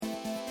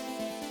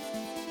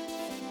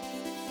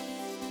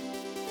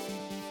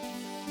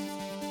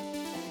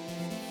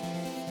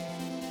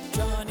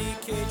Johnny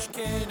Cage,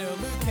 Kano,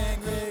 Liu Kang,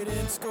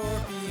 Raiden,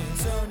 Scorpion,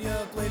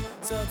 Sonya Blade,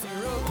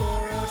 Sub-Zero,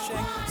 Goro,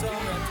 Shang,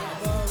 Zoro,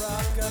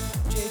 Baraka,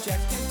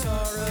 J-Jack,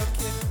 Kintaro,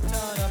 Kid,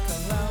 Tanaka,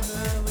 Lao,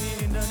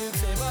 Merlin, Nanook,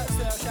 Sabat,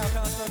 Shao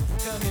Kahn,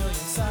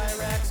 Chameleon,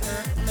 Cyrax,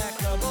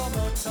 Makaba,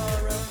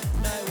 Motaro,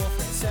 Nightwolf,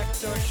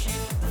 Sector,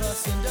 Sheep, the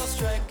Sindel,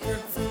 Striker,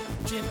 Fu,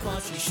 Jin,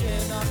 Quan Chi,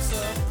 Shinoxo,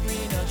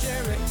 Rina,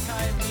 Jarek,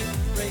 Kaimi,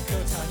 Reiko,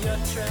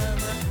 Tanya,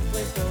 Tremor,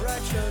 Blazco,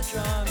 Raicho,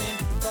 Dramin,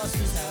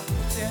 Frost's Now,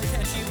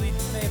 Tenchi, Lee,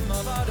 Maeve,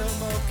 Movado,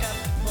 Mocap,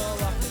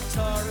 Moloch,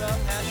 Tara,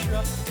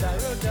 Ashra,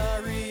 Dairo,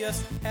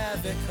 Darius,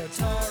 Havoc,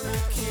 Hotaru,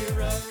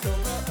 Kira,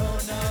 Cobra,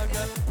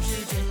 Onaga,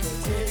 Shujinko,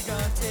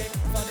 Digante,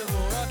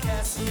 Thunderwora,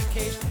 Cassie,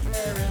 Cage,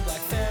 Aaron,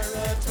 Black,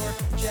 Ferrator,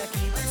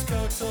 Jackie, Briggs,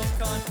 Kotal,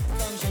 Khan,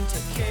 Function,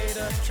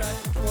 Takeda, Tribe,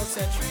 Dwarf,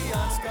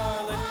 Cetrion,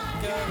 Scarlet,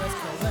 Gareth,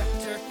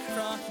 Collector,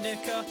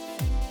 Chronica.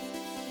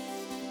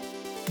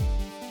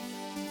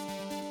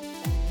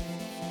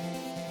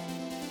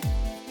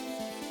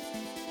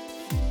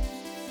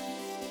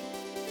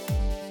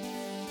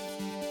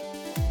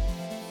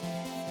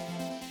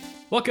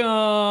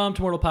 Welcome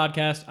to Mortal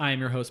Podcast. I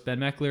am your host, Ben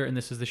Meckler, and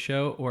this is the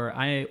show where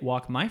I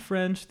walk my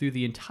friends through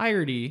the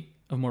entirety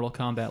of Mortal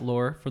Kombat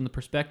lore from the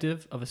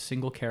perspective of a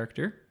single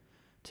character.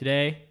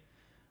 Today,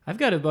 I've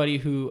got a buddy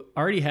who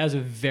already has a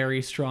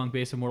very strong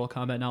base of Mortal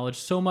Kombat knowledge,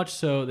 so much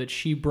so that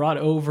she brought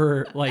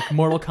over like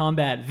Mortal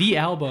Kombat, the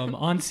album,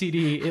 on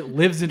CD. It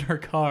lives in her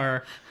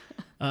car.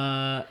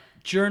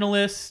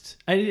 Journalist.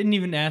 I didn't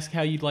even ask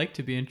how you'd like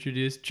to be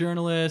introduced.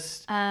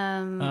 Journalist.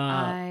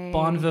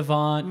 Bon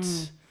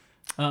vivant.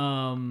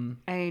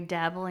 I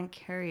dabble in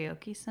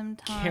karaoke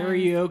sometimes.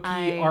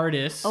 Karaoke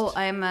artist. Oh,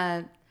 I'm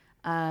a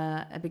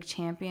big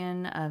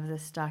champion of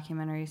this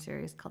documentary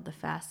series called The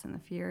Fast and the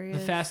Furious.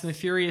 The Fast and the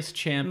Furious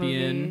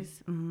champion.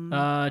 Movies.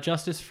 Mm-hmm.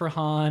 Justice for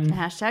Han.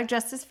 Hashtag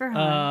Justice for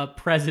Han.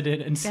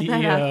 President and Get CEO.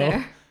 that out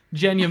there.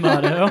 Jen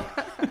Yamato.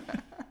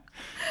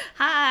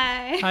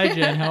 Hi. Hi,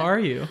 Jen. How are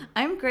you?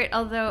 I'm great.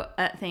 Although,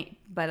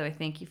 by the way,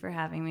 thank you for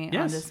having me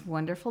on this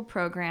wonderful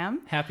program.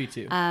 Happy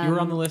to. You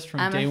were on the list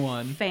from day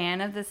one. I'm a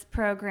fan of this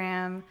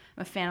program.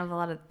 I'm a fan of a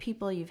lot of the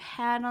people you've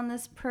had on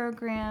this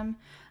program.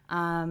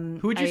 Who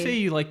would you say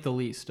you like the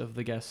least of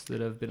the guests that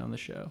have been on the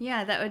show?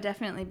 Yeah, that would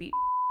definitely be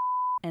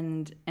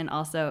and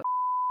also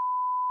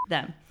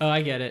them. Oh,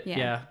 I get it.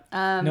 Yeah.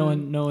 No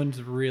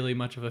one's really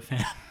much of a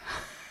fan.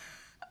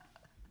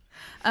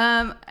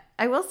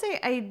 I will say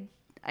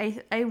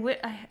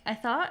I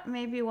thought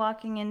maybe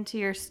walking into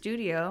your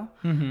studio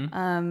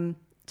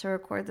to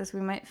record this,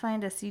 we might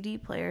find a CD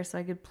player so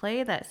I could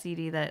play that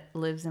CD that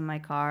lives in my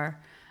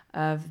car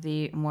of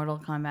the Mortal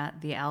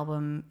Kombat, the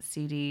album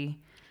CD,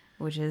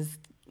 which is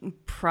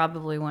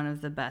probably one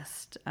of the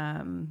best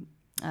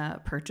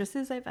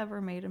purchases I've ever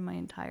made in my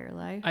entire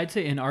life. I'd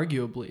say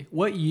inarguably.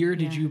 What year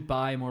did you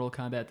buy Mortal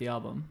Kombat, the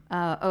album?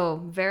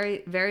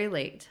 Very, very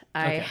late.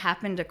 I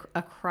happened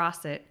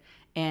across it,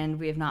 and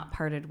we have not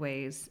parted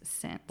ways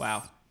since.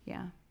 Wow.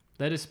 Yeah.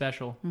 That is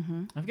special.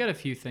 Mm-hmm. I've got a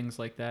few things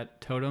like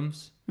that.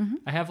 Totems. Mm-hmm.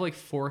 I have like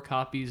 4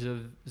 copies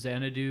of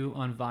Xanadu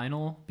on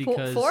vinyl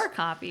because... 4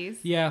 copies?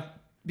 Yeah,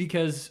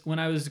 because when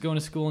I was going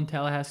to school in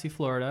Tallahassee,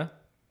 Florida,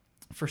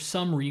 for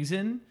some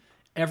reason,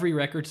 every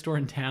record store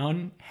in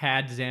town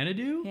had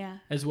Xanadu,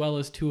 as well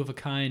as Two of a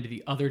Kind,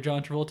 the other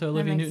John Travolta,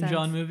 Olivia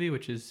Newton-John movie,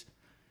 which is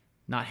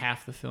not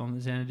half the film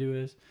that Xanadu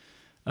is.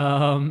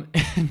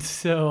 And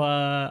so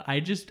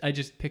I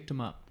just picked them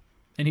up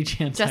any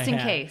chance just I in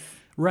had. Case.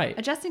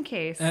 Right. Just in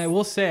case. And I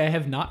will say I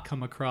have not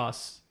come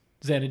across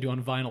Xanadu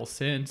on vinyl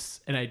since,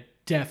 and I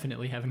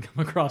definitely haven't come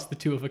across the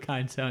Two of a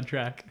Kind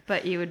soundtrack.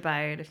 But you would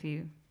buy it if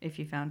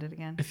you found it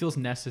again. It feels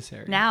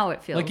necessary. Now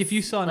it feels like if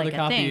you saw another like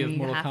copy of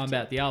Mortal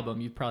Kombat the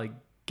album, you'd probably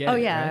get it. Oh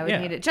yeah, right? I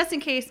would need it just in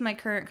case my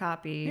current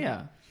copy.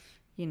 Yeah.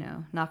 You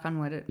know, knock on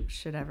wood, it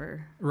should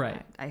ever.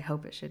 Right. I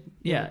hope it should.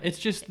 Yeah, it's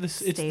just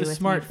this. It's the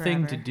smart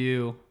thing to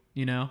do.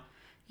 You know.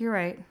 You're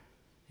right.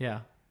 Yeah.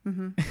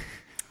 Mm-hmm.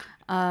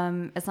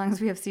 As long as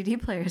we have CD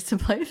players to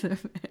play them.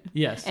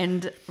 Yes.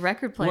 And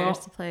record players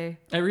to play.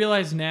 I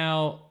realize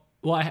now.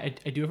 Well, I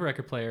do have a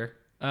record player.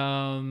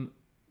 I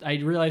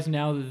realize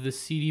now that the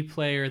CD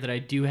player that I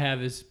do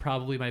have is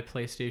probably my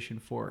PlayStation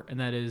 4, and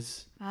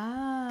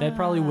that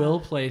probably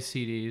will play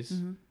CDs.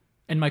 Mm-hmm.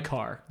 And my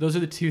car. Those are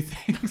the 2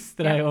 things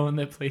that I own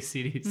that play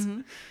CDs.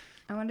 Mm-hmm.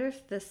 I wonder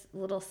if this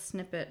little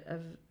snippet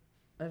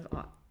of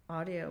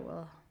audio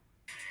will.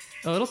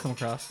 Oh, it'll come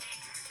across.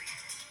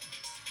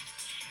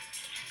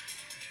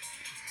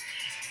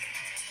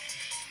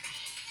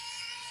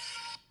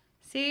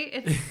 See,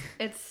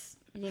 it's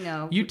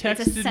you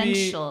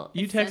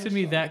texted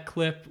me that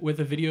clip with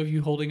a video of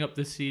you holding up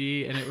the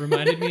CD, and it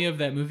reminded me of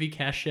that movie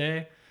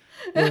Caché,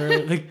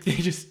 where like they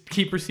just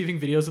keep receiving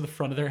videos of the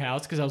front of their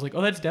house, because I was like,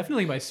 oh, that's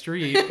definitely my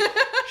street.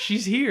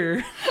 She's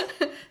here.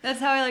 That's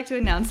how I like to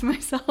announce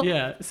myself.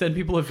 Yeah, send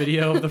people a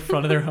video of the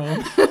front of their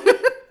home.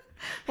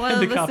 While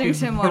listening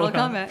to Mortal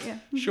Kombat. Yeah.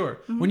 Sure.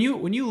 Mm-hmm.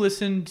 When you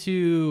listen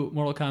to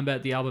Mortal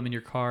Kombat, the album, in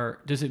your car,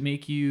 does it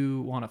make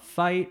you want to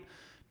fight?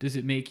 Does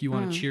it make you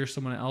want to cheer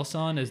someone else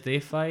on as they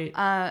fight?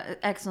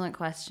 Excellent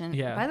question.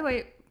 Yeah. By the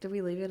way, Did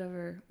we leave it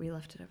over? We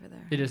left it over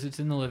there. It is. It's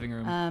in the living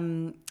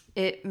room.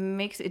 It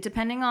makes it,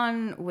 depending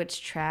on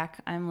which track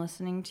I'm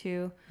listening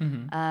to,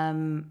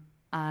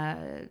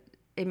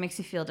 it makes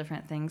you feel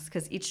different things,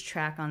 because each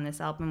track on this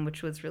album,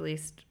 which was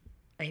released,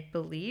 I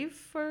believe,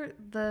 for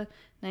the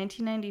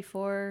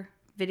 1994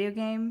 video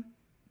game.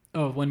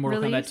 Oh, when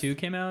Mortal release? Kombat 2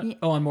 came out? Yeah.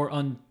 Oh,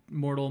 on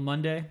Mortal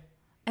Monday?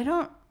 I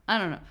don't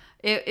know.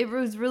 It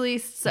was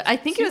released. So I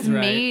think it was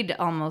made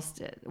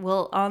almost.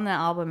 Well, on the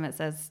album it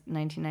says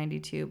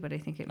 1992, but I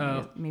think it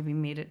maybe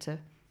made it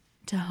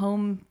to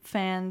home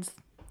fans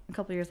a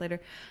couple years later.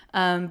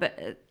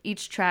 But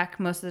each track,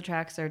 most of the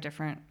tracks are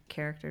different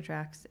character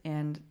tracks,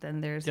 and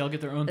then there's they all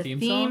get their own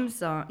theme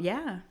song.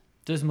 Yeah.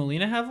 Does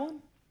Melina have one?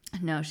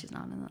 No, she's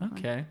not in that one.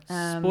 Okay.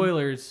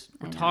 Spoilers.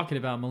 We're talking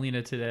about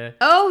Melina today.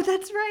 Oh,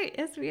 that's right.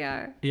 Yes, we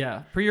are.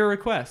 Yeah. Per your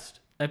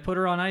request, I put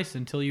her on ice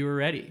until you were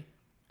ready.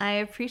 I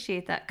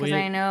appreciate that, because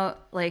I know,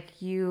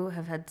 like, you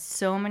have had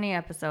so many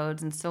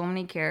episodes and so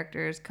many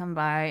characters come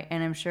by,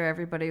 and I'm sure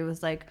everybody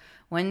was like,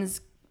 when's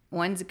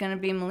it going to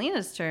be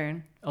Melina's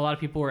turn? A lot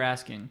of people were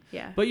asking.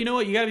 Yeah. But you know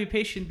what? You got to be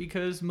patient,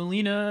 because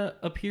Melina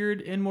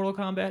appeared in Mortal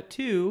Kombat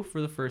 2 for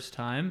the first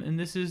time, and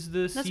this is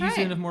the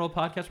season of Mortal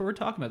Podcast where we're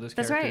talking about those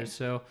characters. Right.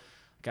 So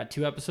got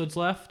 2 episodes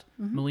left.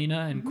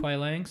 Melina and Kuai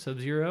Lang,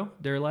 Sub-Zero,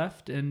 they're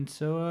left, and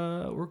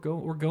so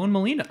we're going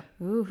Melina.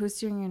 Ooh, who's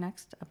doing your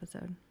next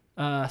episode?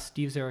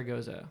 Steve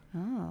Zaragoza.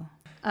 Oh.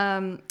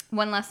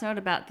 One last note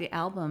about the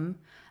album.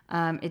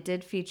 It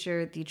did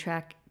feature the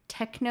track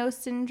Techno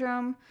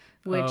Syndrome,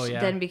 which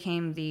then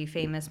became the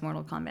famous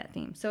Mortal Kombat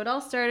theme. So it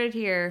all started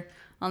here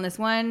on this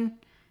one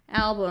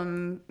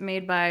album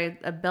made by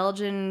a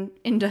Belgian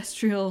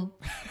industrial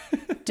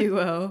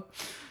duo.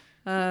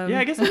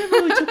 I guess I never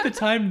really took the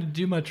time to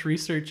do much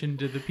research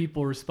into the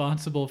people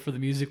responsible for the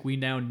music we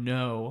now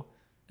know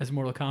as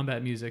Mortal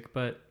Kombat music,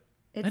 but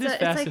that is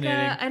fascinating.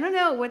 It's like I don't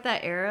know what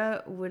that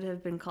era would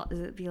have been called. Does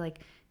it be like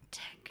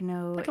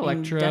techno, like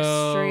electro,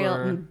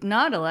 industrial?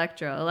 Not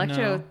electro.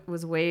 Electro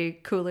was way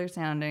cooler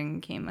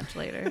sounding. Came much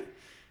later.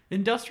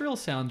 Industrial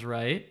sounds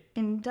right.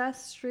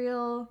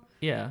 Industrial.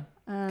 Yeah,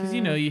 because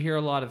you hear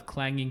a lot of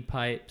clanging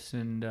pipes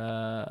and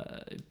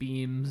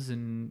beams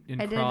and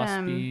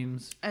cross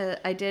beams.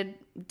 I did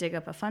dig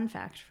up a fun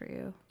fact for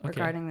you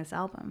regarding this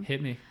album.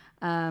 Hit me.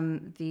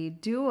 The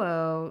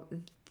duo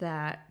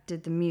that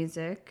did the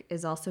music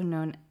is also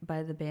known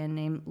by the band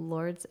name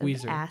Lords of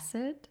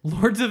Acid.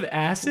 Lords of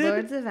Acid?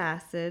 Lords of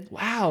Acid.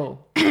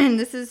 Wow. And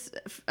this is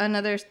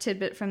another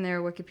tidbit from their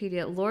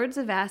Wikipedia. Lords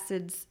of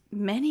Acid's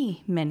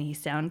many, many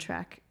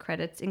soundtrack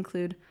credits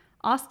include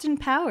Austin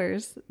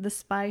Powers, The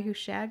Spy Who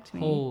Shagged Me.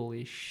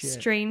 Holy shit.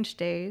 Strange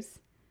Days.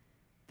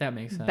 That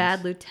makes sense.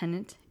 Bad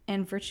Lieutenant,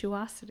 and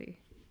Virtuosity.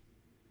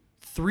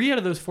 3 out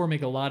of those 4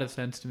 make a lot of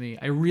sense to me.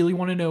 I really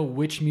want to know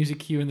which music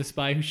cue in The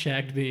Spy Who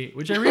Shagged Me,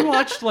 which I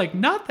rewatched like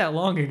not that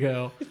long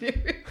ago.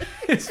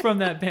 It's from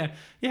that band.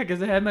 Yeah,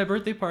 because I had my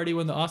birthday party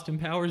when the Austin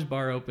Powers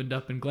bar opened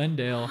up in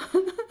Glendale.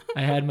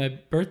 I had my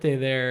birthday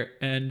there,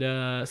 and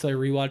so I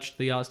rewatched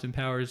the Austin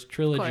Powers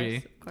trilogy.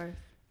 Of course.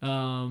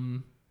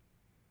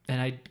 And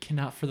I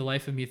cannot for the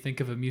life of me think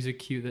of a music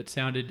cue that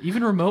sounded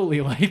even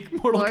remotely like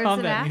Mortal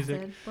Kombat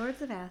music.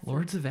 Lords of Acid.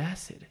 Lords of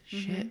Acid.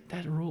 Shit,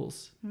 that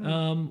rules.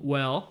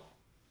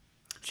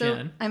 So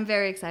Jen. I'm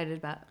very excited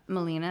about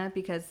Melina,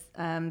 because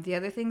the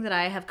other thing that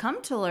I have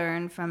come to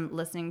learn from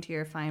listening to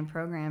your fine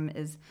program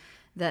is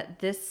that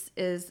this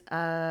is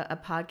a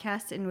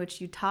podcast in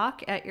which you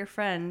talk at your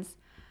friends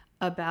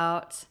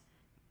about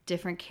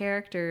different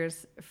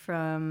characters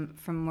from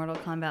Mortal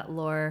Kombat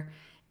lore.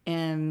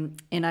 And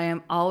I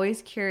am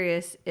always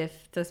curious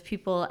if those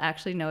people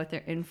actually know what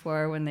they're in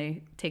for when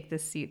they take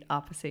this seat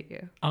opposite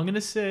you. I'm going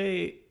to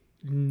say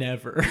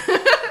never.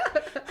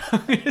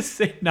 I'm going to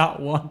say not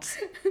once.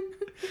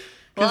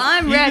 Well,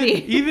 I'm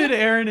ready. Even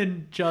Aaron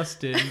and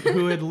Justin,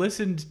 who had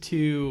listened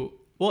to...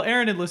 Well,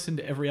 Aaron had listened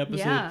to every episode.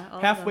 Yeah,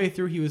 halfway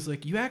through, he was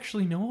like, you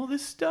actually know all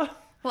this stuff?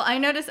 Well, I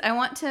noticed... I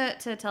want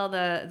to tell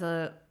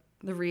the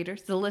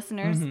readers, the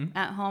listeners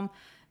at home,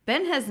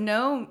 Ben has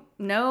no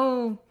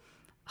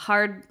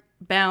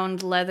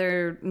hard-bound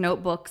leather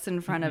notebooks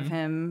in front of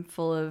him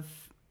full of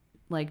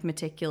like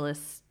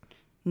meticulous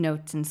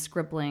notes and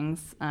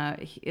scribblings.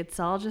 It's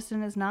all just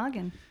in his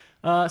noggin.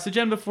 So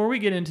Jen, before we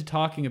get into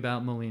talking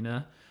about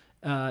Melina,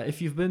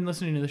 if you've been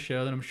listening to the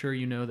show, then I'm sure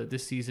you know that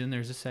this season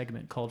there's a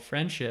segment called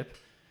Friendship,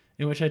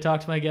 in which I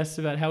talk to my guests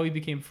about how we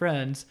became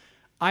friends.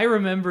 I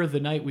remember the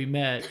night we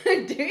met. Do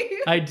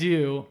you? I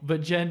do.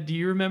 But Jen, do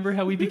you remember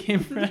how we became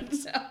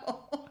friends? No.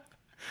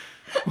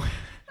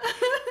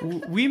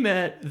 We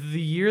met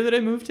the year that I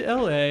moved to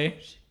LA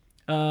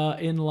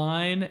in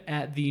line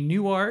at the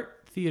New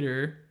Art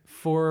Theater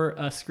for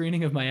a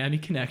screening of Miami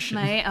Connection.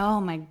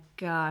 Oh my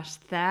gosh,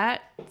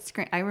 that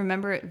screen! I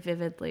remember it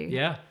vividly.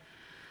 Yeah.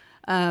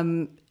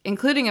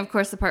 Including, of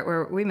course, the part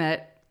where we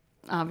met.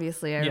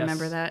 Obviously, I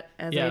remember that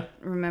as I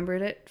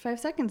remembered it 5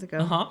 seconds ago.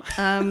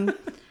 Uh-huh.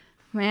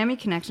 Miami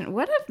Connection.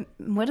 What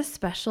a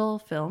special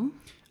film.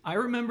 I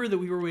remember that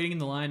we were waiting in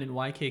the line and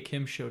YK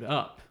Kim showed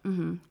up.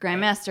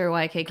 Grandmaster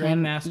YK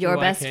Kim, Grandmaster your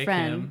YK best Kim,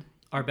 friend.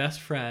 our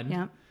best friend.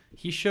 Yeah.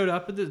 He showed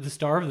up at the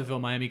star of the Ville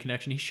Miami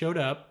Connection. He showed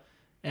up,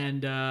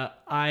 and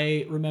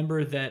I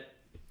remember that,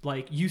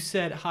 like, you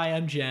said, "Hi,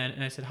 I'm Jen,"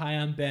 and I said, "Hi,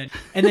 I'm Ben,"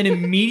 and then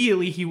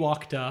immediately he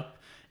walked up,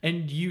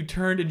 and you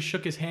turned and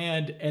shook his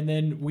hand, and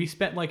then we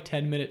spent like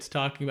 10 minutes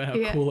talking about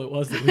how cool it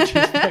was that we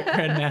just met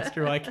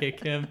Grandmaster YK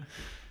Kim.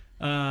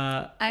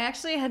 I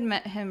actually had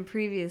met him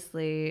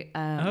previously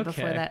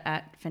before that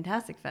at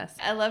Fantastic Fest.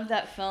 I love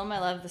that film. I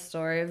love the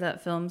story of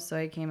that film, so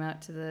I came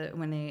out to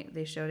when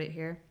they showed it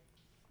here.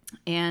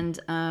 And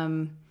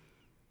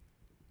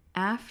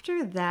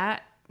after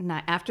that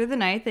night, after the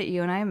night that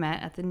you and I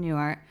met at the New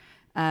Art,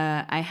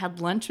 I had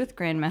lunch with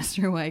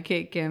Grandmaster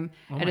YK Kim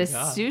at a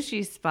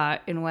sushi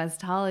spot in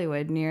West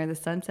Hollywood near the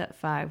Sunset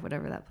 5,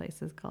 whatever that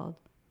place is called.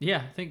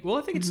 Yeah, I think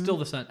it's still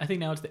the Sun. I think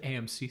now it's the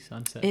AMC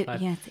Sunset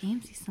 5. Yeah, it's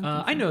AMC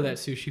Sunset. I know that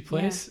sushi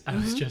place. Yeah. I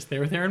was just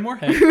there with Aaron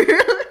Moorhead.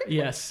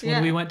 Yes,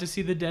 when we went to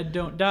see The Dead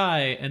Don't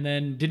Die, and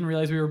then didn't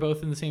realize we were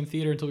both in the same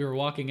theater until we were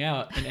walking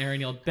out, and Aaron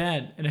yelled,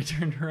 "Ben," and I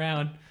turned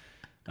around.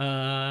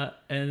 And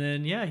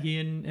then, he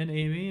and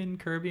Amy and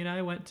Kirby and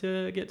I went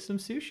to get some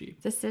sushi.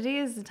 The city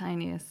is the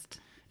tiniest.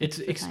 It's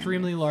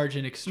extremely large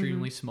and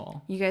extremely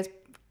small. You guys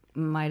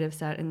might have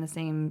sat in the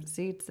same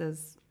seats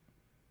as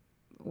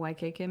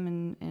YK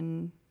Kim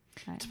and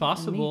it's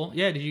possible.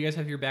 Yeah, did you guys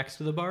have your backs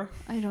to the bar?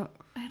 I don't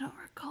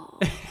recall.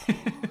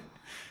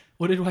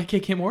 What did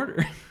YK Kim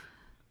order?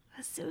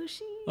 A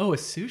sushi. Oh, a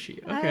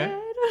sushi. Okay.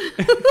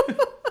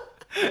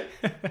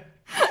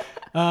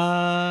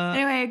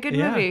 Anyway, a good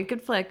movie,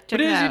 good flick. Check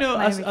it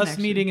out. Us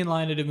meeting in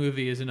line at a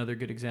movie is another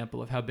good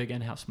example of how big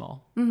and how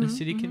small the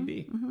city can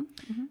be.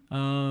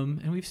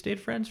 And we've stayed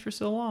friends for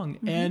so long.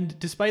 And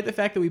despite the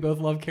fact that we both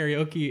love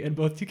karaoke and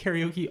both do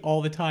karaoke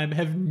all the time,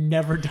 have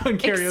never done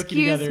karaoke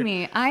together. Excuse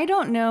me, I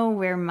don't know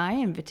where my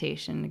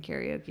invitation to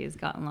karaoke has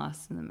gotten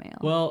lost in the mail.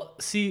 Well,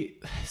 see,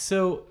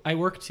 so I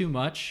work too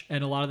much,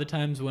 and a lot of the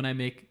times when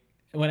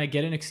I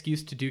get an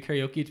excuse to do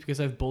karaoke, it's because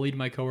I've bullied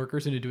my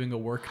coworkers into doing a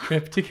work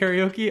trip to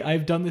karaoke.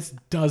 I've done this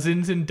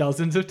dozens and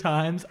dozens of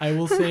times. I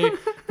will say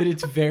that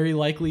it's very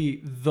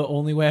likely the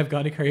only way I've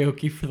gone to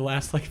karaoke for the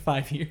last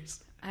 5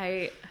 years.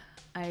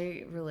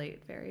 I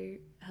relate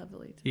very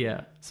heavily to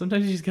that.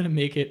 Sometimes you just gotta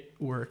make it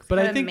work. But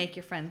I think make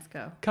your friends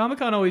go.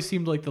 Comic-Con always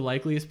seemed like the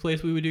likeliest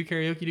place we would do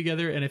karaoke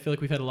together, and I feel like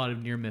we've had a lot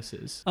of near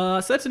misses.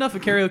 So that's enough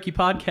of karaoke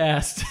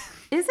podcast.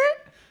 Is it?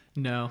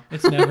 No,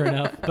 it's never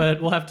enough,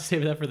 but we'll have to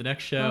save that for the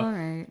next show. All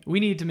right. We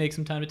need to make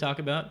some time to talk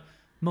about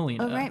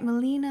Melina. Oh, right,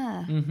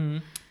 Melina. Mm-hmm.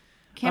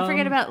 Can't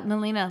forget about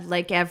Melina,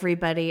 like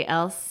everybody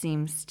else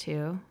seems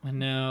to. I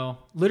know.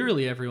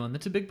 Literally everyone.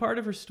 That's a big part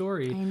of her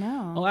story. I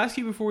know. I'll ask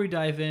you before we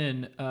dive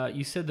in.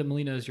 You said that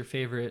Melina is your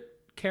favorite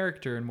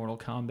character in Mortal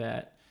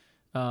Kombat,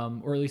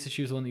 or at least if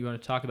she was the one that you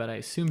want to talk about. I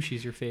assume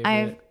she's your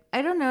favorite.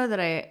 I don't know that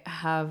I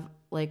have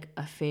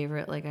a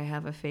favorite. I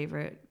have a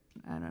favorite,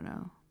 I don't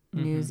know,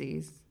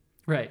 Newsies.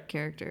 Right.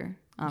 Character.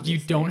 Obviously. You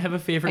don't have a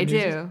favorite? I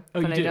Newsies? do.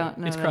 Oh, but you do. I don't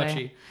know. It's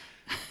Crutchy.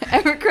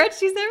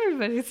 Crutchy's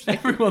everybody's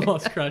favorite. Everyone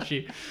loves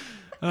Crutchy.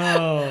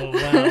 Oh,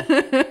 wow.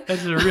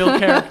 That's a real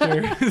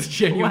character who's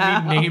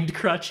genuinely named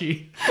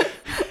Crutchy.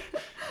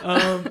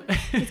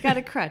 He's got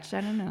a crutch.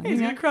 I don't know.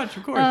 He's got a crutch,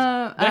 of course.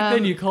 Back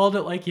then you called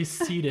it like you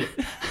seed it.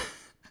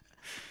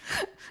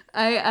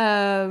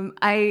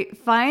 I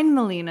find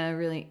Melina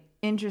really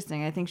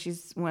interesting. I think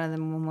she's one of the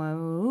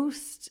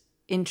most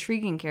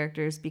intriguing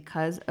characters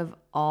because of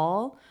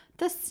all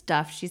the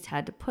stuff she's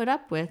had to put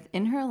up with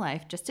in her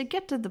life just to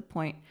get to the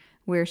point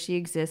where she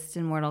exists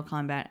in Mortal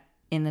Kombat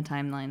in the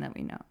timeline that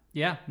we know.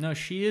 Yeah, no,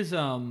 she is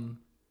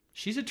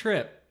she's a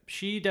trip.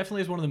 She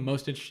definitely is one of the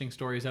most interesting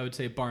stories, I would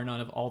say, bar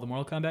none, of all the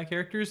Mortal Kombat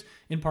characters,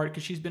 in part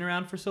because she's been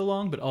around for so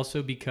long, but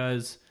also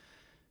because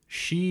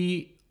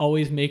she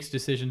always makes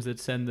decisions that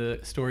send the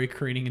story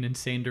careening in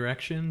insane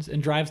directions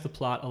and drives the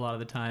plot a lot of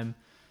the time.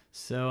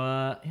 So,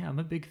 I'm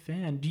a big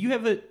fan. Do you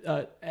have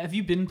have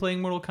you been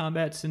playing Mortal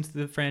Kombat since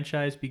the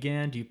franchise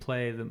began? Do you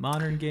play the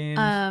modern games?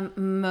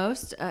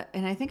 Most,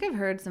 and I think I've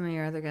heard some of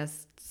your other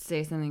guests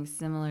say something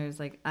similar.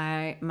 Is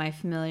my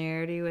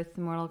familiarity with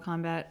the Mortal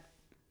Kombat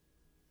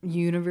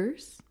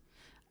universe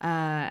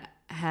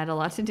had a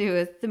lot to do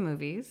with the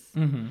movies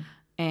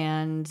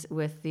and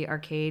with the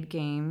arcade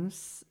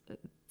games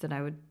that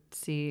I would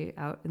see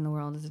out in the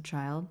world as a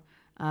child.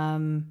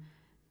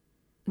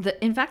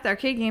 In fact, the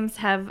arcade games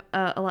have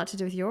a lot to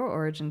do with your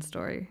origin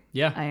story.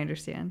 Yeah. I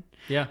understand.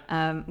 Yeah.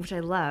 Which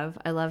I love.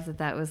 I love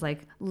that was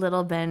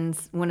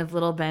one of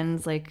Little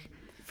Ben's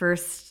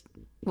first,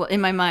 well, in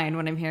my mind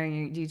when I'm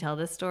hearing you tell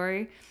this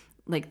story,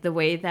 the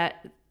way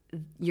that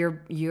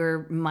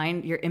your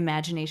mind, your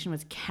imagination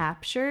was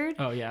captured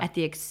by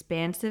the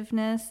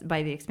expansiveness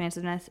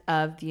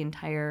of the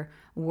entire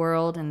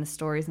world and the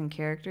stories and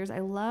characters. I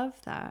love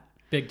that.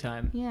 Big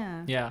time.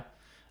 Yeah. Yeah.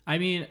 I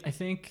mean, I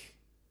think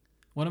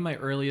one of my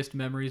earliest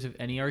memories of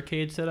any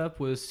arcade setup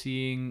was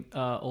seeing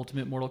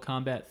Ultimate Mortal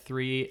Kombat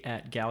 3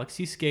 at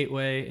Galaxy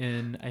Skateway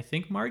in, I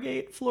think,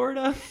 Margate,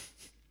 Florida.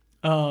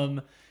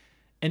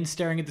 And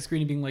staring at the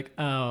screen and being like,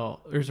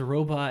 oh, there's a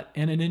robot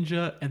and a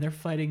ninja, and they're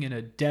fighting in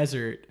a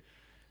desert.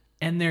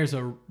 and there's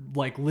a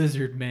like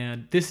lizard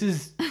man. This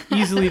is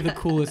easily the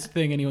coolest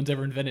thing anyone's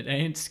ever invented. I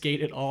didn't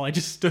skate at all. I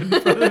just stood in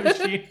front of the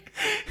machine.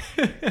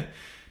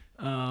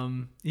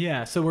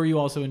 Yeah. So were you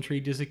also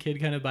intrigued as a kid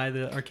kind of by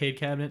the arcade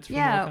cabinets? From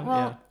Yeah. Mortal Kombat?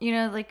 Well, you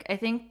know, like I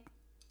think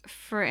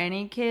for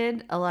any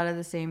kid, a lot of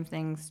the same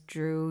things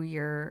drew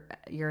your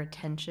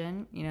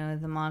attention. You know,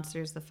 the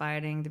monsters, the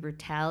fighting, the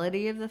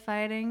brutality of the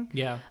fighting.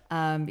 Yeah.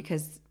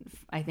 Because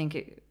I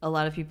think a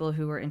lot of people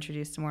who were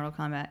introduced to Mortal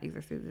Kombat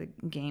either through the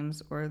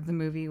games or the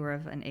movie were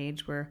of an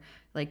age where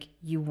like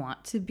you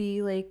want to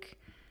be like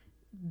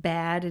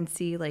bad and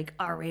see like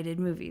R-rated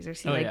movies or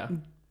see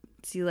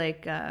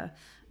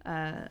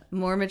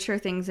more mature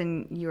things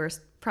than you're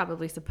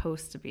probably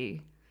supposed to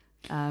be.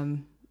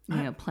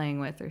 Playing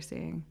with or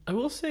seeing. I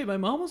will say my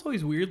mom was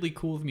always weirdly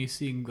cool with me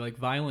seeing like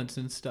violence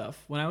and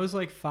stuff. When I was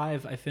like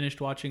 5, I finished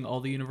watching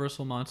all the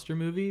Universal monster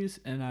movies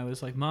and I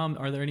was like, Mom,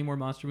 are there any more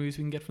monster movies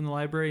we can get from the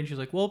library? And she's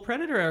like, well,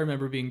 Predator I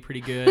remember being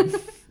pretty good.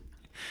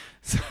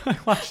 So I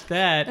watched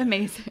that.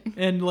 Amazing.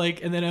 And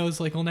then I was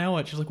like, well, now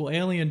what? She's like, well,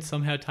 Alien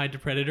somehow tied to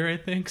Predator, I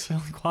think. So I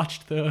like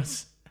watched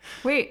those.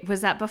 Wait,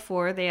 was that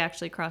before they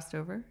actually crossed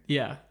over?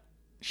 Yeah.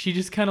 She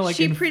just kind of like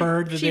She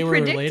inferred that they were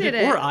related.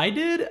 it. Or I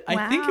did.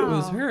 I think it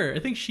was Wow. her. I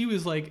think she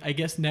was like, I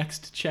guess,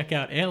 next to check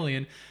out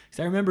Alien. Because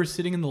I remember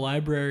sitting in the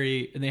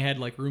library and they had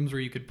like rooms where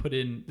you could put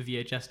in the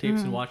VHS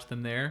tapes and watch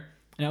them there.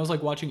 And I was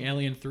like watching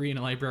Alien 3 in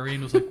a library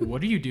and was like,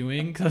 what are you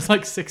doing? Because I was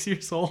like 6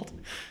 years old.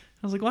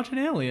 I was like, watch an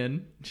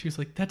Alien. She was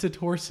like, that's a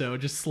torso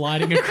just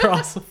sliding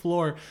across the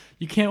floor.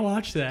 You can't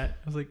watch that.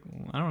 I was like,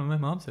 well, I don't know. My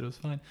mom said it was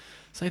fine.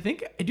 So I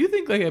do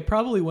think like I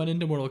probably went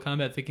into Mortal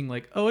Kombat thinking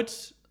like, oh,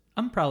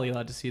 I'm probably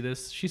allowed to see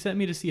this. She sent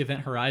me to see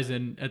Event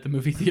Horizon at the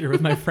movie theater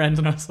with my friends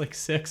when I was like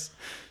 6,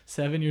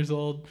 7 years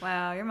old.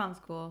 Wow, your mom's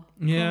cool.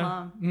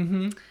 Yeah. Cool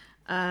mom.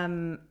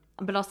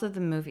 Mm-hmm. But also the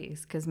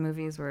movies, because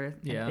movies were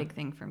a big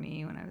thing for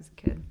me when I was a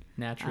kid.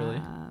 Naturally.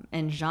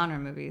 And genre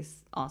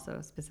movies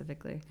also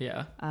specifically.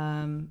 Yeah.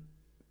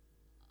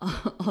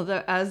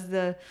 Although as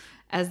the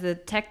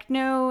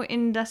techno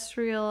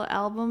industrial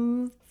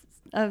album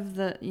of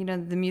the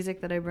music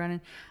that I brought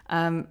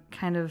in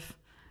kind of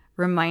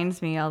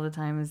reminds me all the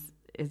time is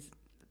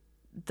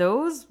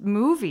those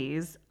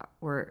movies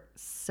were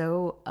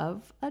so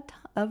of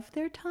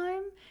their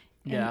time.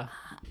 And Yeah.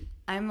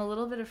 I'm a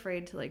little bit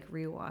afraid to like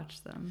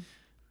rewatch them.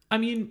 I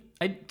mean,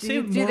 I'd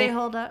say Do they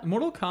hold up?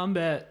 Mortal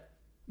Kombat,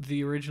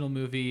 the original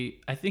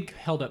movie, I think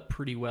held up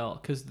pretty well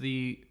because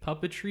the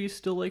puppetry is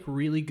still like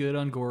really good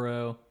on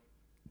Goro.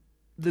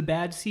 The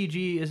bad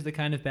CG is the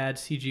kind of bad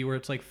CG where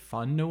it's like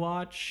fun to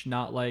watch,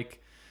 not like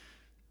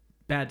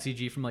bad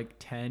CG from like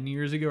 10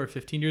 years ago or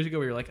 15 years ago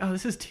where you're like, oh,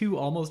 this is too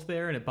almost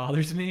there and it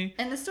bothers me.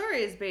 And the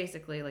story is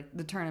basically like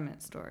the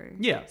tournament story.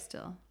 Yeah.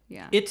 Still.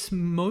 Yeah. It's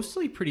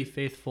mostly pretty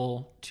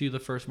faithful to the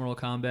first Mortal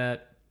Kombat.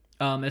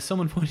 As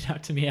someone pointed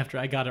out to me after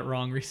I got it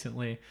wrong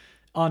recently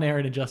on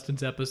Aaron and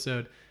Justin's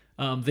episode,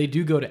 they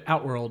do go to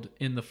Outworld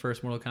in the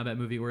first Mortal Kombat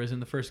movie, whereas in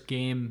the first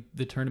game,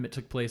 the tournament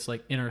took place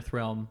like in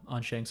Earthrealm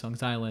on Shang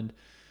Tsung's island.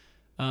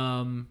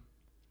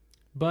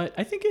 But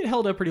I think it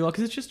held up pretty well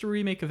because it's just a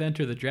remake of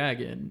Enter the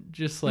Dragon,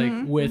 just like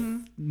with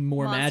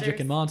more magic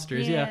and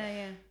monsters.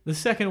 Yeah. The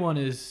second one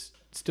is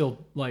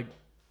still like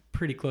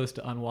pretty close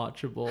to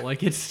unwatchable.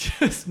 Like it's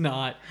just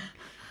not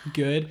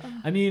good.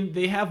 I mean,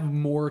 they have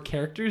more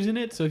characters in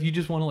it, so if you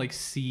just want to like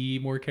see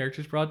more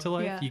characters brought to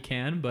life, you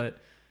can. But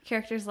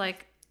characters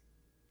like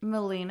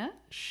Melina.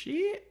 is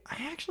she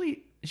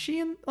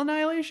in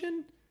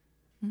Annihilation?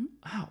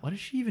 Wow, what does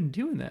she even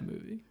do in that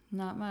movie?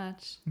 Not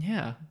much.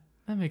 Yeah.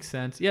 That makes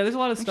sense. Yeah, there's a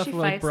lot of stuff she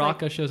where like fights,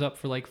 Baraka like- shows up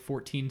for like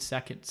 14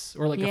 seconds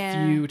or like a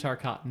Yeah. few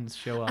Tarkatans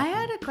show up. I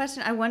had a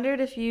question. I wondered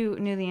if you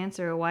knew the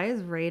answer. Why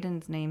is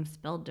Raiden's name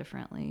spelled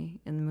differently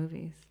in the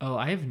movies? Oh,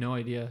 I have no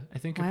idea. I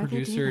think a Why would they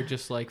do producer that?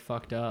 just like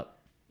fucked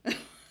up.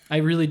 I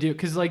really do.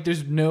 Because like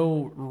there's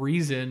no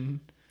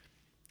reason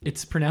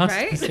it's pronounced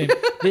Right? the same.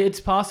 It's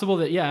possible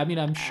that, yeah, I mean,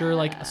 I'm sure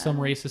like some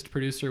racist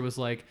producer was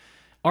like,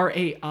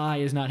 R-A-I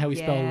is not how we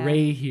spell Yeah.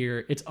 Ray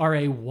here. It's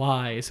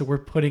R-A-Y. So we're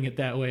putting it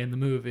that way in the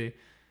movie.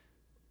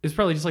 It's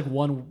probably just like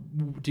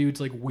one dude's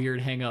like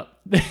weird hang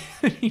up.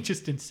 He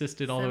just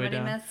insisted all the way Somebody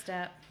down. messed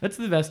up. That's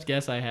the best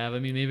guess I have. I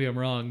mean, maybe I'm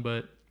wrong,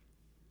 but it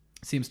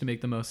seems to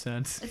make the most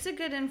sense. It's a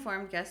good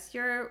informed guess.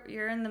 You're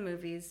in the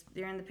movies.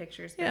 You're in the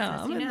pictures Yeah,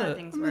 business. I'm, You in know how the,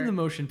 things I'm work. in the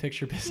motion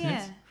picture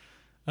business. Yeah.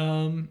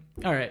 All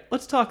right,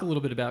 let's talk a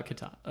little bit about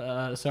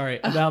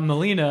Kitana. About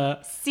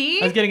Melina.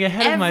 See? I was getting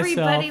ahead of myself.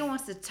 Everybody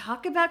wants to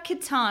talk about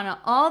Kitana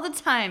all the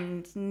time.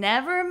 It's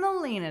never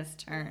Melina's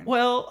turn.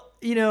 Well,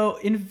 you know,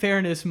 in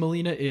fairness,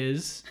 Melina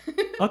is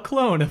a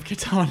clone of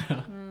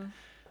Kitana.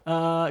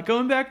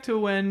 Going back to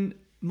when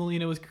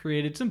Melina was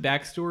created, some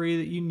backstory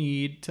that you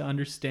need to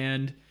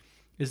understand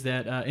is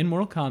that in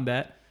Mortal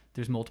Kombat,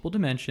 there's multiple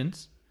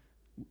dimensions.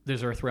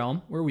 There's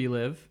Earthrealm, where we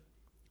live.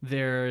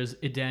 There's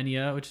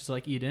Edenia, which is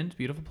like Eden. It's a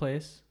beautiful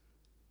place.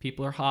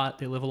 People are hot.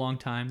 They live a long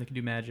time. They can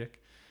do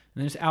magic.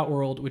 And there's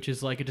Outworld, which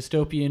is like a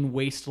dystopian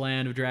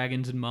wasteland of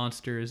dragons and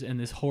monsters and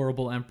this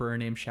horrible emperor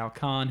named Shao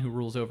Kahn who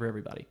rules over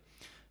everybody.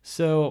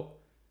 So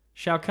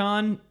Shao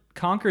Kahn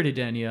conquered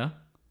Edenia,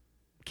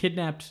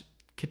 kidnapped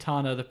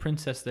Kitana, the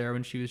princess there,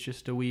 when she was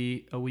just a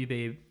wee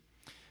babe,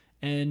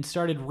 and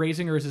started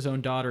raising her as his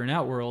own daughter in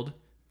Outworld.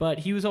 But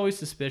he was always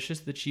suspicious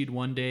that she'd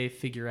one day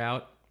figure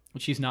out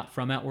that she's not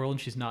from Outworld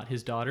and she's not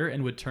his daughter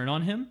and would turn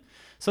on him.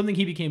 Something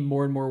he became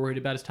more and more worried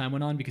about as time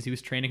went on because he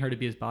was training her to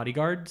be his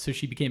bodyguard. So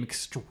she became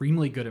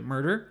extremely good at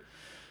murder.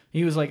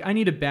 He was like, I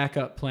need a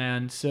backup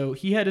plan. So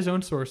he had his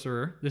own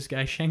sorcerer, this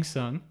guy Shang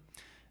Tsung.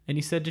 And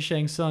he said to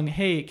Shang Tsung,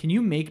 hey, can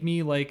you make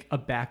me like a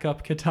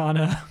backup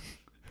Kitana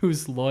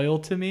who's loyal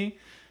to me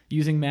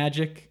using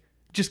magic?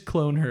 Just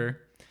clone her.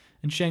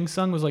 And Shang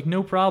Tsung was like,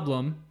 no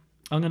problem.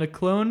 I'm going to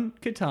clone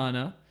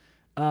Kitana,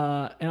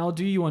 and I'll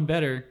do you one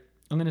better.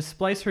 I'm going to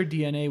splice her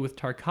DNA with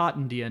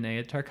Tarkatan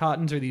DNA.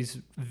 Tarkatans are these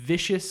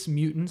vicious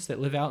mutants that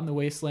live out in the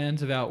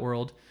wastelands of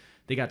Outworld.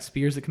 They got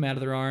spears that come out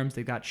of their arms.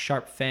 They've got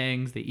sharp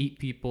fangs. They eat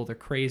people. They're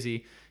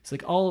crazy. It's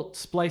like, I'll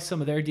splice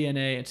some of their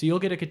DNA, and so you'll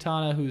get a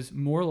Kitana who's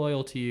more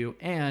loyal to you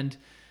and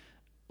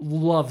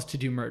loves to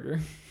do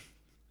murder.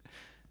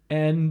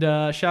 And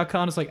Shao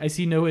Kahn is like, I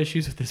see no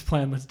issues with this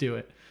plan. Let's do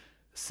it.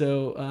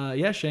 So,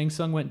 Shang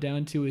Tsung went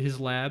down to his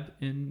lab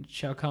in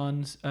Shao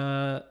Kahn's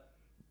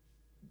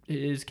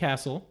his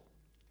castle,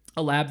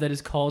 a lab that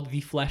is called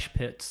the Flesh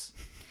Pits.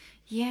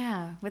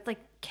 Yeah, with like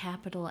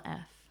capital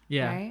F.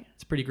 Yeah, right?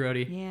 It's pretty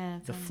grody. Yeah.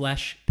 The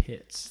Flesh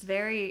Pits.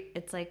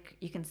 It's like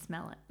you can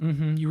smell it.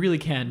 Mm-hmm, you really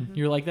can. Mm-hmm.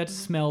 You're like, that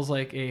smells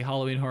like a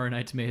Halloween Horror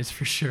Nights maze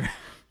for sure.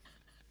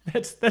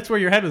 That's where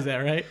your head was at,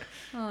 right?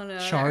 Oh no.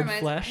 Charred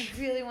flesh.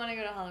 I really want to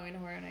go to Halloween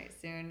Horror Nights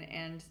soon,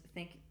 and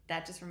think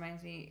that just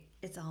reminds me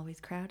it's always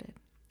crowded.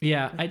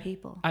 Yeah,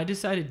 people. I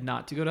decided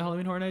not to go to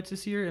Halloween Horror Nights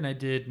this year, and I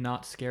did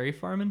Not Scary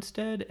Farm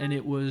instead, and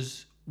it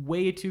was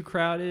way too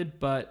crowded,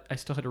 but I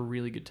still had a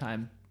really good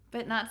time.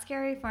 But Not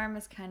Scary Farm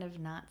is kind of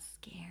not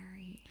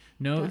scary.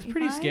 No, it was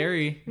pretty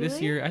scary this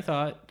year, I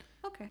thought.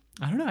 Okay.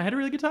 I don't know. I had a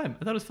really good time.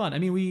 I thought it was fun. I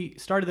mean, we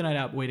started the night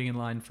out waiting in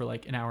line for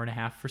like an hour and a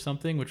half for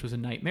something, which was a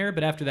nightmare.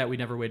 But after that, we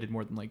never waited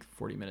more than like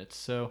 40 minutes.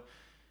 So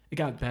it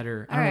got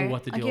better. I don't know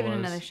what the deal was. I'll give it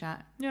another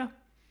shot. Yeah.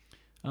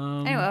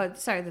 Anyway,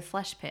 sorry, the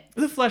Flesh Pits.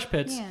 The Flesh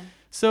Pits. Yeah.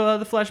 So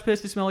the Flesh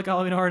Pits, they smell like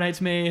Halloween Horror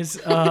Nights maze.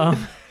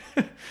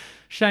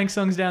 Shang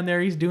Tsung's down there.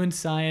 He's doing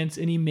science,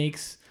 and he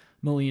makes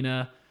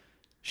Mileena.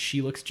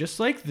 She looks just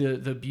like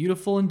the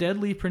beautiful and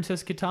deadly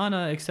Princess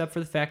Kitana, except for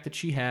the fact that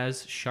she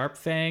has sharp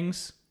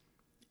fangs.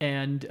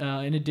 And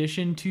in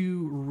addition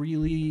to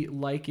really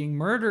liking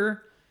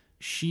murder,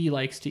 she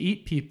likes to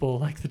eat people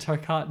like the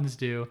Tarkatans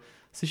do.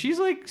 So she's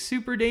like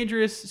super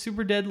dangerous,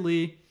 super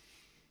deadly.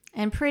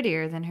 And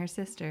prettier than her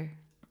sister.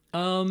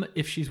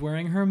 If she's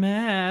wearing her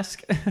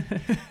mask.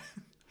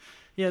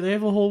 Yeah, they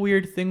have a whole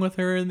weird thing with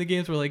her in the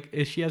games where like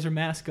if she has her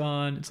mask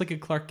on, it's like a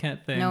Clark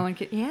Kent thing. No one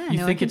can. Yeah, you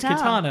no think one it's can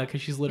tell. Kitana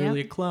because she's literally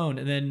a clone,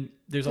 and then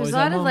there's always a that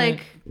lot of moment.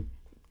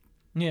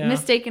 like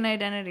mistaken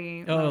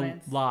identity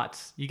moments.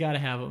 Lots. You gotta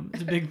have them.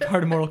 It's a big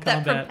part of Mortal that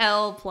Kombat. That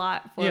propel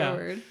plot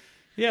forward.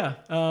 Yeah.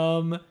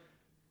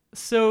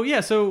 So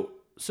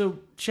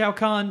Shao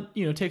Kahn,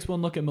 takes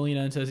one look at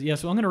Mileena and says, "Yeah,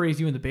 so I'm gonna raise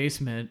you in the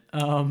basement."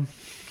 God,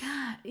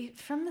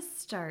 from the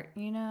start,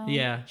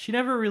 Yeah, she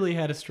never really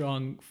had a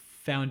strong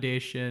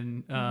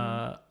foundation.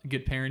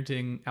 Good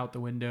parenting out the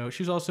window.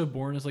 She was also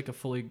born as like a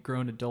fully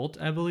grown adult,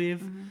 I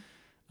believe.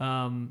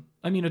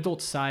 I mean,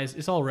 adult size,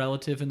 it's all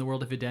relative in the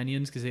world of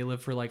Edenians because they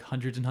live for like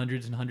hundreds and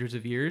hundreds and hundreds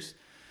of years.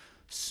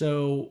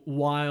 So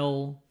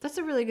while... That's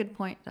a really good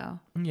point, though.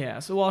 Yeah,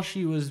 so while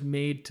she was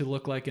made to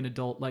look like an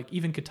adult, like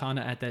even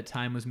Kitana at that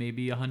time was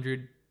maybe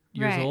 100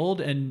 years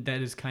old, and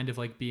that is kind of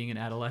like being an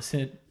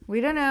adolescent. We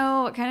don't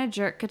know what kind of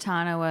jerk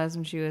Kitana was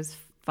when she was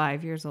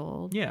 5 years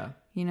old. Yeah.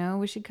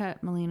 We should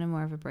cut Mileena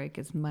more of a break,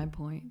 is my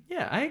point.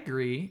 Yeah, I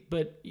agree.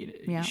 But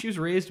she was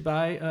raised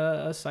by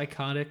a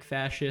psychotic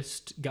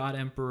fascist god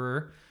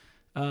emperor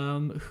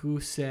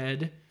who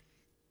said,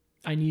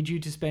 I need you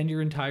to spend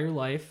your entire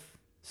life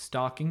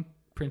stalking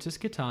Princess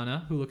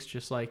Kitana, who looks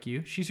just like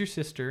you. She's your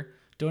sister.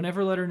 Don't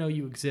ever let her know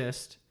you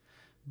exist.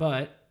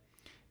 But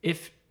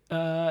if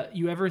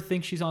you ever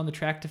think she's on the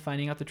track to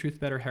finding out the truth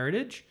about her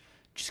heritage,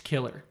 just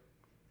kill her.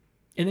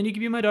 And then you can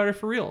be my daughter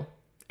for real.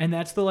 And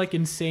that's the like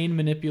insane,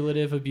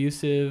 manipulative,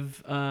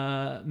 abusive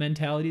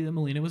mentality that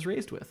Mileena was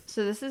raised with.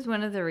 So this is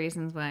one of the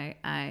reasons why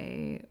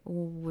I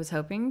was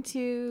hoping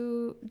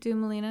to do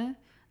Mileena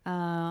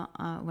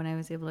when I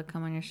was able to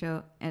come on your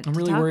show. And I'm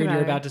really worried you're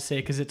about to say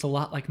because it's a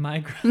lot like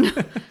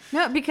Migra.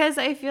 No, because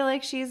I feel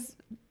like she's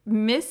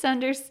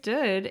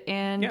misunderstood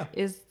and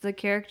is the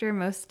character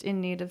most in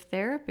need of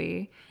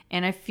therapy.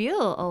 And I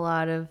feel a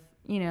lot of,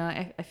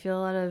 I feel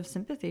a lot of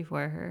sympathy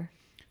for her.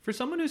 For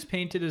someone who's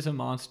painted as a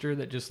monster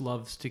that just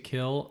loves to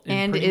kill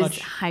and is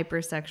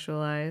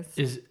hypersexualized,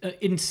 is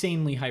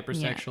insanely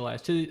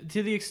hypersexualized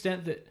to the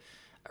extent that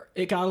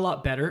it got a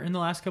lot better in the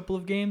last couple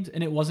of games,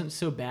 and it wasn't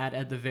so bad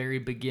at the very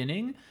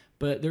beginning.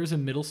 But there's a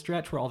middle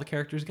stretch where all the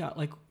characters got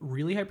like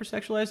really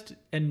hypersexualized,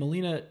 and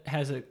Mileena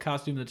has a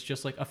costume that's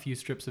just like a few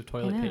strips of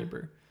toilet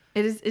paper.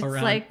 It's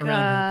around like her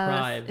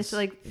prives. It's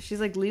like she's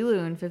like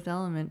Lilu in Fifth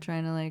Element,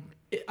 trying to like.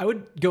 I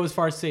would go as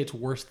far as to say it's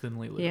worse than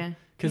Lilu. Yeah.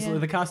 because Yeah.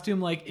 the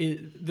costume, like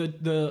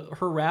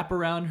her wrap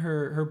around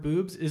her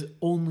boobs is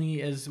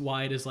only as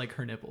wide as like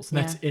her nipples.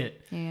 That's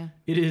it. Yeah.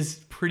 It is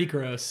pretty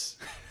gross.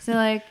 So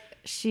like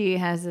she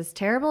has this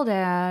terrible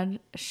dad.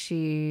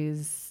 She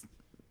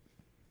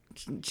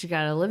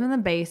got to live in the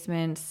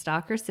basement,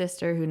 stalk her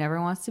sister who never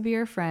wants to be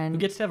her friend. Who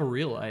gets to have a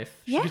real life.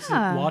 She gets to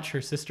Yeah. watch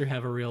her sister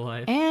have a real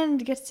life.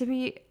 And gets to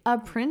be a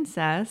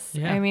princess.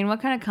 Yeah. I mean,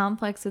 what kind of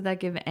complex would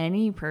that give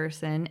any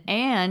person?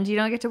 And you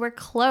don't get to wear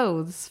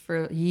clothes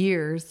for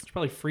years, It's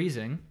probably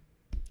freezing.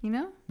 you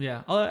know?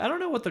 Yeah. I don't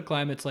know what the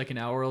climate's like in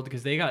our world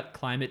because they got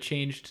climate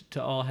changed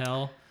to all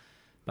hell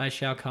by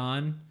Shao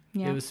Kahn.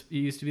 Yeah. It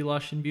used to be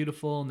lush and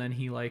beautiful, and then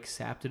he like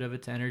sapped it of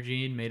its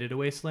energy and made it a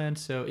wasteland.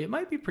 So it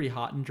might be pretty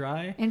hot and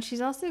dry. And she's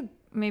also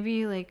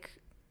maybe like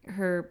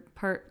her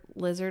part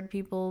lizard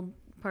people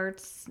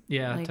parts.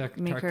 Yeah, like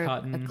make her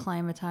Tarkatan.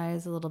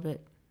 acclimatize a little bit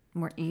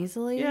more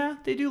easily. Yeah,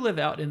 they do live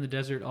out in the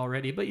desert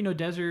already, but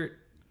desert.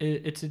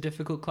 It's a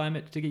difficult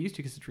climate to get used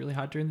to because it's really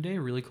hot during the day,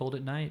 really cold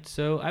at night.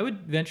 So I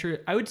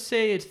would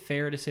say it's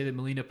fair to say that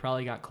Melina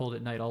probably got cold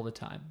at night all the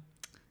time,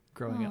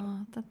 growing up. Oh,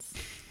 that's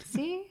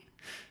see.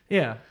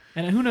 Yeah,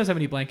 and who knows how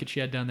many blankets she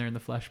had down there in the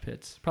flesh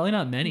pits? Probably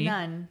not many.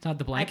 None. It's not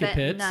the I blanket bet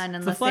pits. none,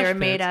 It's the unless they flesh were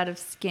made pits. out of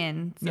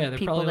skin. So Yeah, they're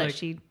people probably that like-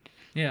 she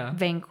Yeah.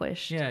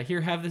 vanquished. Yeah,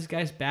 here, have this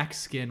guy's back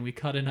skin. We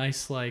cut a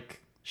nice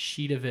like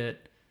sheet of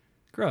it.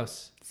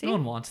 Gross. See? No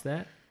one wants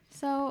that.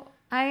 So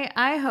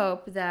I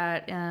hope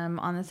that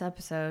on this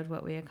episode,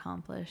 what we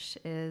accomplish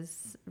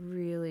is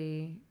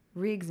really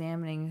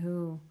re-examining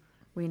who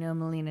we know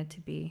Melina to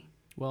be.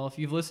 Well, if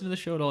you've listened to the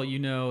show at all, you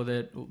know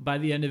that by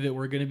the end of it,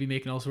 we're going to be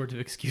making all sorts of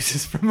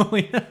excuses for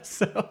Melina.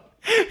 So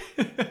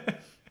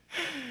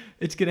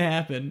it's going to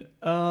happen.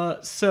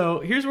 So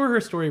here's where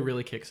her story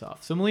really kicks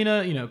off. So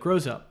Melina,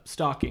 grows up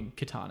stalking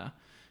Kitana,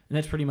 and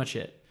that's pretty much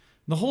it.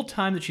 The whole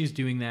time that she's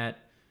doing that,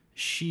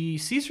 she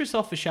sees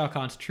herself as Shao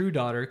Kahn's true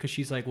daughter because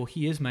she's like, well,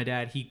 he is my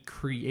dad. He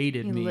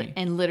created me.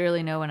 And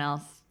literally no one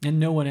else. And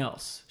no one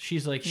else.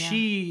 She's like, Yeah.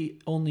 she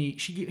only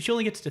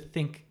gets to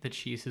think that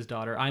she's his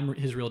daughter. I'm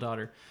his real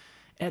daughter.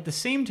 At the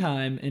same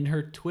time, in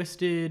her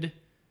twisted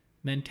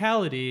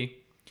mentality,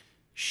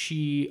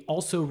 she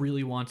also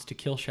really wants to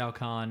kill Shao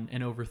Kahn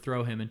and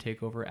overthrow him and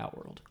take over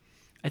Outworld.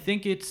 I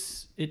think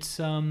it's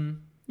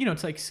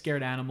like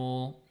scared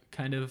animal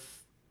kind of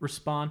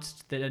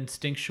response, that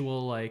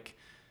instinctual like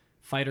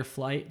fight or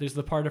flight. There's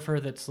the part of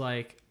her that's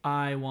like,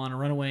 I want to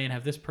run away and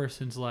have this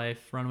person's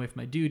life, run away from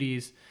my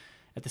duties.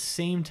 At the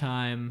same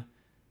time,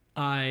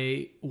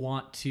 I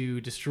want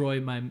to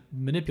destroy my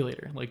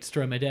manipulator, like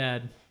destroy my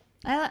dad.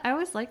 I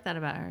always like that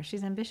about her.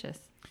 She's ambitious.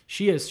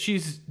 She is.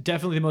 She's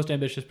definitely the most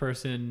ambitious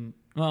person.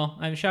 Well,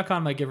 I mean, Shao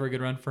Kahn might give her a good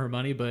run for her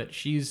money, but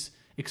she's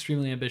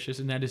extremely ambitious,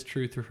 and that is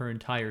true through her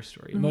entire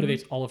story. It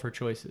motivates all of her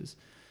choices.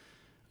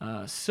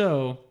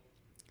 So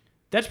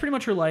that's pretty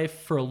much her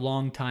life for a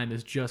long time,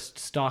 is just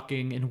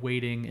stalking and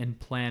waiting and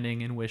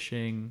planning and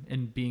wishing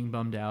and being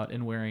bummed out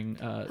and wearing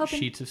Hoping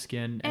sheets of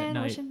skin at and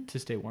night wishing. to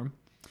stay warm.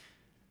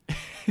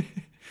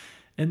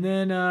 And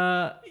then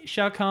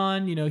Shao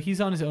Kahn,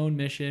 he's on his own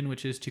mission,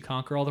 which is to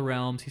conquer all the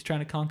realms. He's trying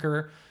to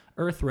conquer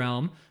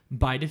Earthrealm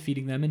by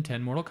defeating them in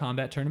 10 Mortal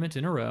Kombat tournaments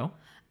in a row.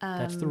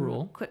 That's the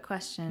rule. Quick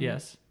question.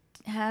 Yes.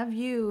 Have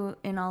you,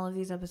 in all of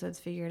these episodes,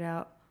 figured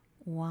out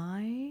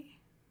why?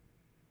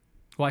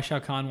 Why Shao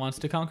Kahn wants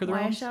to conquer the Why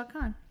realms? Shao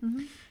Kahn?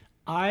 Mm-hmm.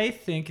 I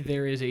think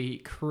there is a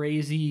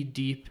crazy,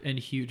 deep, and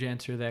huge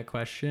answer to that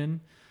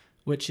question,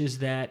 which is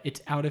that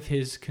it's out of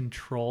his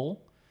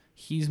control.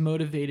 He's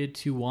motivated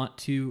to want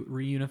to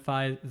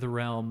reunify the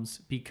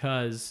realms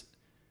because,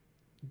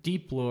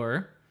 deep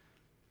lore,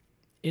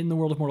 in the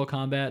world of Mortal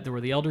Kombat, there were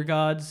the Elder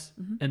Gods,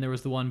 and there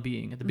was the One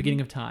Being at the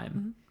beginning of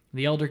time.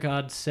 The Elder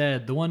Gods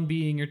said, the One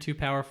Being, you're too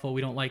powerful, we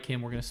don't like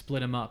him, we're going to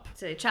split him up.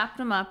 So they chopped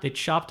him up. They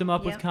chopped him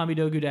up with Yep.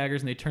 Kamidogu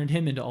daggers, and they turned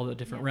him into all the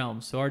different Yep.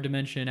 realms. So our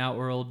dimension,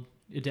 Outworld,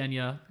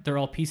 Edenia, they're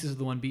all pieces of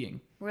the One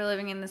Being. We're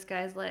living in this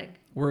guy's leg.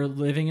 We're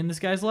living in this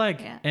guy's leg.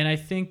 Yeah. And I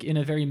think in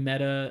a very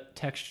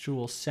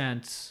meta-textual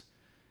sense,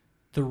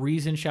 the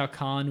reason Shao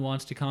Kahn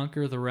wants to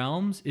conquer the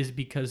realms is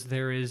because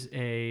there is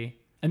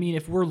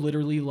if we're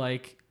literally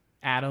like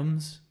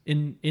atoms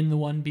in the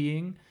One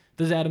Being,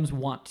 those atoms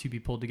want to be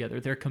pulled together.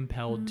 They're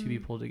compelled to be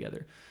pulled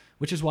together.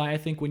 Which is why I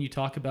think when you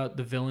talk about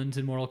the villains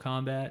in Mortal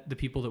Kombat, the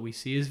people that we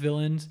see as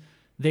villains,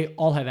 they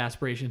all have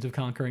aspirations of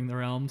conquering the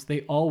realms.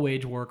 They all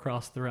wage war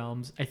across the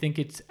realms. I think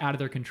it's out of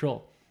their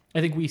control. I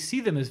think we see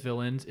them as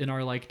villains in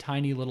our like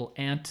tiny little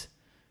ant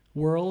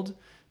world.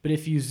 But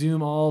if you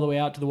zoom all the way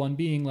out to the One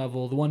Being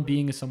level, the One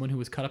Being is someone who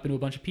was cut up into a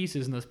bunch of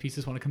pieces, and those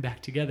pieces want to come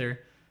back together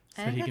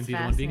so that he can be the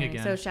One Being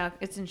again. So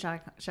it's in Shao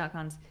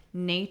Kahn's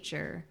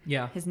nature.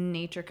 Yeah. His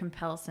nature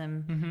compels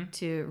him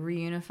to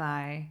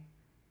reunify.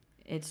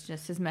 It's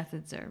just his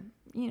methods are,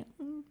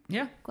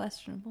 Yeah.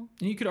 questionable.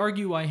 And you could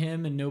argue why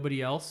him and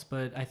nobody else,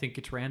 but I think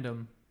it's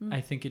random.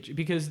 I think it's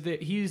because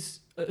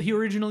he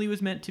originally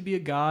was meant to be a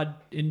god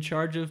in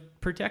charge of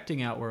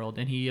protecting Outworld,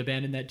 and he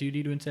abandoned that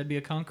duty to instead be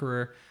a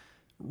conqueror.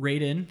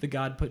 Raiden, the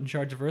god put in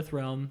charge of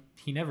Earthrealm,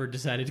 he never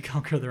decided to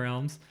conquer the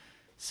realms.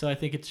 So I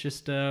think it's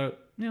just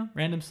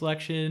random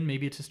selection.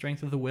 Maybe it's a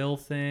strength of the will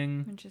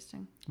thing.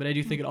 Interesting. But I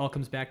do think it all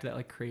comes back to that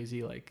like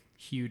crazy, like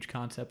huge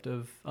concept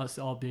of us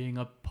all being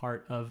a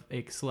part of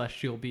a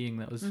celestial being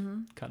that was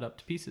cut up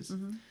to pieces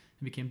and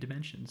became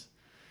dimensions.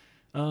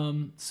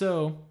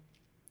 So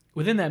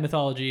within that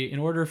mythology, in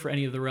order for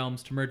any of the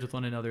realms to merge with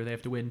one another, they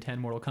have to win 10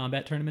 Mortal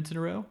Kombat tournaments in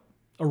a row.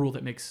 A rule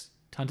that makes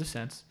tons of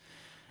sense.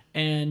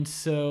 And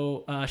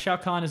so Shao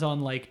Kahn is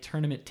on like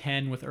tournament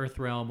 10 with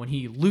Earthrealm when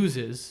he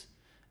loses,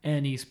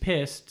 and he's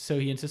pissed. So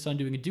he insists on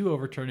doing a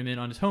do-over tournament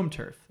on his home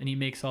turf, and he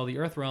makes all the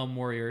Earthrealm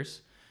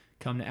warriors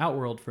come to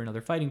Outworld for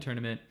another fighting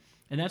tournament.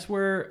 And that's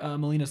where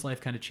Melina's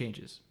life kind of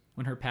changes,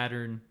 when her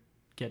pattern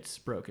gets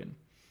broken.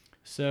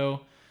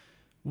 So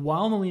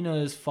while Melina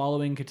is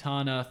following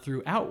Kitana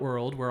through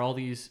Outworld, where all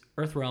these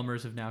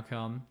Earthrealmers have now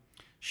come,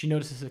 she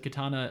notices that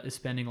Kitana is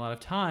spending a lot of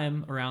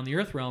time around the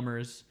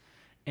Earthrealmers,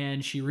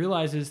 and she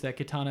realizes that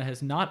Kitana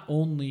has not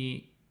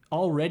only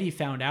already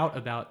found out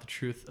about the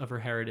truth of her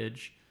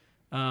heritage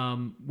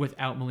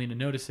without Melina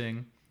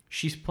noticing,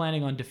 she's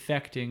planning on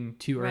defecting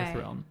to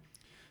Earthrealm.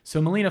 So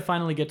Melina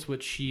finally gets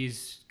what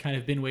she's kind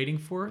of been waiting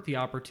for, the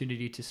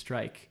opportunity to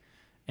strike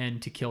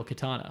and to kill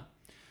Kitana.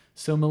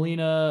 So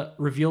Melina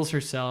reveals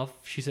herself.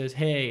 She says,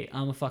 hey,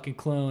 I'm a fucking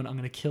clone. I'm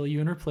going to kill you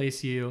and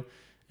replace you.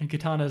 And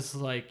Kitana's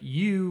like,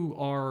 you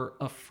are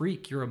a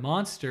freak. You're a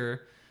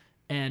monster.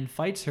 And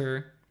fights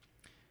her.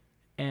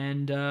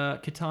 And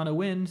Kitana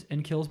wins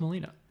and kills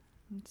Melina.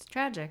 It's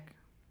tragic.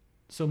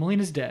 So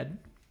Melina's dead.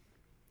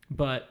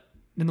 But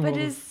in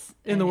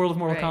the world of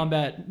Mortal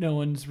Kombat, no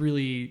one's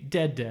really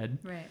dead.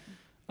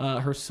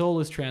 Right. Her soul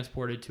is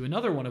transported to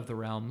another one of the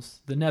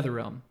realms, the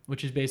Netherrealm,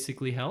 which is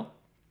basically hell.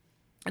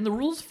 And the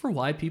rules for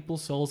why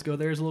people's souls go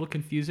there is a little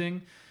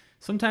confusing.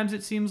 Sometimes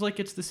it seems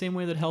like it's the same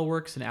way that hell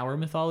works in our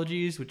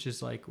mythologies, which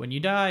is like when you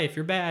die, if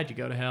you're bad, you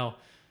go to hell.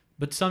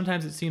 But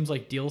sometimes it seems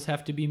like deals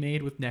have to be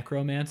made with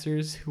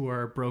necromancers who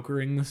are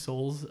brokering the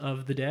souls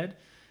of the dead.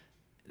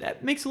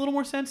 That makes a little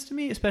more sense to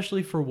me,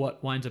 especially for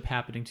what winds up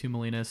happening to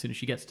Melina as soon as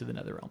she gets to the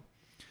Netherrealm.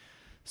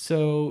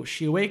 So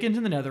she awakens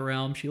in the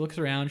Netherrealm. She looks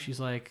around. She's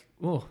like,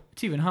 oh,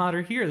 it's even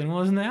hotter here than it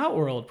was in the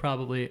Outworld,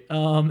 probably.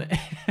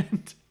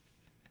 And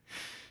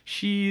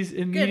she's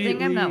immediately... Good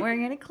thing I'm not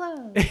wearing any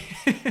clothes.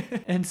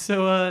 And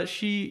so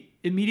she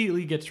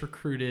immediately gets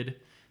recruited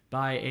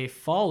by a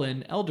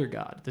fallen elder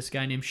god, this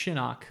guy named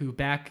Shinnok, who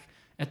back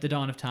at the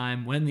dawn of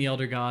time, when the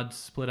elder gods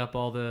split up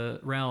all the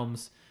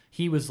realms,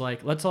 he was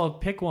like, let's all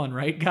pick one,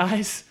 right,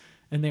 guys?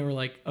 And they were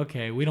like,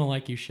 okay, we don't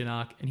like you,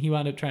 Shinnok. And he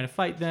wound up trying to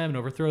fight them and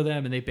overthrow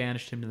them, and they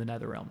banished him to the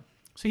Netherrealm.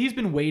 So he's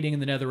been waiting in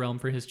the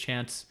Netherrealm for his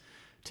chance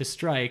to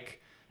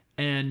strike.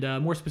 And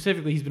more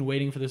specifically, he's been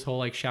waiting for this whole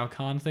like Shao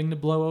Kahn thing to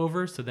blow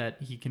over so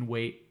that he can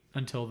wait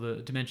until the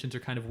dimensions are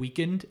kind of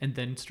weakened and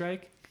then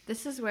strike.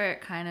 This is where it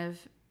kind of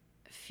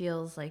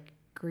feels like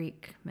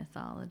Greek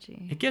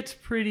mythology. It gets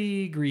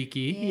pretty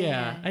Greeky.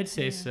 Yeah, I'd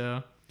say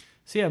so.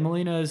 So yeah,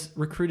 Melina is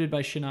recruited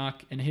by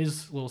Shinnok and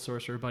his little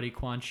sorcerer buddy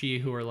Quan Chi,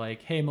 who are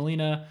like, hey,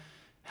 Melina,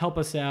 help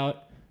us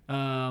out.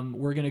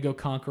 We're going to go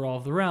conquer all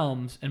of the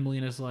realms. And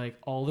Melina's like,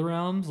 all the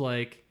realms?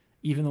 Like,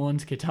 even the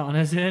ones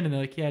Kitana's in? And they're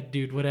like, yeah,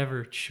 dude,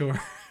 whatever,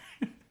 sure.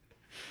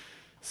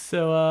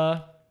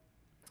 So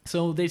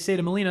they say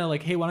to Melina,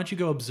 like, hey, why don't you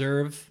go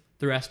observe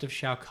the rest of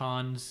Shao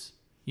Kahn's,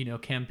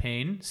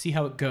 campaign, see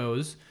how it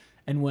goes.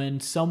 And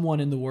when someone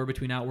in the war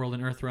between Outworld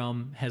and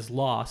Earthrealm has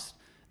lost,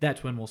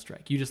 that's when we'll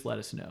strike. You just let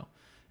us know.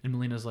 And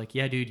Melina's like,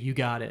 yeah, dude, you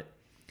got it.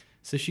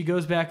 So she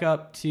goes back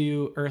up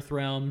to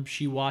Earthrealm.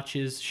 She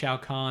watches Shao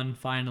Kahn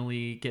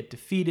finally get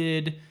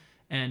defeated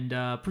and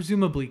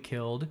presumably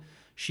killed.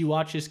 She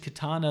watches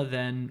Kitana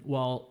then,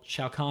 while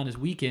Shao Kahn is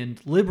weakened,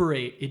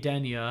 liberate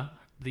Edenia,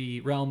 the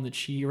realm that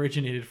she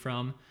originated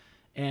from,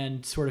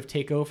 and sort of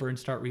take over and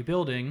start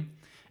rebuilding.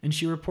 And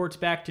she reports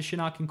back to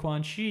Shinnok and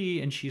Quan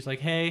Chi, and she's like,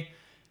 hey,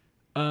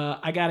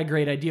 I got a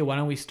great idea. Why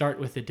don't we start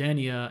with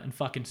Edenia and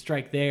fucking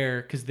strike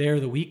there? Because they're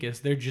the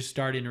weakest. They're just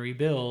starting to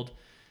rebuild.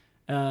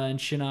 And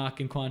Shinnok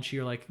and Quan Chi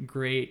are like,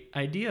 great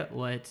idea.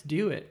 Let's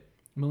do it.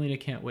 Melina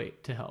can't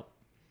wait to help.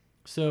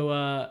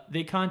 So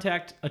they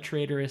contact a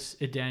traitorous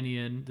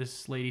Edenian,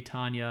 this lady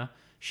Tanya.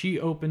 She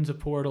opens a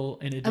portal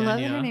in Edenia. I love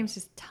that her name's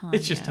just Tanya.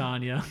 It's just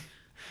Tanya.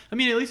 I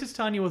mean, at least it's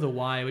Tanya with a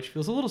Y, which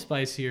feels a little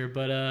spicier,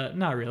 but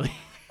not really.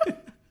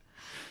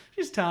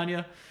 She's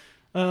Tanya.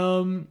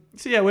 So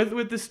yeah,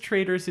 with this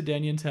traitorous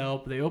Edenian's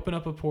help, they open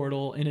up a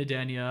portal in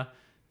Edenia.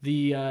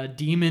 The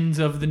demons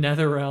of the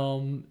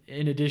Netherrealm,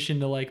 in addition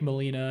to like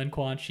Melina and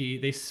Quan Chi,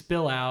 they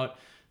spill out.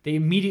 They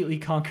immediately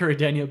conquer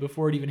Edenia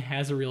before it even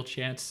has a real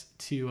chance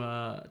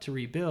to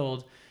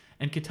rebuild,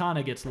 and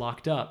Kitana gets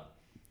locked up.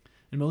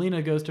 And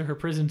Melina goes to her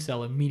prison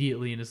cell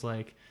immediately and is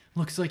like,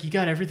 looks like you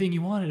got everything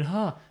you wanted,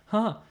 huh?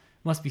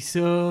 Must be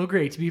so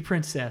great to be a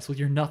princess with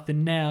your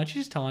nothing now. And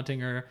she's taunting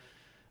her.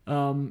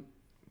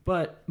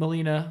 But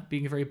Melina,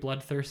 being a very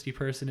bloodthirsty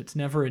person, it's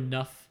never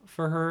enough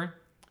for her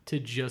to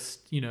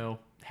just,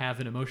 have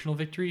an emotional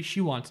victory.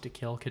 She wants to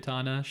kill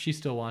Kitana. She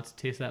still wants to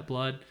taste that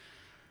blood.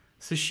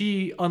 So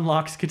she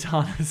unlocks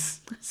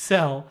Kitana's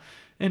cell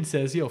and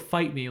says, yo,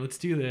 fight me. Let's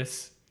do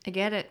this. I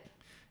get it.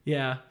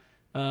 Yeah.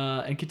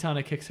 And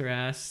Kitana kicks her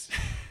ass.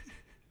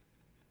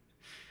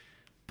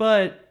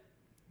 But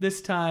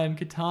this time,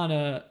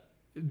 Kitana,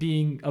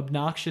 being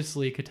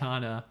obnoxiously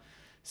Kitana,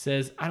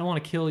 says, I don't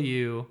want to kill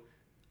you.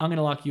 I'm going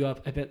to lock you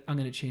up. I bet I'm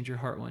going to change your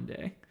heart one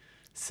day.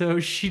 So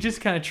she just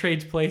kind of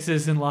trades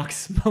places and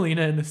locks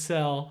Melina in the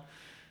cell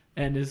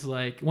and is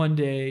like, one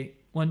day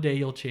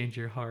you'll change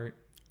your heart.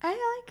 I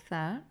like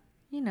that.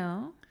 You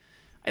know.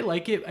 I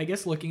like it. I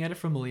guess looking at it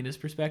from Melina's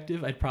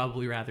perspective, I'd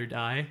probably rather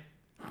die.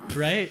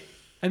 Right?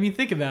 I mean,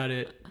 think about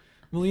it.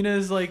 Melina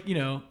is like, you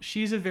know,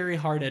 she's a very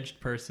hard-edged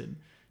person.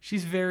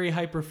 She's very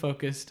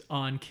hyper-focused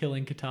on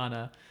killing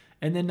Kitana.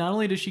 And then not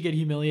only does she get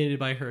humiliated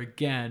by her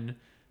again,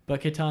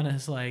 but Kitana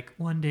is like,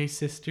 one day,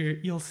 sister,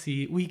 you'll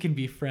see. We can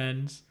be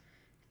friends.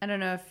 I don't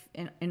know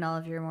if in all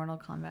of your Mortal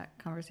Kombat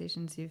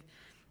conversations you've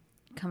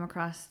come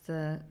across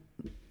the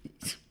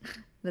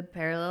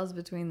parallels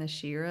between the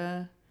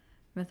She-Ra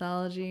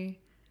mythology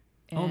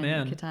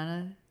and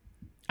Kitana.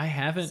 I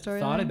haven't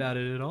thought about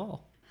it at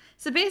all.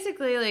 So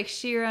basically, like,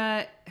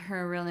 She-Ra,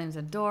 her real name's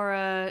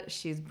Adora.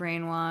 She's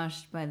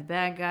brainwashed by the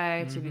bad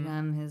guy to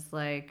become his,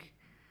 like,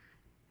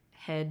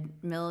 head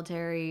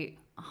military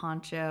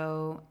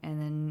honcho,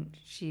 and then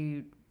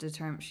she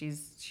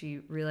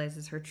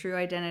realizes her true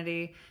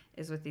identity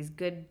is with these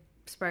good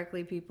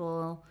sparkly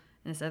people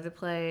in this other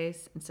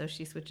place, and so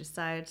she switches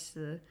sides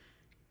to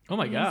oh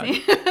my god.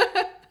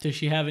 Does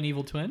she have an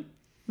evil twin?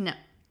 No,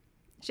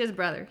 she has a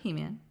brother,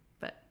 He-Man,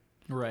 but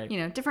right, you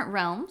know, different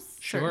realms.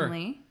 Sure.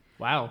 Certainly.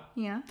 Wow.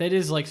 Yeah, that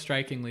is like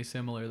strikingly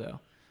similar though.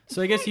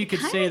 So I guess you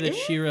could say that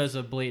She-Ra is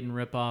a blatant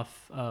ripoff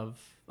of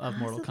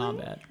Mortal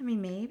Kombat. I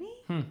mean, maybe.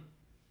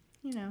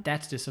 You know,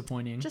 that's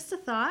disappointing. Just a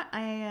thought.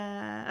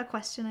 A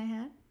question I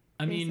had.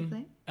 I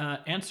mean,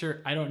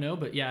 answer, I don't know,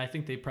 but yeah, I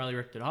think they probably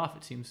ripped it off.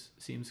 It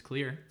seems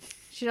clear.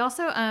 She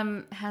also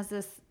has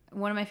this,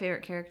 one of my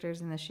favorite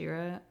characters in the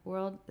She-Ra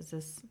world is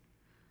this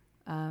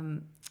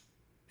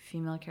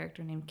female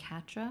character named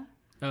Catra.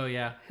 Oh,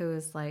 yeah. Who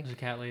is like... There's a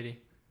cat lady.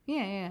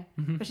 Yeah.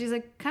 But she's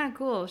like kind of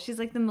cool. She's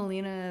like the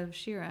Melina of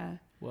She-Ra.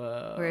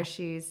 Whoa. Where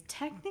she's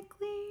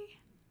technically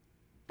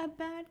a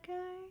bad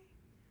guy.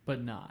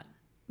 But not.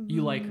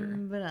 You like her.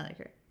 But I like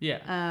her.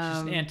 Yeah.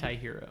 She's an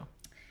anti-hero.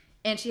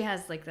 And she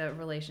has like the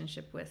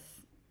relationship with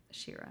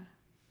She-Ra.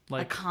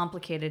 Like a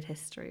complicated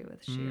history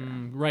with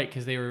She-Ra. Right,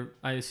 because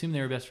I assume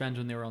they were best friends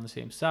when they were on the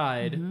same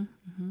side.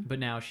 But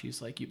now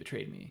she's like, you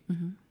betrayed me.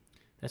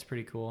 That's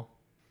pretty cool.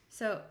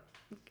 So,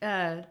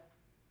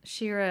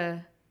 She-Ra,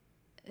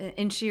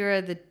 in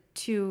She-Ra, the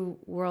two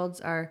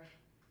worlds are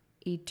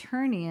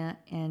Eternia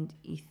and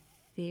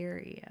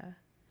Etheria.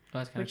 Oh,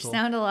 that's kind of cool. Which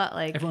sound a lot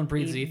like everyone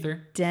breathes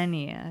ether.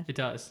 Denia. It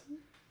does.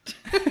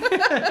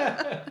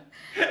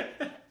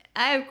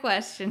 I have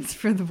questions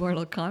for the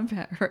Mortal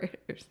Kombat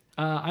writers.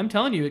 I'm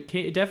telling you,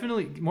 it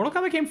definitely Mortal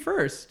Kombat came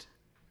first.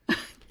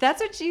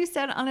 That's what you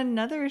said on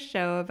another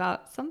show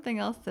about something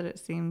else that it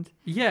seemed.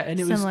 Yeah, and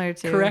it similar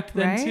was to, correct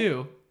then right?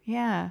 too.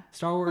 Yeah.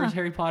 Star Wars,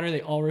 Harry Potter,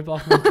 they all rip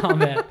off Mortal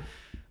Kombat.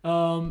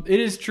 It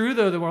is true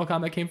though that Mortal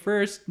Kombat came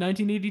first,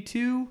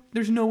 1982.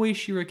 There's no way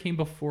She-Ra came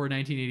before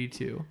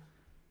 1982.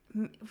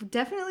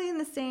 Definitely in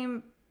the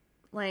same,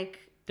 like...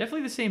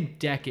 Definitely the same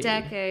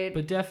decade.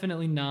 But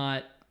definitely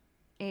not...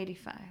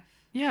 85.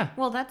 Yeah.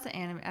 Well, that's the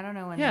anime. I don't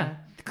know when. Yeah.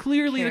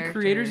 Clearly, the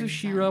creators of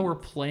She-Ra were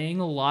playing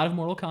a lot of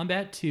Mortal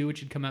Kombat 2,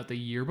 which had come out the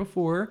year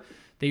before.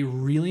 They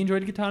really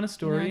enjoyed Kitana's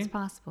story. You know, it's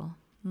possible.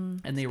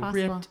 And they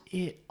ripped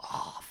it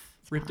off.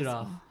 Ripped it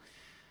off.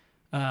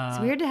 It's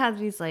weird to have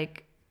these,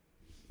 like,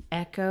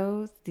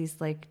 echoes, these,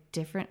 like,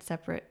 different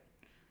separate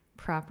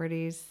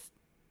properties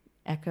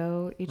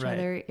echo each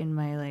other in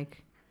my,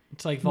 like,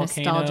 it's like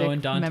Volcano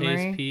and Dante's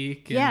memory.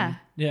 Peak. And,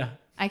 yeah.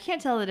 I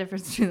can't tell the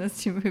difference between those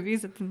two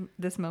movies at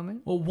this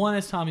moment. Well, one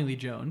is Tommy Lee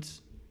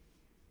Jones.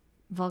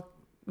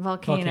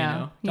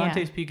 Volcano.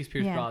 Dante's Peak is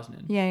Pierce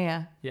Brosnan.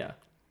 Yeah. Yeah.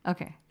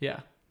 Okay. I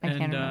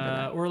can't remember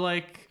that. Or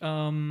like,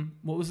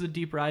 what was the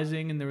Deep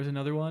Rising? And there was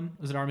another one.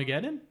 Was it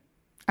Armageddon?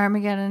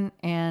 Armageddon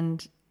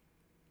and...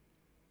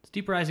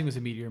 Deep Rising was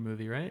a meteor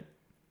movie, right?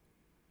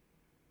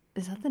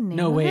 Is that the name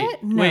of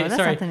it? No, wait, that's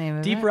sorry. not the name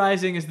of Deep it.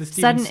 Rising is the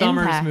Steven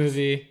Summers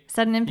movie.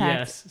 Sudden Impact.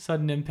 Yes,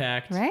 Sudden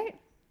Impact. Right?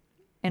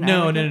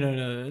 No.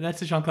 That's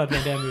the Jean-Claude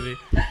Van Damme movie.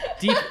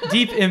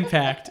 Deep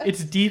Impact.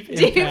 It's Deep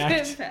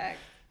Impact.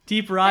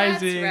 Deep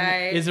Rising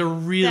is a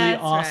really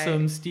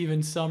awesome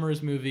Steven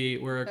Summers movie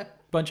where a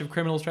bunch of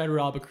criminals try to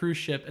rob a cruise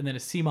ship and then a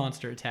sea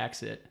monster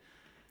attacks it.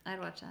 I'd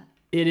watch that.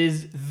 It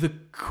is the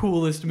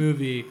coolest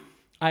movie.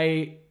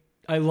 I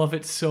love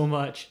it so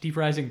much. Deep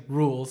Rising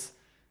rules.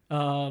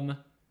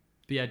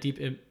 But yeah, Deep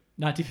Impact.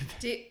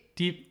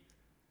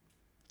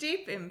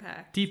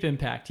 Deep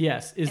Impact,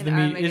 yes, is the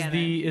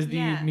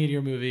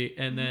meteor movie,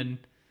 and then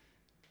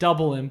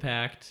Double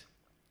Impact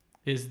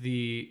is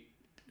the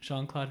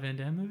Jean-Claude Van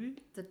Damme movie.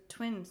 The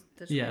twins.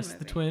 The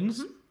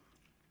twins.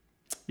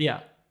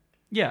 Yeah.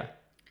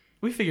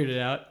 We figured it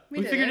out.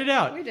 We figured it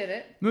out. We did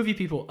it. Movie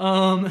people.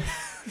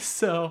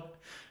 So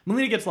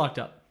Melina gets locked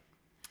up.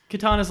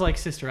 Kitana's like,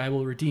 sister, I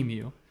will redeem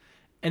you,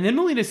 and then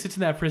Melina sits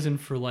in that prison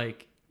for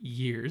like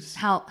years.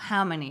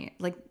 How many?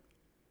 Like,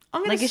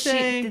 I'm gonna Like,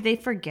 say did they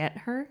forget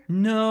her?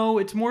 no.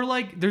 It's more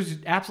like there's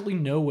absolutely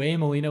no way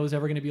Melina was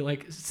ever gonna be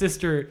like,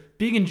 sister,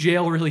 being in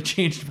jail really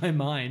changed my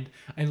mind.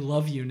 I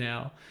love you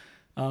now.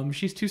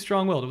 She's too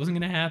strong-willed. It wasn't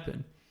gonna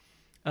happen.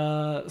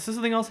 So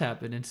something else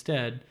happened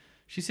instead.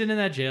 She's sitting in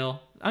that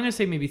jail. I'm gonna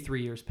say maybe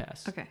 3 years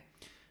passed. Okay.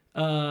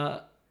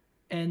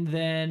 And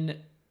then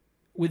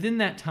within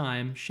that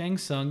time, Shang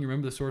Tsung, you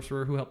remember the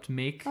sorcerer who helped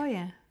make Oh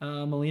yeah.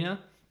 Melina?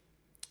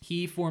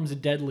 He forms a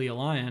deadly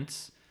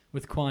alliance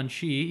with Quan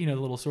Chi, you know,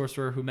 the little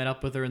sorcerer who met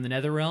up with her in the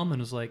Netherrealm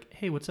and was like,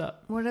 hey, what's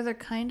up? What other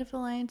kind of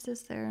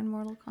alliances there in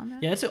Mortal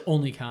Kombat? Yeah, it's the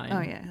only kind. Oh,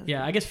 yeah.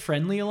 Yeah, I guess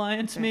friendly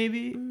alliance Okay.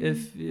 maybe.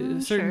 If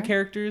certain sure.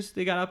 characters,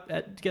 they got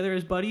up together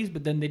as buddies,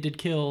 but then they did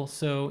kill.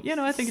 So, yeah,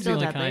 no, I think Still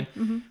it's the only deadly.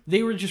 kind. Mm-hmm.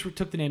 They were just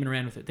took the name and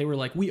ran with it. They were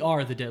like, we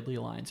are the Deadly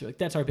Alliance. They're like,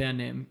 that's our band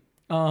name.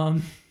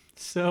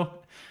 So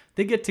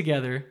they get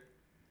together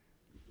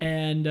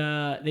and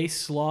they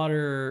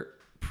slaughter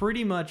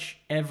pretty much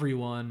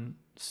everyone,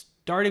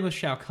 starting with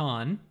Shao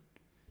Kahn,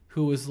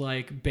 who was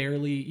like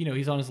barely, you know,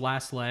 he's on his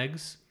last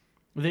legs.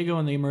 They go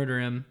and they murder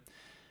him.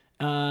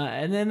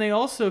 And then they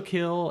also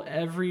kill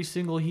every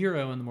single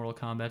hero in the Mortal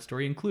Kombat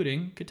story,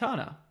 including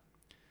Kitana.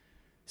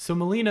 So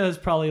Melina is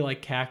probably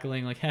like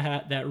cackling, like,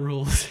 haha, that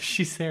rules.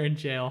 She's there in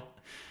jail.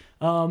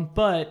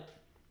 But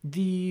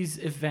these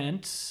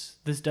events,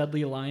 this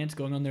Deadly Alliance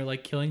going on their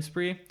like killing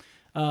spree,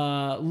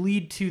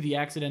 lead to the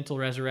accidental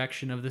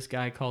resurrection of this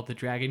guy called the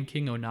Dragon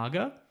King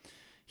Onaga.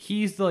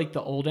 He's like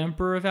the old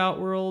emperor of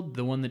Outworld,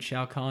 the one that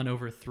Shao Kahn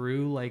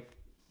overthrew like,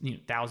 you know,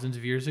 thousands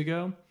of years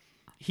ago.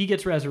 He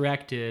gets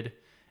resurrected,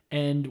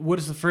 and what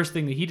is the first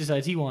thing that he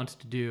decides he wants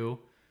to do?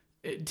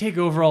 Take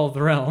over all of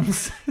the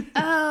realms.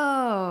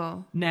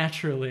 Oh.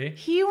 Naturally.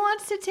 He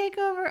wants to take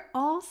over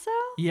also?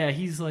 Yeah,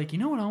 he's like, you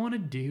know what I want to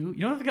do? You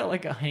know what I've got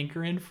like a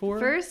hankering for?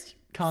 First,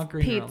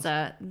 conquering realms.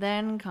 pizza,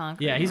 then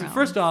conquering Yeah, he's realms.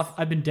 first off,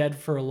 I've been dead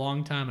for a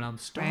long time and I'm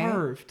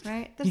starved.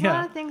 Right? There's Yeah. a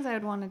lot of things I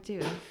would want to do.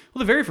 Well,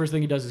 the very first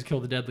thing he does is kill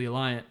the Deadly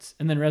Alliance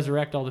and then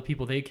resurrect all the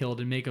people they killed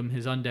and make them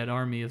his undead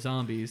army of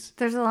zombies.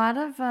 There's a lot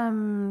of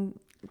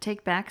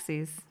take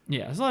backsies.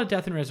 Yeah, there's a lot of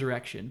death and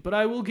resurrection, but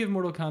I will give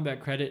Mortal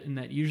Kombat credit in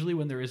that usually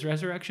when there is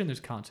resurrection, there's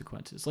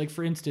consequences. Like,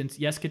 for instance,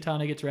 yes,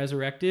 Kitana gets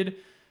resurrected.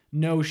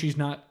 No, she's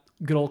not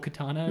good old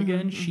Kitana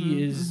again.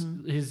 She is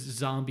his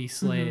zombie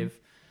slave.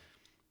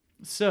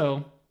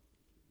 So,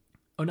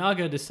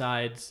 Onaga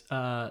decides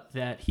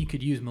that he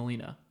could use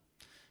Melina.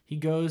 He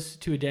goes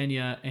to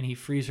Edenia and he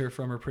frees her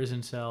from her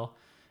prison cell,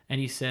 and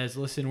he says,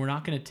 listen, we're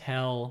not going to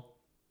tell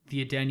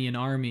the Edenian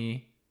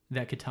army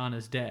that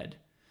Kitana's dead.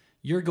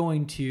 You're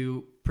going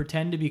to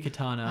pretend to be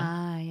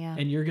Kitana, Yeah.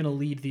 and you're going to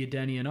lead the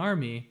Edenian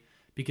army,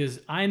 because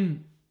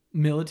I'm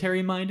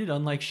military-minded,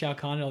 unlike Shao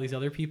Kahn and all these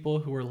other people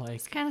who were like,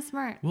 It's kind of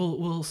smart.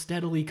 we'll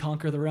steadily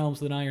conquer the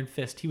realms with an iron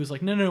fist. He was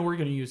like, no, we're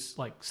going to use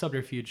like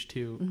subterfuge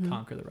to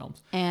conquer the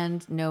realms.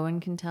 And no one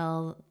can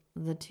tell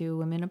the two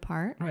women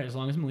apart. Right, as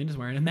long as Melina's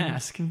wearing a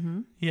mask.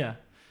 Yeah.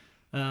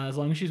 As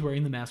long as she's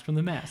wearing the mask from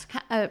the mask.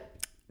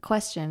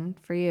 Question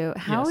for you: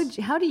 How Yes.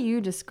 how do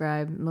you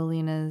describe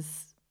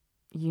Melina's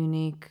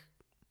unique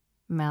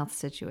mouth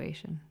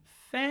situation?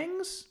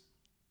 Fangs?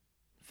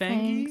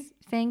 Fangy?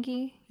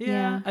 Fangy?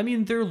 Yeah. I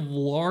mean, they're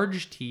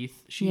large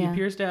teeth. She Yeah.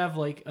 appears to have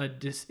like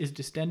is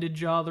distended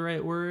jaw the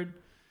right word?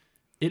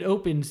 It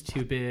opens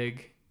too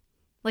big.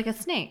 Like a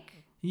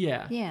snake.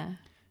 Yeah. Yeah.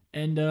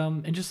 And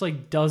just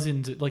like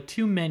dozens, like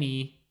too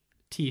many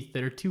teeth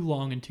that are too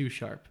long and too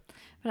sharp.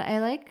 But I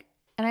like,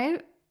 and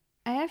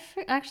I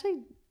actually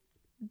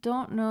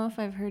don't know if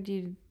I've heard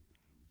you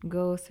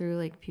go through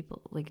like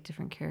people, like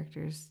different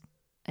characters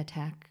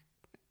attack,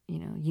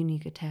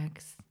 unique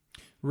attacks.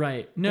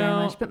 Right. Very No,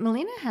 much. But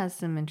Melina has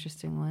some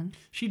interesting ones.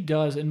 she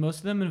does, and most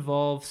of them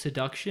involve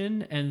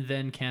seduction and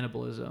then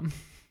cannibalism.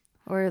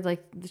 Or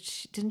like,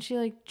 didn't she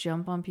like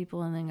jump on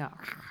people and then go?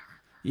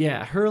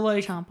 Yeah, her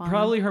like Chomp on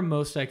probably her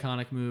most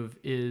iconic move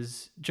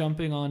is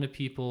jumping onto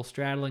people,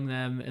 straddling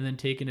them, and then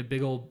taking a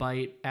big old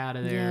bite out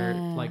of their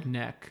Yeah. like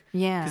neck.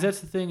 Yeah. Because that's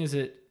the thing is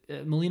that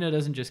Melina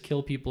doesn't just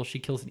kill people; she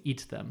kills and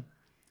eats them.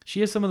 She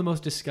has some of the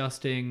most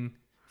disgusting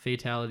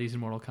fatalities in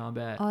Mortal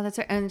Kombat. Oh, that's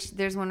right. And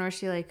there's one where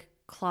she like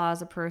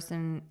claws a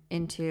person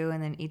into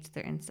and then eats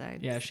their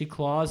insides. Yeah, she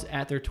claws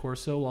at their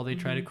torso while they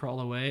try to crawl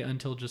away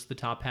until just the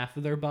top half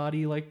of their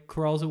body like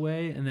crawls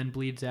away and then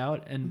bleeds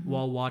out, and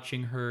while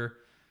watching her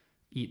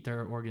eat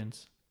their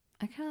organs.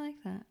 I kind of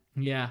like that.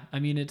 Yeah, I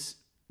mean it's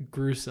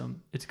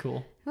gruesome. It's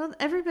cool. Well,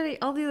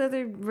 all the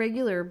other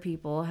regular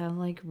people have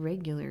like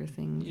regular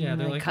things. Yeah,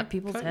 they're like, cut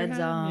people's cut your heads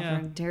head, off yeah.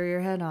 or tear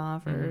your head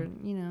off or,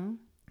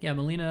 Yeah,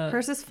 Melina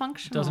hers is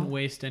functional. doesn't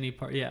waste any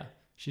part. Yeah,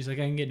 she's like,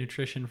 I can get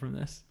nutrition from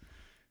this.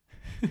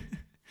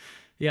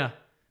 Yeah,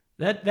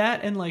 that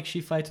and like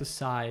she fights with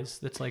size.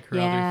 That's like her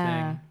other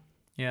thing.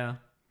 Yeah,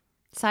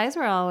 Size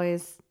were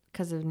always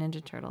because of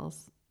Ninja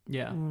Turtles.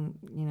 yeah.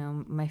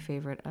 My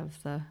favorite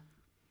of the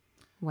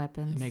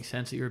weapons. It makes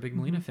sense that you're a big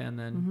Melina fan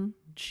then.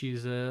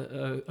 She's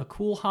a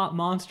cool hot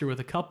monster with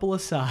a couple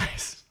of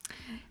size.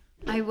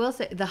 I will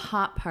say the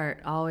hot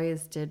part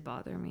always did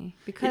bother me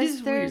because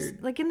is there's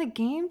weird. like in the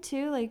game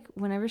too, like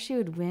whenever she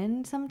would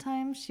win,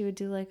 sometimes she would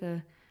do like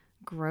a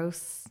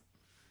gross,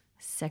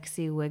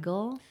 sexy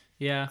wiggle.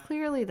 Yeah.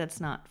 Clearly, that's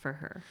not for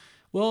her.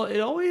 Well, it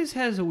always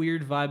has a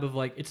weird vibe of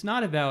like it's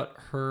not about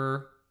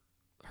her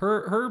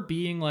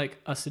being like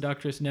a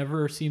seductress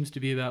never seems to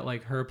be about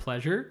like her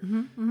pleasure.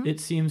 It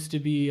seems to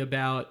be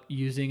about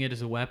using it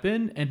as a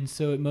weapon, and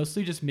so it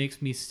mostly just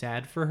makes me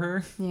sad for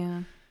her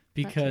Yeah.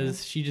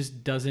 because she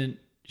just doesn't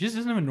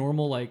have a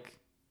normal like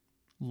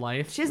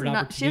life She or an doesn't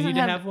opportunity to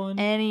have one.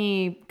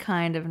 any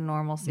kind of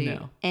normalcy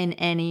No. in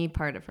any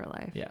part of her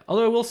life. Yeah.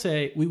 Although I will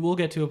say we will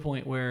get to a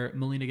point where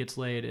Melina gets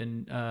laid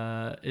and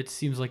it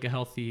seems like a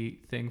healthy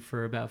thing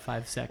for about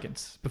 5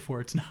 seconds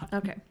before it's not.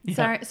 Okay.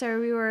 Yeah. Sorry,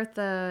 we were at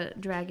the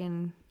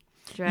dragon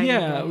Yeah,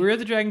 guy. we're at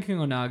the Dragon King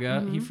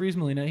Onaga. He frees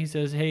Melina. He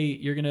says, "Hey,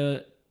 you're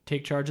gonna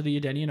take charge of the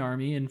Edenian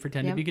army and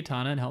pretend to be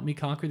Katana and help me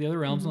conquer the other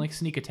realms and like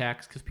sneak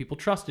attacks because people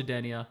trust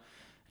Edenia."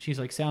 She's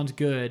like, "Sounds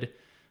good."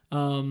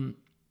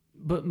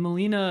 But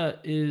Melina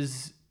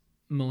is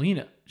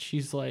Melina.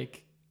 She's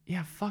like,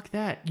 "Yeah, fuck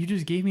that. You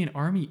just gave me an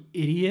army,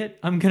 idiot.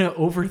 I'm gonna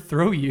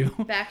overthrow you."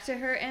 Back to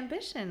her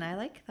ambition. I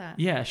like that.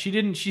 Yeah, she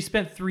didn't. She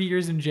spent 3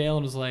 years in jail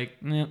and was like,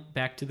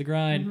 back to the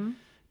grind.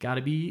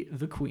 Gotta be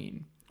the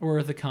queen.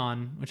 Or the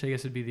Khan, which I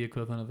guess would be the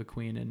equivalent of the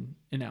queen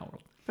in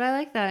Outworld. But I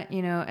like that,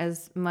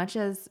 as much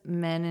as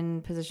men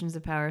in positions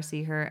of power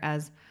see her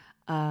as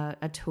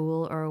a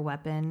tool or a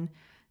weapon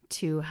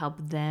to help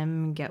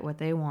them get what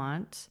they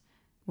want,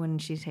 when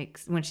she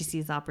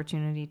sees the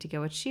opportunity to get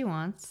what she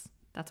wants,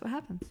 that's what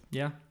happens.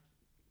 Yeah.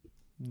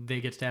 They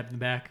get stabbed in the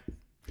back.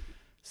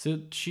 So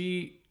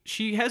she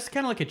has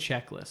kind of like a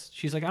checklist.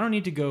 She's like, I don't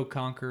need to go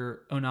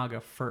conquer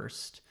Onaga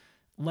first.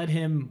 Let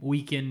him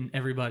weaken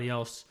everybody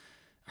else.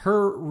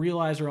 Her real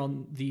eyes are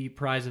on the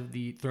prize of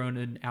the throne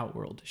in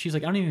Outworld. She's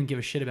like, I don't even give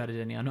a shit about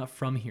Edenia. I'm not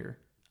from here.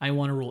 I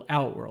want to rule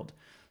Outworld.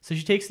 So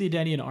she takes the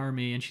Edenian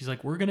army and she's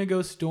like, we're going to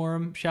go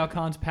storm Shao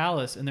Kahn's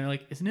palace. And they're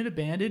like, isn't it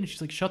abandoned? And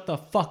she's like, shut the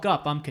fuck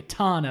up. I'm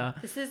Katana.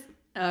 This is,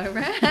 all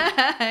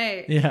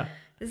right. Yeah.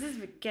 This is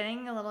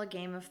getting a little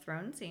Game of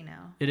Thronesy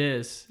now. It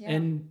is. Yeah.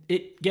 And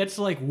it gets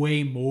like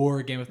way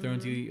more Game of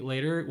Thronesy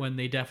later when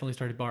they definitely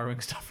started borrowing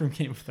stuff from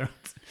Game of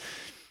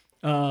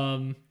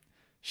Thrones.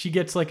 She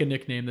gets like a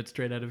nickname that's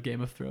straight out of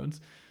Game of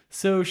Thrones.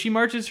 So she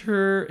marches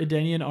her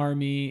Edenian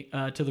army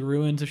to the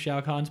ruins of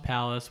Shao Kahn's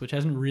palace, which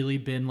hasn't really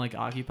been like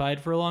occupied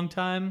for a long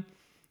time.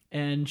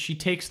 And she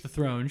takes the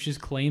throne. She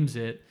just claims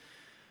it.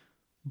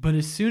 But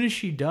as soon as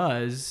she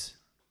does,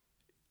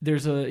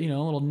 there's a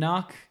little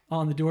knock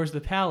on the doors of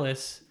the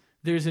palace.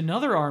 There's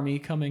another army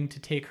coming to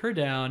take her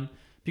down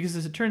because,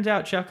 as it turns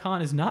out, Shao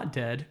Kahn is not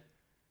dead.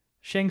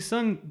 Shang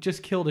Tsung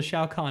just killed a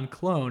Shao Kahn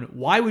clone.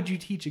 Why would you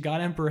teach a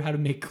god emperor how to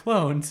make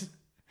clones?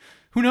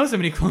 Who knows how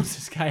many clones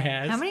this guy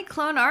has? How many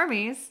clone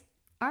armies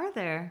are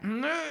there?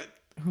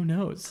 Who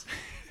knows?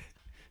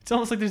 It's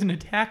almost like there's an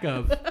attack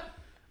of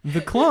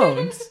the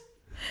clones.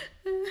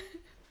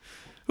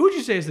 Who would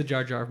you say is the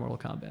Jar Jar of Mortal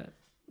Kombat?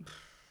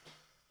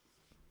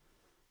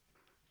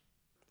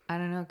 I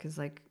don't know, because,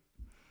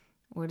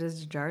 what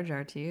is Jar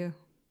Jar to you?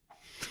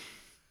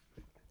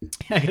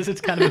 I guess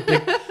it's kind of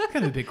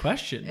a big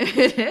question.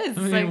 It is.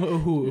 I mean,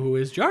 who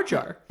is Jar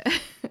Jar?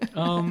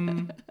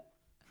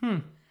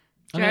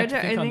 Jar Jar,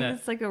 I think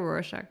it's like a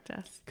Rorschach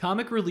test.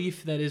 Comic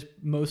relief that is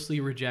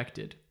mostly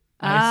rejected.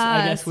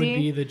 Ah, I guess would see?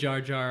 be the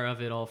Jar Jar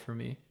of it all for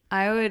me.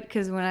 I would,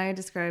 because when I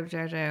describe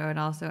Jar Jar, I would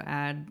also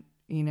add,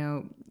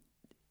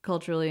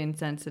 culturally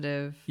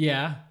insensitive,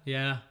 Yeah.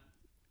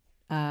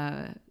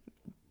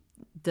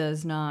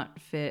 does not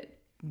fit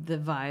the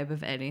vibe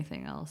of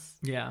anything else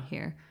Yeah.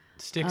 here.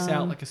 Sticks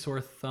out like a sore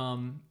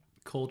thumb,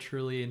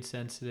 culturally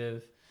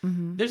insensitive.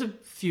 There's a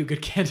few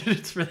good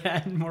candidates for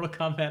that in Mortal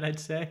Kombat, I'd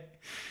say.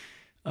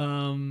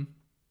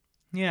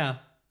 Yeah.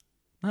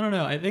 I don't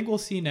know. I think we'll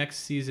see next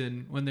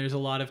season when there's a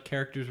lot of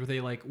characters where they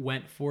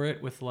went for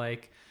it with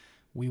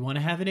we want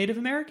to have a Native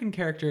American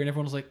character, and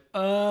everyone was like,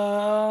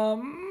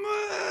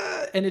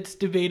 and it's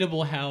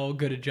debatable how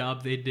good a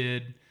job they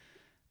did.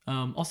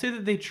 I'll say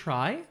that they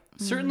try,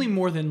 certainly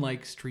more than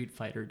Street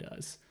Fighter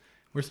does.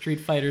 Where Street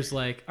Fighter's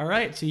like, all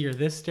right, so you're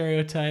this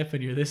stereotype,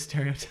 and you're this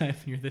stereotype,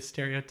 and you're this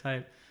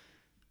stereotype.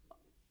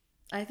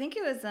 I think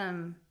it was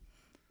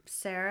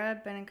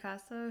Sarah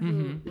Benincasa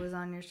who was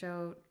on your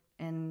show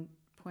and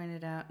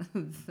pointed out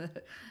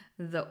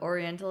the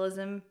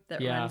Orientalism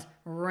that runs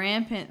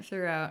rampant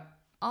throughout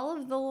all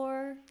of the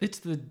lore, It's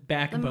the the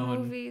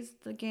backbone. movies,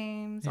 the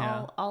games,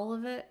 Yeah. all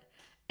of it.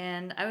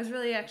 And I was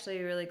really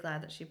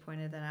glad that she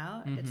pointed that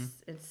out.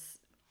 It's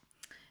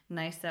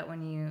nice that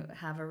when you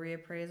have a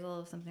reappraisal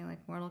of something like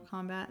Mortal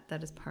Kombat,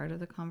 that is part of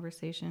the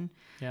conversation.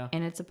 Yeah.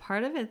 And it's a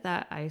part of it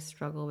that I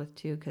struggle with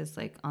too, because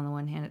on the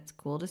one hand, it's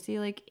cool to see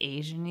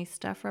Asian-y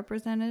stuff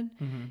represented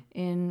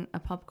in a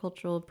pop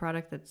cultural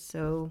product that's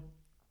so,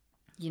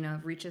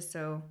 reaches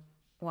so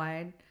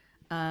wide.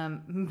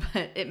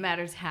 But it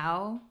matters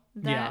how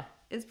that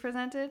is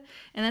presented.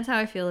 And that's how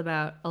I feel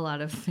about a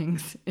lot of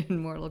things in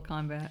Mortal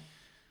Kombat.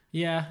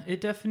 Yeah,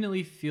 it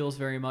definitely feels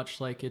very much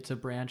like it's a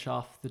branch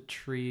off the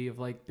tree of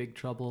like Big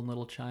Trouble in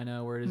Little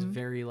China, where it is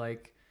very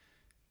like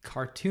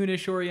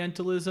cartoonish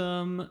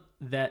Orientalism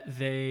that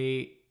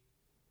they,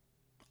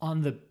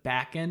 on the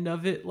back end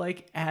of it,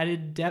 like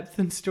added depth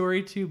and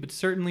story to. But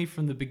certainly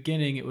from the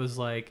beginning, it was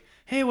like,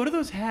 hey, what are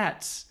those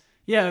hats?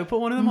 Yeah, we put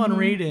one of them on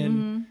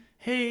Raiden.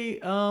 Hey,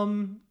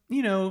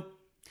 you know,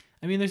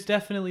 I mean, there's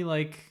definitely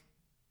like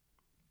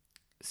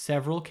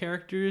several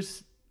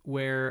characters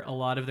where a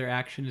lot of their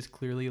action is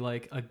clearly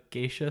like a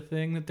geisha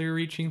thing that they're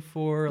reaching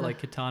for, like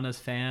Katana's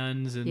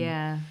fans. And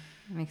Yeah,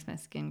 it makes my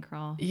skin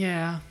crawl.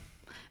 yeah.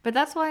 But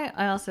that's why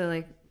I also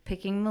like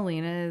picking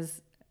Melina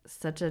is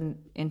such an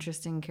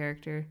interesting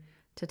character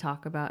to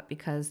talk about,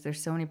 because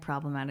there's so many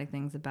problematic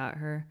things about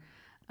her.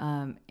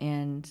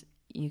 And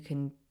you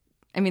can,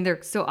 I mean,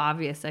 they're so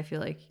obvious. I feel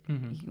like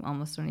you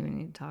almost don't even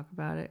need to talk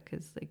about it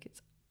because like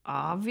it's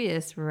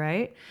obvious,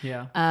 right?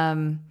 Yeah.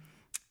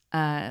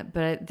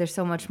 But there's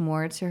so much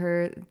more to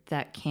her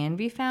that can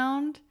be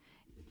found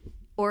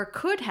or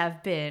could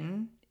have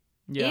been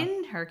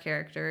in her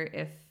character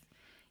if,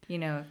 you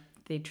know,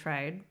 they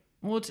tried.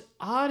 Well, what's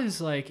odd is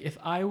like if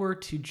I were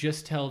to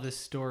just tell this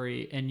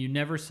story and you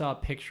never saw a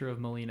picture of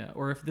Melina,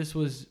 or if this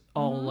was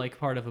all like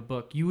part of a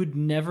book, you would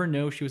never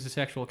know she was a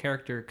sexual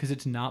character because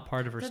it's not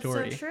part of her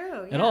story. That's so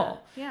true. At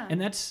all. Yeah. And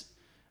that's,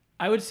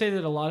 I would say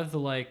that a lot of the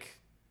like,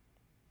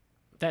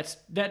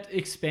 that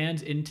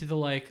expands into the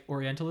like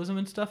Orientalism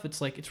and stuff.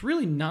 It's like, it's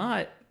really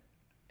not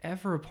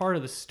ever a part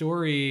of the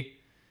story.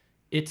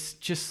 It's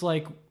just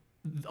like,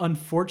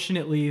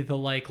 unfortunately, the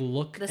like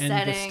look The and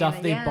setting, the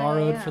stuff they yeah,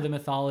 borrowed yeah. for the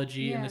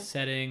mythology and Yeah. the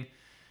setting.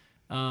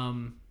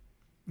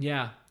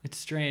 Yeah, it's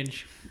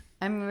strange.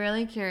 I'm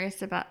really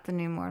curious about the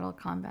new Mortal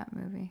Kombat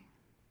movie.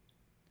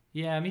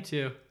 Yeah, me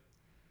too.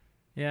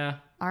 Yeah.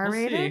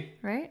 R-rated, We'll see.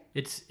 right?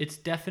 It's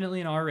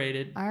definitely an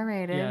R-rated.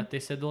 R-rated. Yeah, they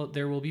said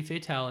there will be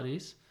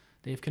fatalities.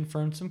 They've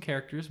confirmed some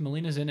characters.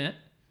 Melina's in it.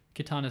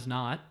 Katana's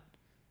not,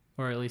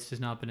 or at least has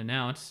not been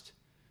announced.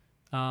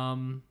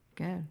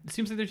 Good. It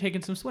seems like they're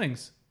taking some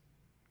swings.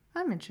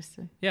 I'm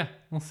interested. Yeah,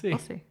 we'll see. We'll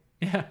see.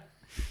 Yeah.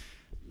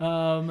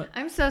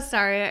 I'm so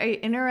sorry. I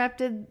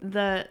interrupted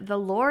the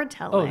lore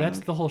telling. Oh, that's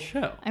the whole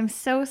show. I'm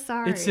so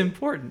sorry. It's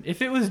important.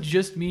 If it was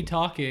just me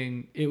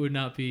talking, it would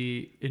not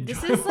be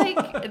enjoyable. This is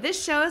like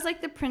this show is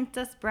like The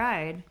Princess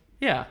Bride,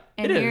 yeah,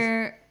 and it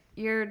is.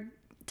 you're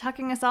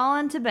tucking us all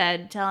into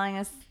bed, telling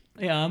us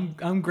Yeah,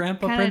 I'm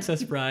Grandpa kinda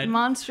Princess Bride.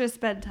 monstrous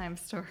bedtime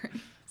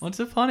stories. Once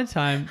upon a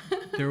time,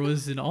 there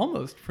was an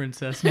almost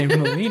princess named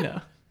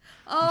Melina.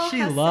 Oh, She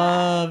how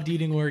loved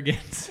eating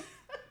organs.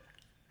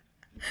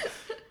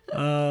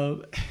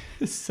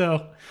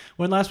 So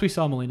when last we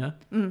saw Melina,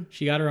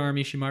 she got her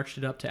army. She marched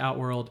it up to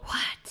Outworld.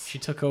 What? She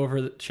took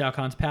over Shao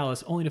Kahn's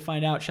palace, only to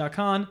find out Shao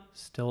Kahn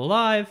still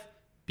alive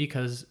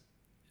because,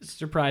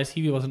 surprise,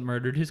 he wasn't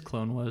murdered. His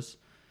clone was.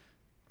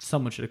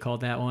 Someone should have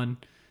called that one.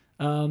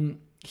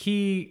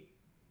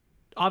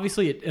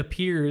 Obviously, it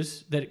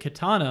appears that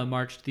Katana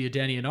marched the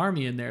Edenian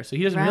army in there, so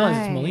he doesn't realize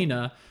it's Right.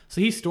 Melina.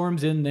 So he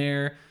storms in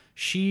there.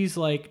 She's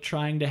like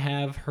trying to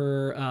have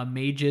her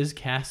mages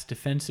cast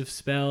defensive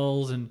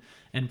spells and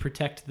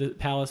protect the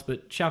palace,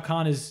 but Shao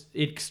Kahn is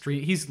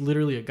extreme. He's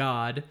literally a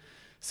god,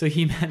 so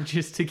he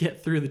manages to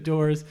get through the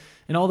doors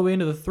and all the way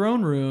into the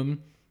throne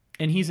room,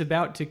 and he's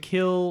about to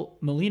kill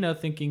Melina,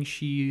 thinking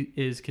she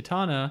is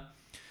Katana.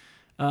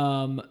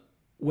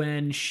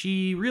 When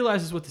she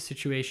realizes what the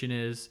situation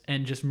is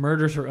and just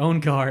murders her own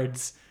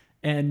guards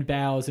and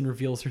bows and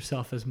reveals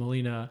herself as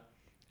Melina.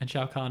 And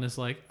Shao Kahn is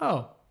like,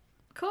 oh,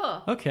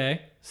 Cool.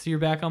 okay, so you're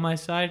back on my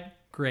side?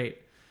 Great.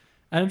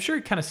 And I'm sure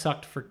it kind of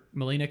sucked for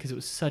Melina because it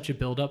was such a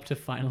build-up to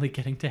finally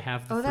getting to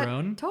have the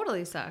throne. That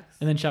totally sucks.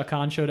 And then Shao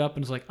Kahn showed up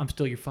and was like, I'm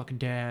still your fucking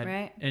dad.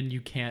 Right. And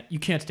you can't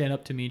stand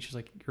up to me. And she's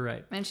like, you're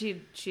right. And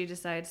she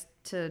decides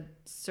to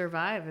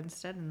survive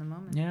instead in the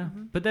moment. Yeah,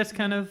 but that's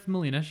kind of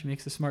Melina. She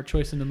makes a smart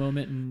choice in the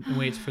moment and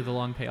waits for the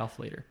long payoff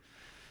later.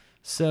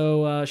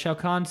 So Shao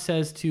Kahn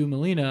says to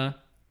Melina,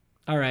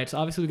 all right, so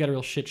obviously we got a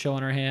real shit show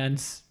on our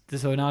hands.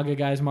 This Onaga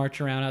guy's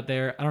marching around out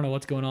there. I don't know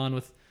what's going on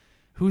with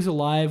who's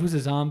alive, who's a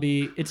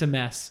zombie. It's a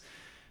mess.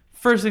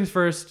 First things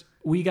first,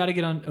 we got to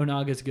get on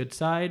Onaga's good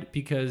side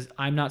because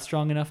I'm not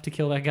strong enough to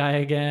kill that guy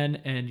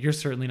again, and you're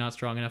certainly not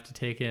strong enough to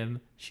take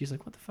him. She's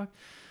like, what the fuck?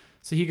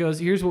 So he goes,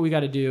 here's what we got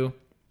to do.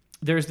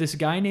 There's this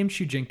guy named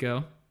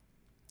Shujinko.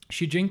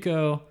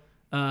 Shujinko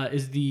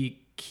is the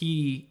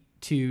key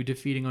to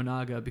defeating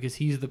Onaga because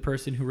he's the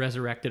person who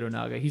resurrected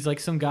Onaga. He's like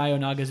some guy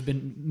Onaga's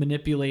been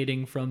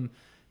manipulating from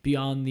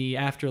beyond the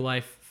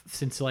afterlife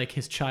since like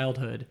his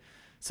childhood.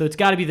 So it's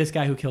got to be this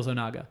guy who kills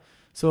Onaga.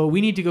 So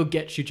we need to go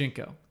get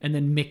Shujinko and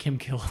then make him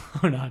kill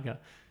Onaga.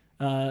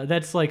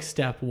 That's like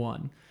step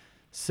one.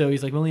 So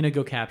he's like, Melina,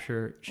 go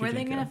capture Shujinko. Where are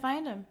they gonna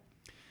find him?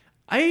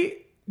 I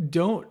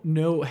don't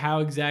know how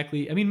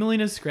exactly. I mean,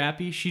 Melina's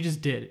scrappy. She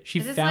just did. She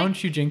Is this found like-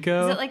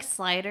 Shujinko. Is it like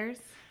Sliders?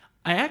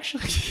 I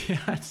actually, yeah,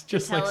 it's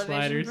just like Television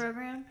Sliders.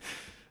 program?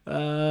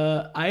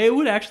 I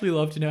would actually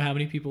love to know how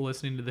many people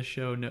listening to the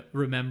show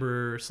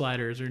remember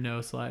Sliders or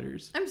know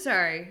Sliders. I'm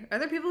sorry. Are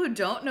there people who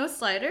don't know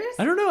Sliders?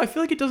 I don't know. I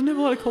feel like it doesn't have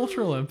a lot of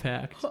cultural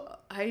impact.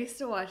 I used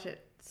to watch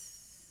it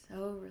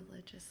so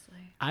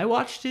religiously. I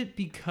watched it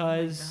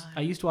because God.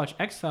 I used to watch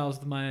X-Files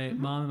with my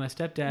mom and my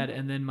stepdad,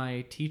 and then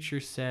my teacher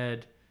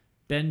said,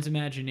 Ben's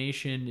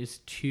imagination is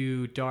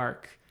too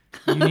dark.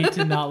 You need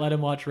to not let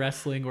him watch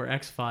wrestling or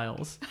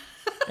X-Files.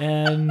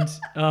 And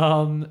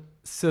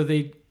so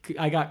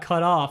I got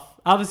cut off.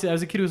 Obviously, I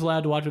was a kid who was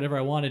allowed to watch whatever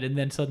I wanted, and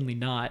then suddenly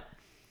not.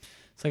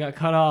 So I got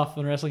cut off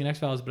on wrestling and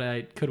X-Files, but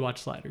I could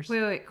watch Sliders.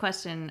 Wait.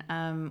 Question.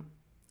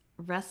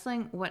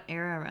 Wrestling? What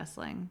era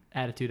wrestling?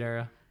 Attitude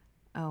Era.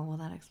 Oh, well,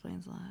 that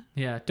explains a lot.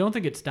 Yeah, don't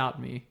think it stopped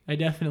me. I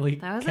definitely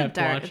kept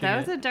watching That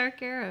it. was a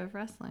dark era of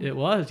wrestling. It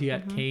was. You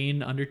got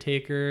Kane,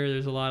 Undertaker.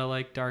 There's a lot of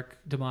like dark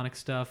demonic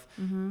stuff.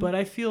 But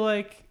I feel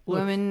like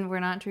Women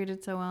were not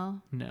treated so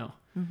well. No.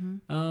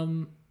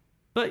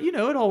 But you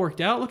know, it all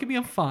worked out. Look at me,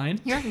 I'm fine.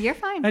 You're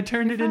fine. I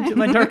turned You're it into fine.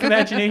 my dark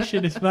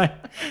imagination is how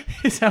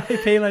I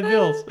pay my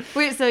bills.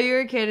 Wait, so you were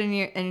a kid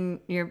and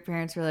your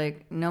parents were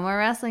like, "No more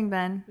wrestling,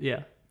 Ben.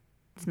 Yeah.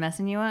 It's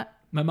messing you up."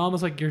 My mom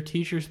was like, your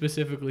teacher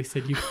specifically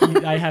said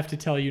I have to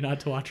tell you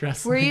not to watch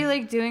wrestling. Were you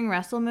like doing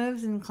wrestle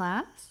moves in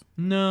class?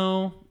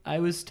 No, I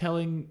was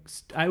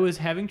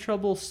having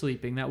trouble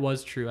sleeping. That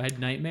was true. I had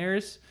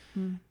nightmares,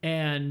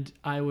 and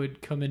I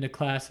would come into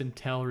class and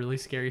tell really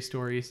scary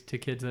stories to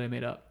kids that I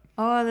made up.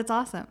 Oh, that's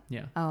awesome.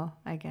 Yeah. Oh,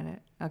 I get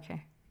it.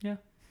 Okay. Yeah.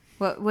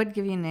 What would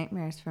give you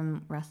nightmares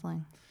from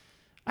wrestling?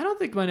 I don't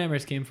think my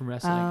nightmares came from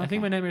wrestling. Oh, I think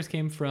okay. my nightmares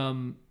came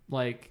from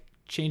like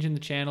changing the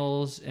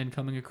channels and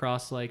coming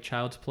across like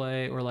Child's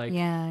Play or like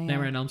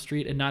Nightmare on Elm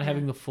Street and not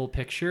having the full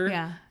picture.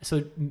 Yeah.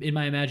 So in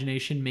my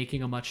imagination,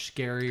 making a much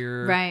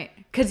scarier Right.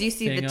 Because you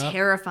see the thing up.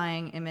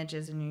 terrifying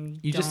images and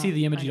you just see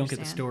the image, you don't get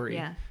the understand. story.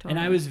 Yeah. Totally. And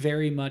I was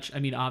very much, I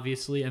mean,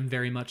 obviously, I'm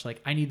very much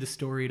like, I need the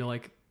story to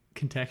like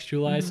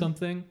contextualize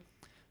something.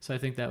 So I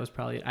think that was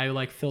probably, I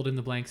like filled in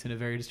the blanks in a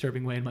very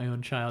disturbing way in my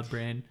own child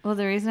brain. Well,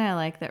 the reason I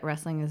like that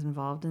wrestling is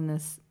involved in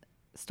this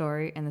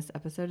story and this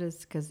episode is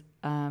because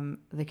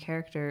the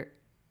character,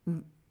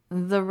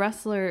 the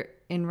wrestler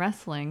in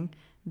wrestling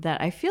that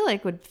I feel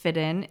like would fit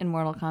in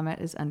Mortal Kombat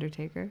is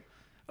Undertaker.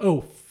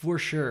 Oh, for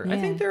sure. I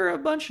Yeah. think there are a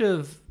bunch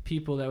of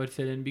people that would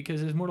fit in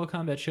because as Mortal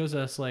Kombat shows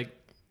us, like,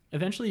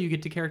 eventually you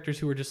get to characters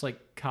who are just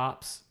like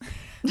cops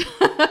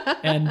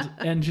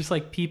and just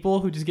like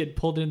people who just get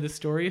pulled into the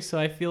story. So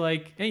I feel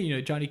like, hey, you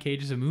know, Johnny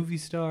Cage is a movie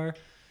star.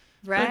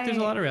 Right. I feel like there's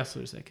a lot of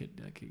wrestlers that could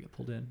get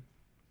pulled in.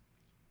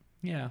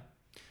 Yeah.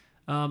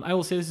 I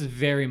will say this is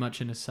very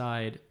much an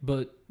aside,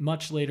 but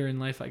much later in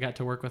life, I got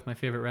to work with my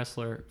favorite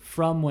wrestler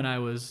from when I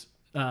was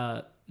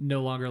no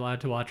longer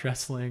allowed to watch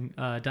wrestling,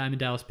 Diamond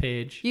Dallas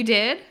Page. You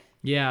did?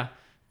 Yeah.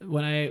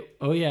 When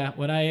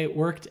I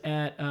worked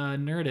at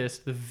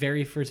Nerdist, the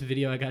very first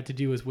video I got to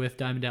do was with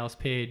Diamond Dallas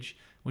Page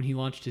when he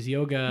launched his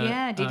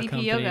yoga DDP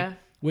company, Yoga.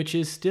 which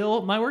is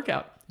still my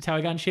workout. It's how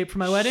I got in shape for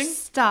my wedding.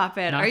 Stop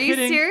it. Not Are you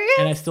kidding. serious?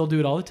 And I still do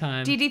it all the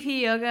time.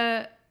 DDP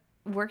Yoga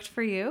worked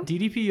for you?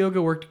 DDP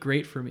Yoga worked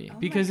great for me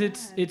because my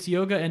it's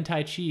yoga and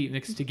Tai Chi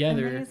mixed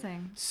together.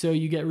 Amazing. So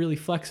you get really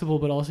flexible,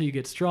 but also you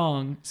get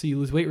strong. So you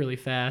lose weight really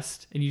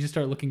fast and you just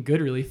start looking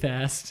good really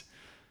fast.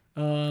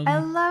 I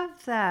love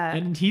that.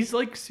 And he's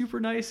like super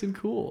nice and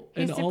cool.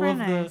 He's and all super of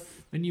nice.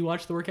 when you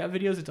watch the workout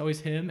videos, it's always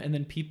him and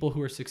then people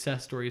who are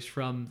success stories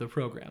from the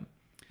program.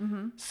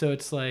 So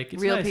it's like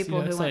it's Real nice, people you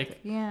know, who it's went like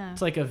yeah.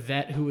 it's like a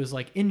vet who was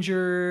like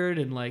injured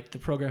and like the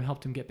program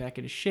helped him get back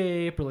into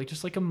shape, or like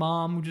just like a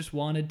mom who just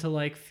wanted to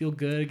like feel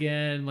good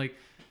again. Like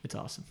it's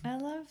awesome. I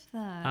love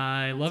that.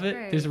 I love it.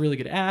 great. There's a really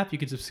good app. You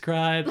can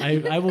subscribe.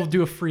 I will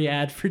do a free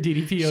ad for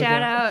DDP Yoga.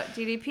 Shout out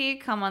DDP.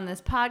 Come on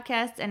this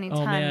podcast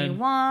anytime man. you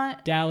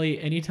want. Dally,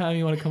 anytime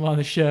you want to come on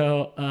the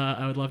show,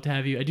 I would love to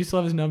have you. I do still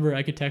have his number.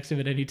 I could text him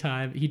at any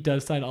time. He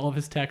does sign all of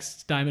his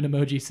texts, diamond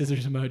emoji,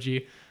 scissors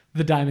emoji,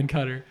 the diamond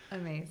cutter.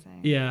 Amazing.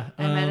 Yeah.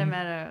 I met him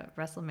at a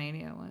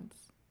WrestleMania once.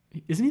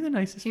 Isn't he the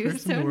nicest He was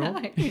person in so the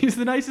world? nice. He's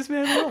the nicest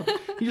man in the world.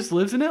 He just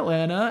lives in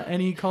Atlanta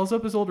and he calls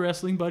up his old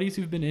wrestling buddies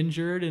who've been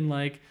injured and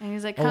like And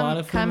he's like, a lot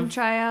of come them-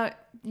 try out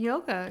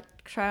yoga.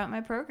 Try out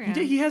my program.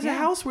 He has a Yeah.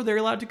 house where they're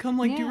allowed to come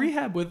like do Yeah.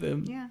 rehab with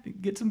him. Yeah.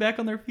 Get them back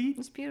on their feet.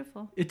 It's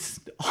beautiful. It's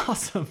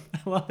awesome.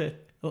 I love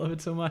it. I love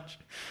it so much.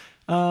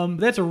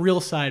 That's a real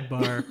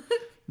sidebar.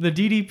 The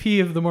DDP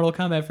of the Mortal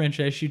Kombat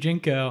franchise,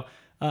 Shujinko,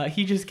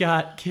 he just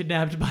got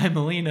kidnapped by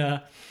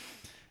Melina.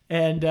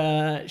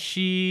 And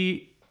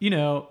she, you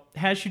know,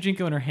 has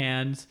Shujinko in her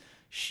hands.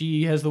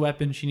 She has the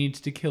weapon she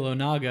needs to kill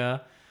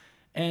Onaga.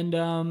 And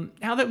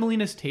now that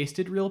Melina's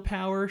tasted real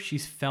power,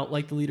 she's felt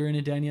like the leader in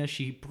Edenia.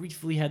 She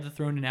briefly had the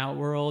throne in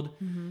Outworld.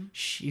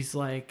 She's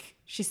like...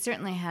 She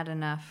certainly had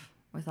enough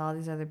with all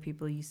these other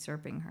people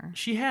usurping her.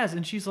 She has,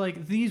 and she's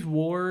like, these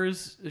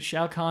wars,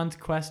 Shao Kahn's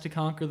quest to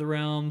conquer the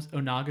realms,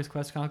 Onaga's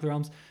quest to conquer the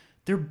realms,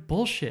 they're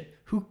bullshit.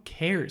 Who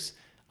cares?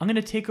 I'm going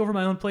to take over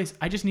my own place.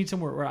 I just need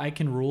somewhere where I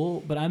can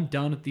rule, but I'm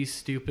done with these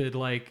stupid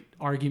like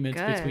arguments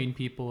Good. between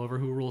people over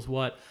who rules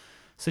what.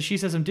 So she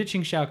says, I'm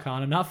ditching Shao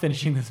Kahn. I'm not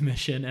finishing this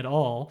mission at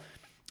all.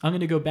 I'm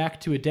going to go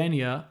back to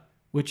Edenia,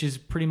 which is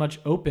pretty much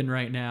open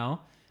right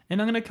now,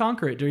 and I'm going to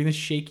conquer it during this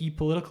shaky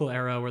political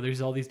era where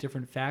there's all these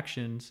different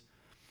factions.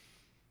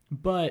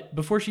 But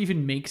before she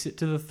even makes it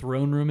to the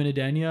throne room in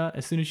Edenia,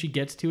 as soon as she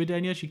gets to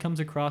Edenia, she comes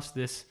across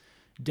this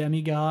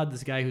demigod,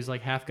 this guy who's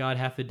like half god,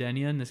 half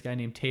Edenian, this guy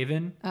named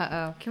Taven.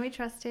 Uh-oh. Can we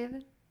trust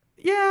David?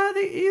 Yeah,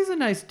 he's a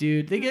nice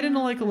dude. They get into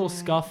like a little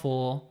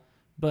scuffle,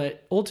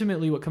 but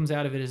ultimately what comes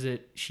out of it is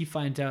that she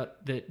finds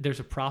out that there's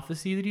a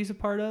prophecy that he's a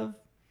part of.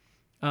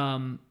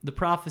 The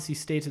prophecy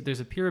states that there's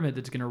a pyramid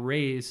that's going to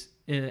raise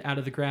out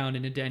of the ground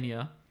in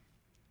Edenia.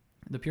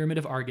 The Pyramid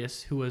of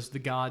Argus, who was the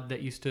god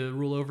that used to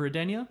rule over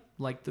Edenia,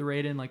 like the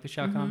Raiden, like the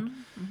Shao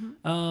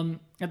Kahn.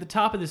 At the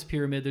top of this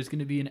pyramid, there's going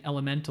to be an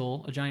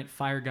elemental, a giant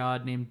fire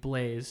god named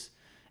Blaze.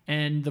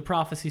 And the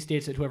prophecy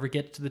states that whoever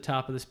gets to the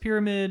top of this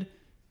pyramid,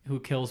 who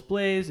kills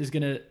Blaze, is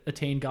going to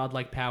attain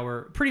godlike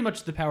power, pretty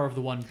much the power of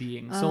the one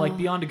being. So like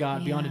beyond a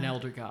god, beyond an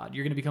elder god,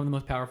 you're going to become the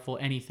most powerful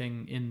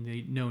anything in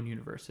the known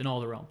universe, in all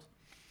the realms.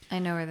 I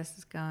know where this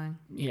is going.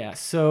 Yeah,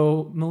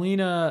 so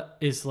Melina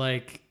is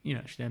like, you know,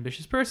 she's an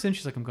ambitious person.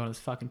 She's like, I'm going to this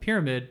fucking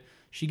pyramid.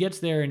 She gets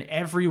there, and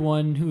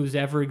everyone who's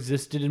ever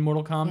existed in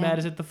Mortal Kombat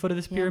is at the foot of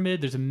this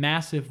pyramid. There's a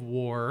massive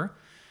war.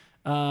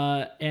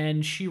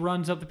 And she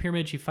runs up the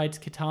pyramid. She fights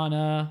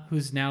Kitana,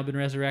 who's now been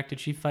resurrected.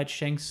 She fights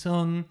Shang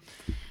Tsung.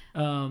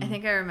 I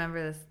think I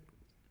remember this.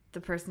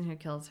 The person who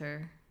kills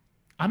her.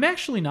 I'm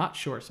actually not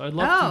sure, so I'd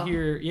love to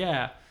hear.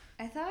 Yeah.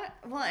 I thought,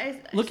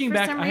 Looking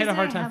back, I had a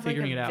hard time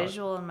figuring it out.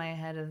 Visual in my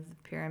head of the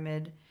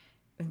pyramid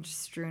and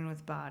just strewn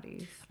with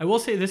bodies. I will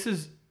say this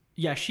is,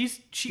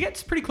 she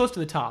gets pretty close to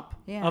the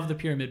top of the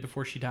pyramid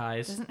before she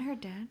dies. Doesn't her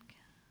dad kill?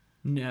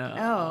 No.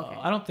 Oh,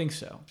 okay. I don't think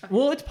so. Okay.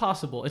 Well, it's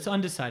possible. It's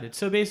undecided.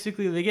 So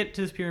basically, they get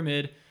to this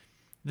pyramid.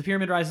 The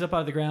pyramid rises up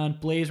out of the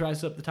ground. Blaze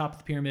rises up the top of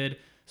the pyramid.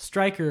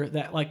 Stryker,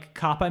 that like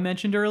cop I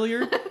mentioned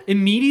earlier,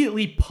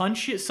 immediately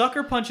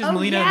sucker punches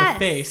Melina in the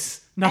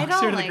face, knocks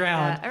her to the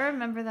ground. That. I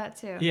remember that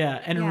too. Yeah,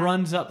 and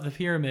runs up the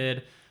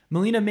pyramid.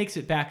 Melina makes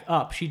it back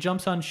up. She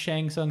jumps on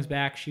Shang Tsung's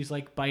back. She's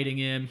like biting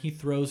him. He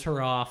throws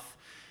her off.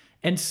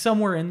 And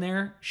somewhere in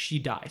there, she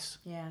dies.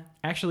 Yeah.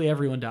 Actually,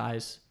 everyone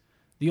dies.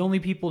 The only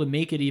people to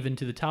make it even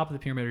to the top of the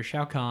pyramid are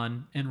Shao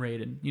Kahn and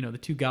Raiden, you know, the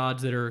two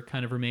gods that are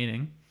kind of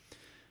remaining.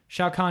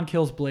 Shao Kahn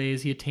kills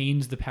Blaze. He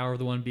attains the power of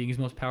the one being. He's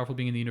the most powerful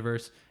being in the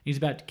universe. He's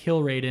about to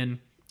kill Raiden.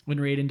 When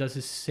Raiden does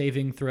his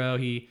saving throw,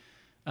 he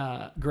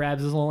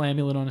grabs his little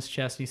amulet on his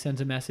chest and he sends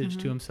a message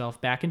to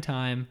himself back in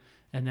time.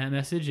 And that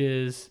message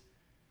is,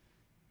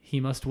 he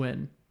must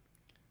win.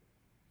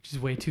 Which is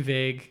way too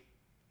vague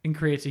and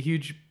creates a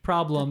huge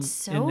problem. That's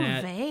so in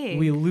that vague.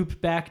 We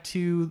loop back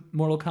to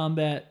Mortal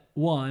Kombat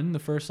 1, the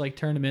first like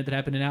tournament that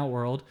happened in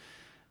Outworld.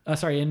 In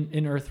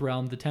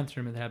Earthrealm, the 10th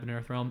tournament that happened in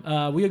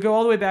Earthrealm. We go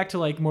all the way back to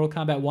like Mortal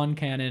Kombat 1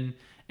 canon,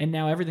 and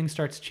now everything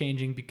starts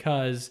changing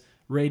because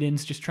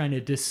Raiden's just trying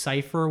to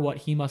decipher what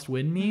he must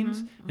win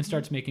means and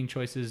starts making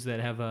choices that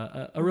have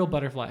a real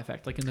butterfly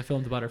effect, like in the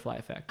film The Butterfly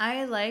Effect.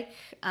 I like,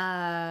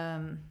 I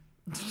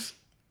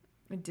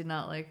did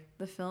not like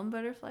the film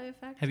Butterfly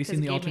Effect. Have you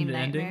seen the alternate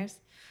ending?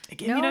 It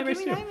gave me nightmares.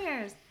 Give me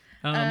nightmares.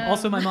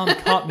 Also, my mom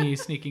caught me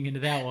sneaking into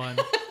that one.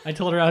 I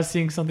told her I was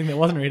seeing something that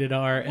wasn't rated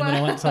R, and then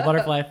I went and saw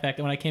Butterfly Effect,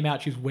 and when I came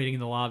out, she was waiting in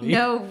the lobby.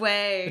 No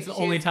way. It's the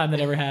only time that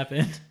ever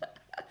happened.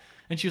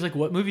 And she was like,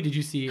 what movie did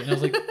you see? And I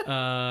was like,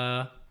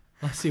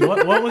 let's see,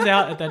 what was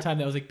out at that time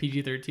that was like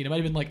PG-13? It might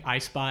have been like I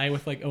Spy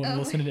with like Owen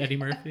Wilson and Eddie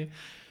Murphy.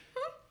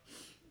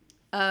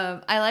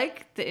 I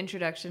like the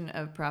introduction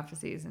of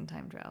prophecies and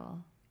time travel.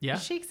 Yeah.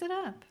 It shakes it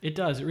up. It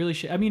does. It really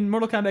I mean,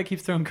 Mortal Kombat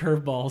keeps throwing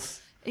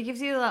curveballs. It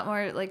gives you a lot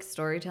more like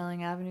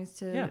storytelling avenues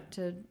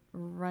to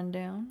run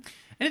down.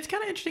 And it's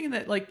kind of interesting in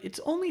that like it's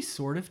only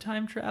sort of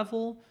time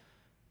travel.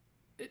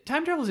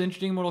 Time travel is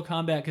interesting in Mortal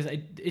Kombat because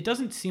it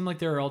doesn't seem like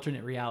there are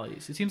alternate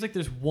realities. It seems like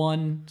there's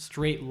one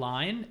straight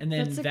line, and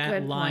then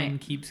that line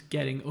keeps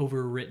getting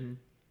overwritten.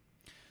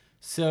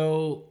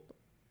 So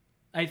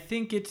I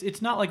think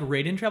it's not like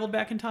Raiden traveled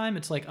back in time.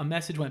 It's like a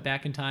message went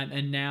back in time,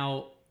 and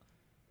now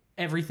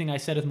everything I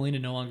said with Melina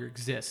no longer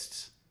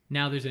exists.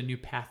 Now there's a new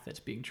path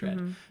that's being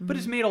tread. But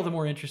it's made all the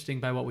more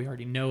interesting by what we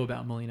already know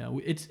about Melina.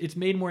 It's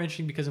made more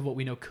interesting because of what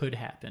we know could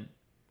happen,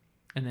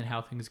 and then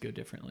how things go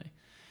differently.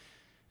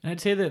 And I'd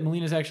say that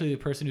Melina is actually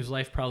the person whose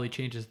life probably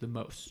changes the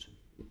most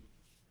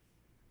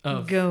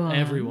of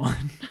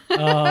everyone.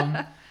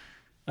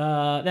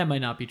 That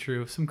might not be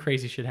true. Some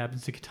crazy shit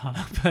happens to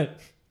Kitana.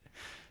 But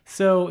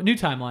so, new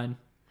timeline.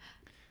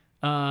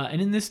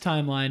 And in this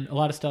timeline, a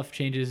lot of stuff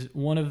changes.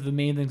 One of the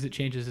main things that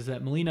changes is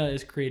that Melina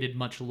is created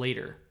much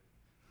later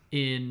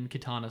in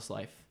Kitana's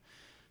life.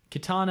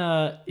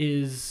 Kitana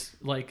is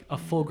like a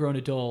full-grown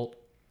adult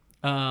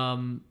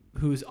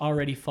who's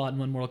already fought in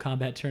one Mortal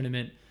Kombat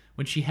tournament.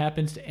 When she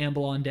happens to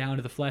amble on down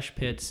to the flesh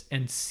pits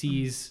and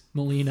sees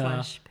Melina.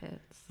 Flesh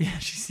pits. Yeah,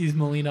 she sees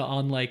Melina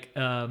on like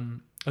a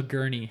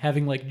gurney,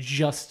 having like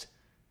just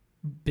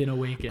been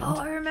awakened. Oh,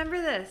 I remember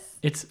this.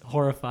 It's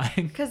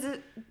horrifying. Because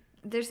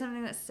there's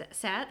something that's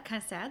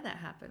kind of sad that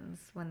happens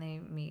when they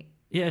meet.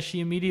 Yeah, she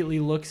immediately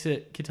looks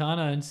at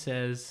Kitana and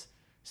says,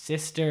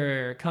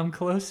 sister, come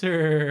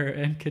closer.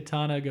 And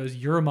Katana goes,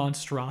 you're a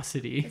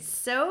monstrosity.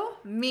 So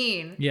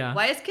mean. Yeah.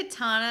 Why is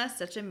Katana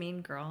such a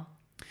mean girl?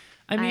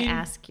 I mean, I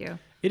ask you.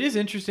 it is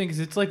interesting because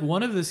it's like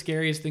one of the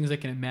scariest things I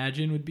can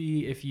imagine would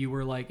be if you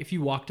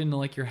walked into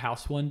like your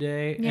house one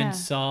day Yeah. and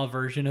saw a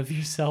version of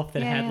yourself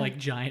that Yeah, had yeah. like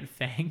giant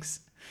fangs.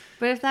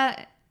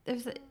 But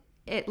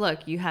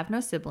look, you have no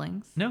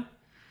siblings. No.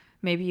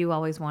 Maybe you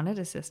always wanted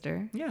a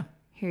sister. Yeah.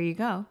 Here you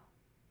go.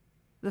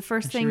 The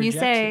first And she thing you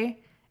rejects say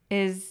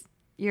is,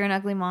 you're an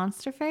ugly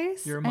monster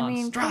face? You're a I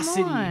mean,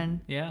 monstrosity. come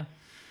on. Yeah.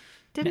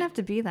 Didn't have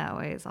to be that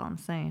way is all I'm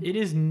saying. It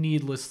is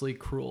needlessly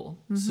cruel.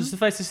 Mm-hmm. So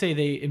suffice to say,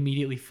 they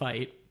immediately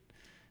fight.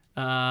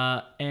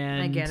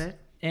 And I get it.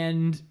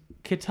 And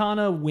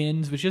Katana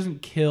wins, but she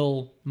doesn't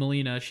kill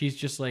Melina. She's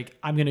just like,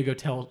 I'm going to go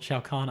tell Shao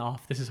Kahn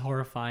off. This is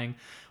horrifying.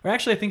 Or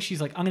actually, I think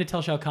she's like, I'm going to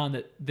tell Shao Kahn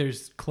that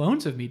there's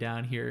clones of me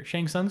down here.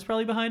 Shang Tsung's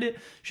probably behind it.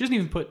 She doesn't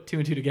even put two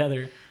and two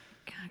together.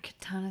 God,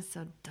 Katana's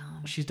so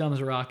dumb. She's dumb as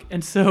a rock.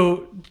 And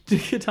so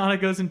Katana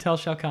goes and tells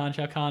Shao Kahn.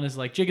 Shao Kahn is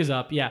like, jig is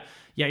up. Yeah,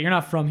 you're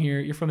not from here.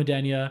 You're from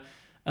Edenia.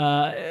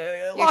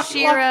 You're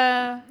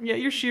She-Ra. Yeah,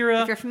 you're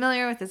She-Ra. If you're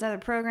familiar with this other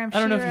program, I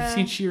don't know if you've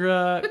seen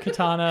She-Ra,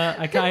 Katana.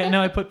 I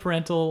know I put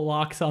parental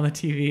locks on the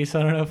TV, so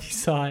I don't know if you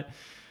saw it.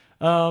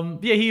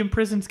 Yeah, he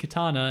imprisons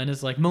Katana and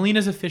is like,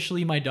 Melina's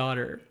officially my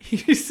daughter.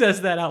 He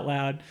says that out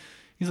loud.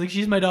 He's like,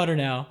 she's my daughter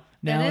now.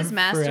 Now That is and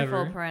masterful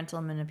forever.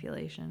 parental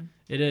manipulation.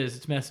 It is.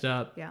 It's messed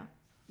up. Yeah.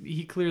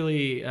 He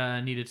clearly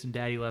needed some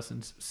daddy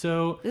lessons.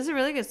 So This is a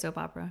really good soap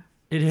opera.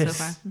 it So is.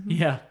 far.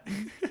 Yeah.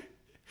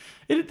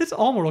 That's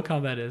all Mortal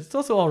Kombat is. It's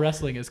also all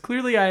wrestling is.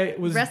 Clearly, I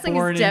was Wrestling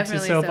born is into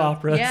definitely soap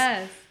operas.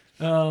 Yes.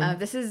 Um,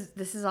 This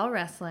is all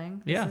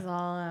wrestling. This Yeah. is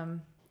all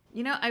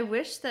I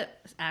wish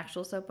that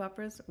actual soap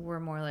operas were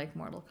more like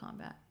Mortal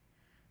Kombat.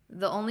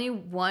 The only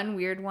one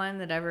weird one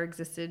that ever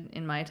existed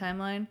in my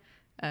timeline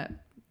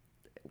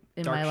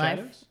in Dark my life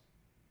Shadows?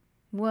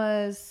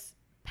 was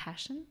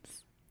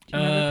Passions. Do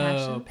you remember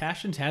Passions?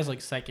 Passions has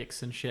like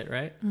psychics and shit,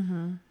 right?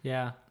 Mm-hmm.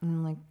 Yeah.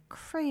 And like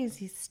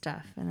crazy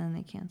stuff, and then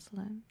they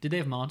canceled it. Did they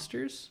have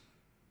monsters?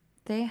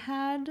 They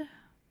had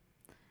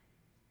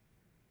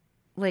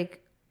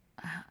like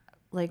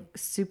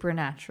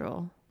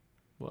supernatural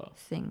Whoa.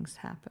 things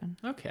happen.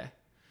 Okay.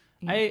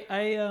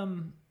 Yeah.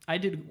 I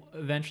did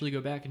eventually go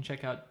back and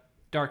check out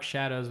Dark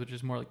Shadows, which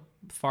is more like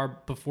far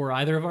before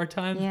either of our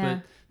times, Yeah.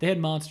 but they had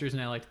monsters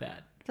and I liked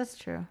that. That's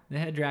true. They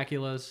had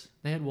Draculas,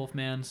 they had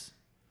Wolfmans.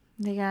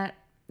 They had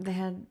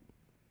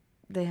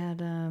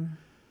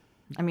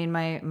I mean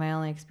my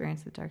only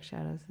experience with Dark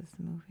Shadows is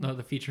the movie. No,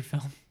 the feature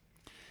film.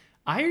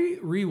 I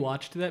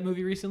rewatched that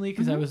movie recently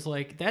because I was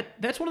like,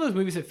 that's one of those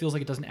movies that feels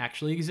like it doesn't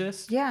actually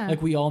exist. Yeah.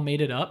 Like we all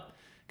made it up.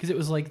 Because it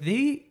was like,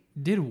 they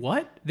did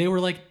what? They were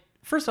like,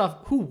 first off,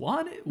 who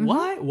won it?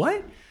 Why?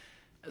 What?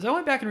 So I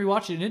went back and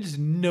rewatched it, and it is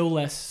no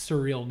less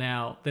surreal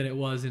now than it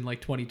was in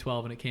like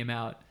 2012 when it came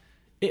out.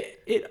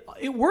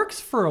 It works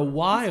for a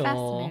while. It's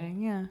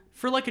fascinating, yeah.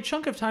 For like a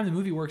chunk of time, the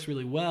movie works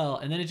really well,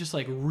 and then it just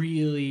like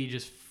really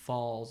just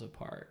falls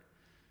apart.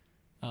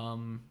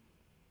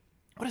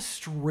 What a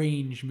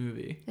strange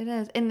movie. It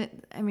is. And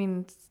I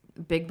mean, it's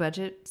a big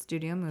budget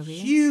studio movie.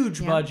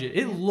 Huge Yeah. budget.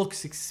 It Yeah.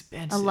 looks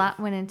expensive. A lot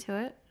went into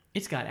it.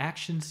 It's got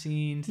action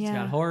scenes. It's Yeah.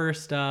 got horror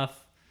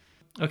stuff.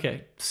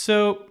 Okay,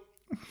 so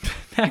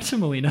back to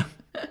Melina.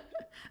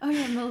 Oh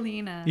yeah,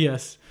 Melina.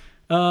 Yes.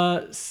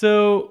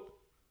 So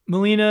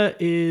Melina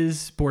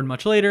is born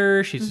much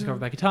later. She's discovered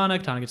by Katana.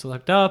 Katana gets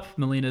locked up.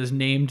 Melina is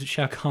named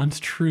Shao Kahn's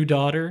true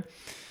daughter.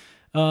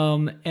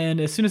 And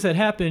as soon as that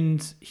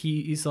happens,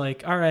 he's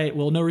like, all right,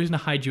 well, no reason to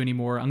hide you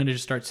anymore. I'm going to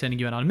just start sending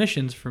you out on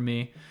missions for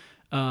me.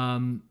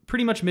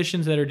 Pretty much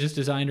missions that are just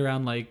designed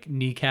around like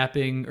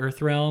kneecapping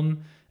Earthrealm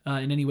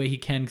in any way he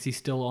can, because he's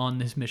still on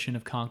this mission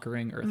of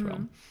conquering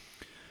Earthrealm.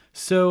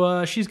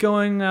 So she's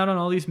going out on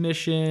all these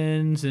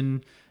missions,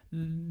 and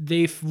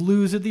they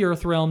lose at the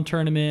Earthrealm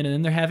tournament, and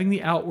then they're having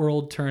the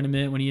Outworld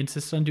tournament when he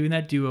insists on doing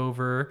that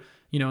do-over.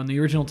 You know, in the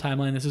original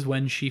timeline, this is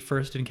when she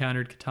first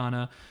encountered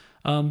Katana.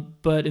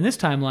 But in this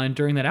timeline,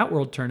 during that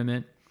Outworld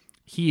tournament,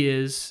 he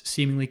is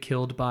seemingly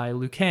killed by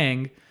Liu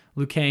Kang.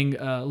 Liu Kang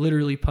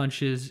literally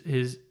punches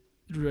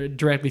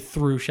directly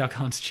through Shao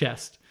Kahn's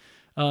chest.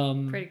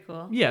 Pretty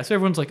cool. Yeah, so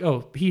everyone's like,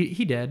 oh,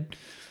 he dead.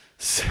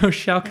 So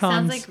Shao It Kahn's...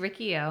 sounds like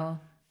Riki-Oh.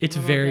 It's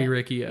little very bit.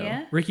 Riki-Oh.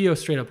 Yeah? Riki-Oh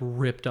straight up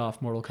ripped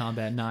off Mortal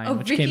Kombat 9, Oh,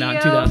 which came out in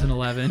Riki-Oh?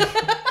 2011. That's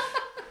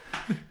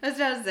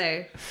what I was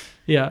saying.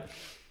 Yeah.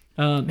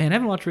 Man, I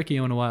haven't watched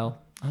Riki-Oh in a while.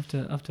 I'll have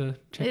to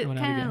check It that one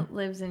out kind again. of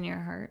lives in your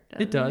heart.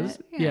 It does.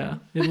 It? Yeah.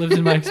 It lives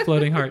in my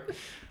exploding heart.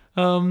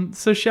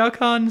 So Shao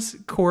Kahn's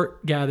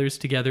court gathers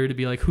together to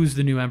be like, who's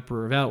the new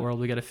emperor of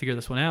Outworld? We got to figure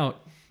this one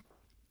out.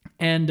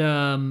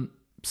 And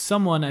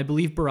someone, I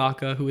believe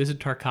Baraka, who is a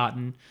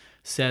Tarkatan,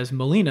 says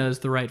Melina is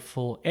the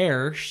rightful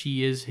heir.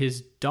 She is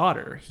his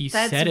daughter. He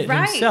said it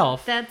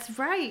himself. That's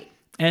right.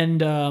 And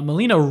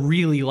Melina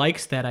really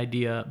likes that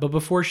idea. But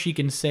before she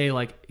can say,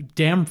 like,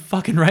 damn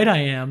fucking right I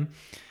am,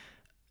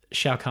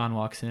 Shao Kahn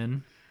walks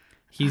in.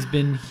 He's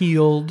been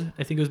healed.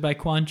 I think it was by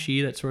Quan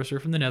Chi, that sorcerer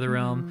from the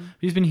Netherrealm.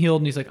 He's been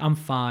healed, and he's like, I'm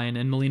fine.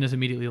 And Melina's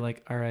immediately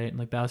like, all right, and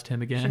like bows to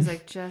him again. She's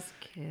like, just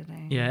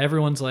kidding. Yeah,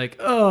 everyone's like,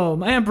 oh,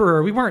 my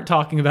emperor, we weren't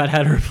talking about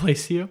how to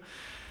replace you.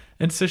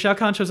 And so Shao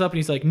Kahn shows up, and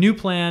he's like, new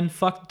plan,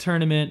 fuck the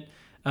tournament.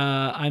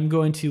 I'm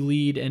going to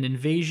lead an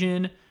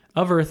invasion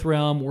of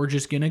Earthrealm. We're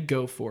just going to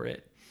go for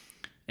it.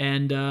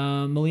 And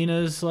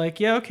Melina's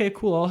like, yeah, okay,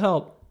 cool, I'll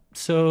help.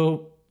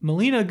 So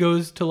Melina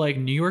goes to like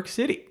New York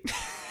City.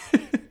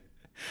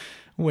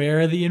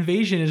 Where the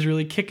invasion is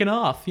really kicking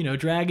off. You know,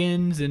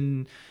 dragons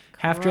and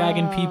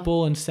half-dragon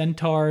people and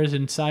centaurs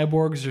and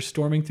cyborgs are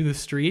storming through the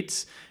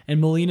streets.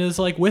 And Melina's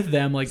like with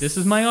them, like, this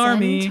is my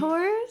army.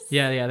 Centaurs?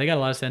 Yeah, they got a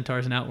lot of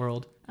centaurs in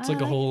Outworld. It's like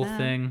a whole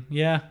thing.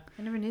 Yeah.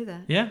 I never knew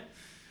that. Yeah.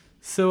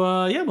 So,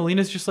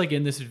 Melina's just like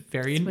in this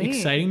very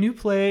exciting new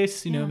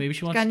place. You know, maybe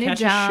she wants to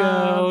catch a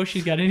show.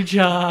 She's got a new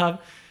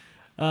job.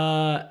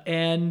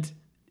 And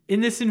in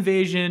this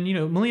invasion, you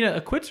know, Melina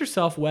acquits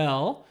herself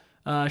well.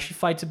 She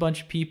fights a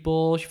bunch of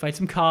people. She fights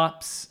some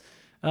cops.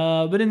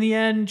 But in the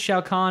end, Shao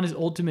Kahn is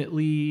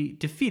ultimately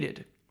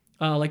defeated,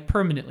 like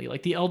permanently.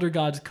 Like the Elder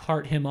Gods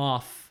cart him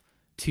off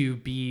to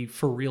be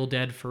for real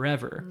dead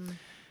forever.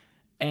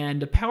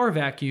 And a power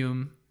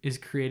vacuum is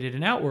created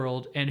in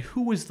Outworld. And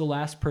who was the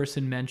last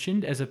person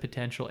mentioned as a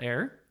potential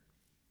heir?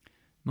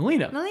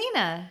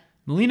 Melina.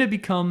 Melina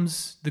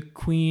becomes the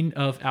queen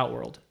of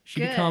Outworld. She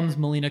becomes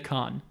Melina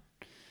Khan.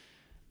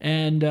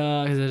 And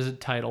there's a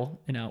title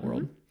in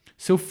Outworld.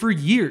 So for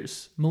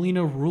years,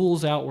 Melina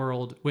rules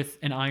Outworld with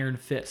an iron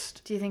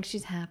fist. Do you think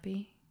she's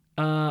happy?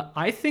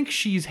 I think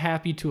she's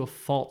happy to a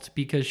fault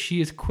because she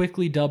is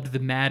quickly dubbed the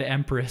Mad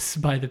Empress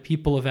by the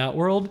people of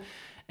Outworld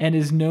and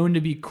is known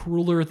to be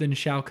crueler than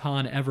Shao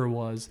Kahn ever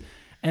was.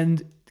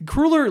 And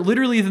crueler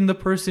literally than the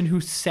person who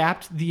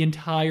sapped the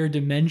entire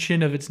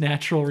dimension of its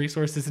natural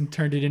resources and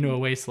turned it into a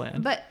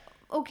wasteland. But,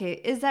 okay,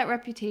 is that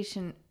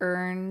reputation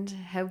earned?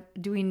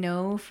 Do we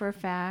know for a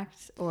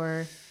fact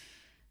or...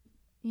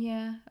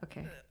 Yeah.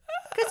 Okay.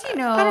 Because, you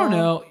know. I don't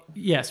know.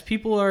 Yes,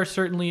 people are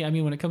certainly, I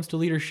mean, when it comes to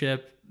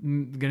leadership,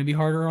 going to be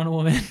harder on a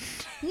woman.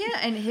 Yeah,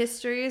 and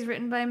history is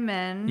written by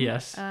men.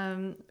 Yes.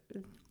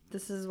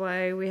 This is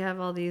why we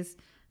have all these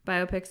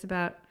biopics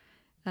about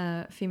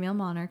female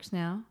monarchs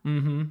now.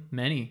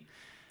 Many.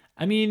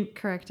 I mean.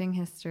 Correcting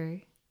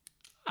history.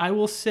 I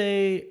will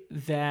say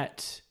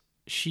that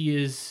she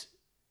is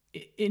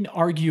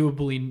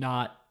inarguably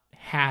not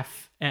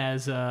half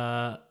as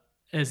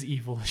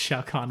evil as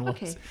Shao Kahn was.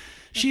 Okay.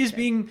 She's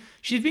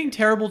being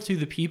terrible to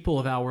the people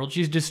of Outworld.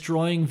 She's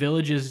destroying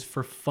villages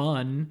for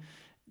fun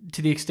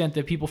to the extent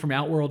that people from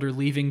Outworld are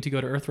leaving to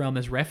go to Earthrealm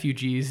as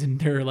refugees, and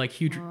there are like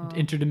huge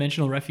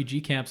interdimensional refugee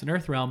camps in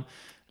Earthrealm.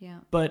 Yeah.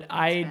 But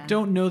I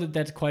don't know that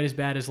that's quite as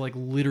bad as like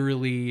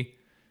literally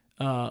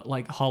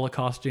like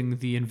holocausting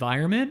the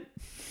environment,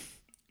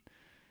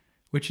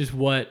 which is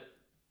what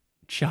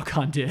Shao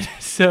Kahn did.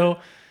 So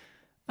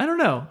I don't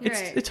know.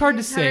 It's hard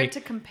to say. Hard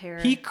to compare.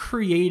 He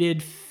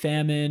created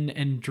famine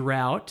and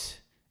drought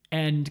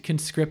and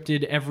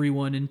conscripted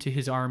everyone into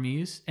his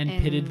armies and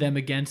pitted them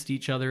against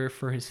each other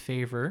for his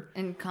favor.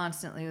 And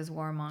constantly was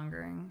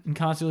warmongering.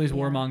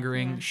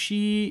 Yeah.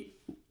 She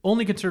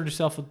only concerned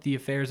herself with the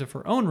affairs of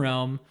her own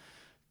realm,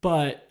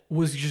 but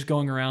was just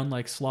going around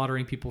like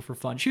slaughtering people for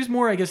fun. She was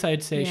more, I guess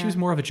I'd say, she was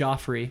more of a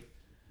Joffrey.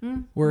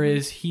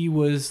 Whereas he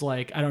was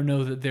like, I don't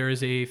know that there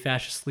is a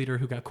fascist leader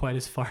who got quite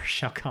as far as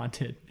Shao Kahn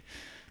did.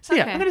 So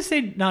yeah, I'm going to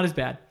say not as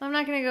bad. I'm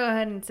not going to go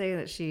ahead and say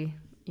that she,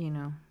 you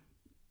know,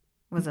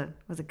 was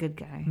a good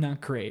guy.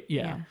 Not great,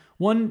 yeah.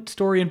 One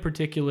story in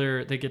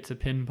particular that gets a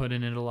pin put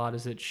in it a lot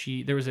is that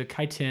there was a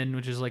Kaitin,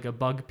 which is like a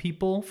bug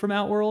people from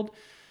Outworld.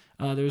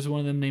 There was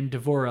one of them named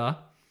Devora,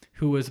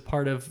 who was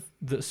part of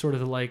the sort of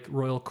the like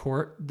royal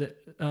court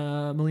that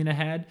Melina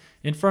had.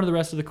 In front of the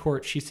rest of the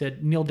court, she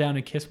said, "Kneel down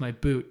and kiss my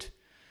boot."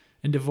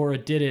 And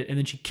Devora did it, and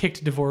then she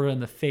kicked Devora in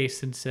the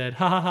face and said,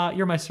 "Ha ha ha,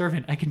 you're my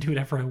servant. I can do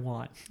whatever I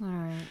want." All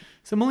right.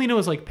 So Melina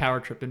was like power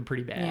tripping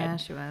pretty bad. Yeah,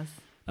 she was.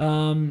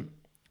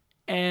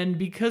 And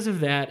because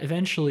of that,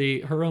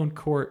 eventually her own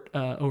court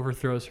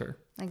overthrows her.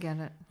 I get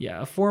it.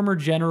 Yeah, a former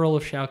general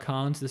of Shao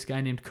Kahn's, this guy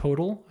named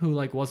Kotal, who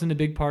like wasn't a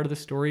big part of the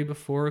story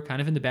before,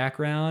 kind of in the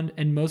background,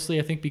 and mostly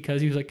I think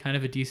because he was like kind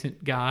of a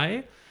decent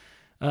guy,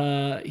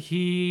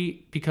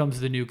 he becomes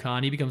the new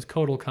Khan. He becomes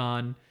Kotal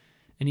Khan,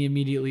 and he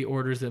immediately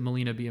orders that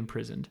Melina be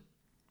imprisoned.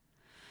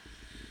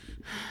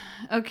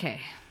 Okay.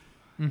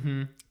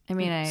 I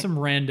mean, some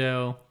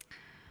rando.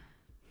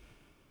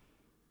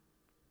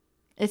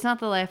 It's not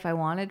the life I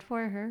wanted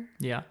for her.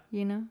 Yeah.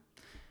 You know?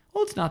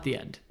 Well, it's not the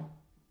end.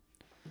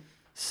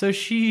 So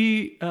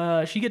she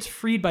gets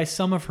freed by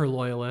some of her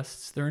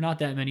loyalists. There are not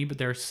that many, but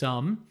there are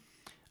some.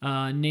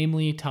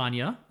 Namely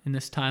Tanya, in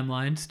this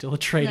timeline, still a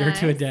traitor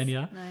to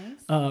Edenia.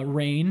 Nice.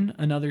 Rain,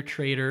 another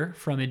traitor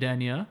from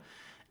Edenia.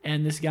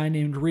 And this guy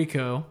named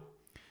Rico,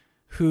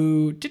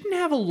 who didn't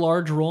have a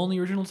large role in the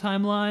original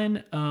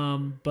timeline,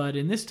 but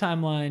in this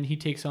timeline, he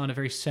takes on a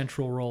very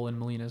central role in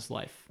Melina's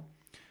life.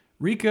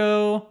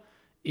 Rico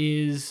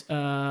is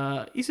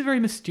he's a very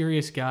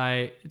mysterious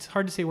guy. It's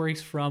hard to say where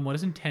he's from, what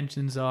his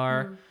intentions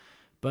are.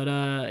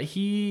 But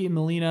he,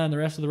 Melina, and the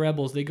rest of the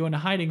rebels, they go into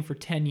hiding for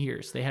 10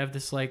 years. They have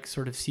this like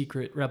sort of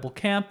secret rebel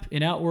camp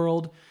in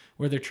Outworld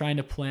where they're trying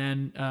to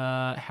plan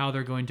how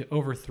they're going to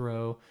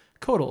overthrow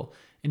Kotal.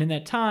 And in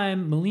that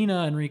time,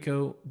 Melina and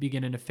Rico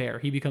begin an affair.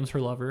 He becomes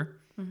her lover.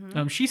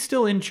 She's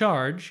still in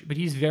charge, but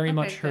he's very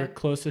much her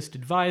closest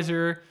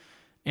advisor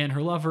and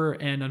her lover.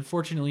 And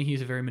unfortunately,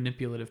 he's a very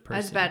manipulative person. I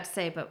was about to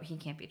say, but he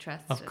can't be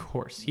trusted. Of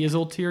course. He has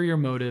ulterior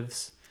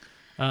motives.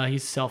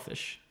 He's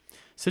selfish.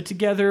 So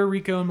together,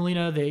 Rico and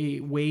Melina, they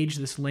wage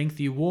this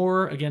lengthy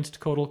war against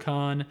Kotal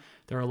Khan.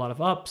 There are a lot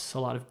of ups, a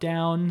lot of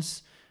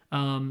downs.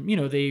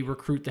 They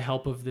recruit the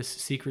help of this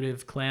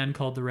secretive clan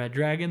called the Red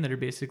Dragon that are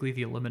basically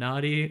the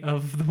Illuminati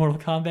of the Mortal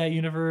Kombat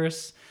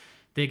universe.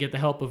 They get the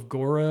help of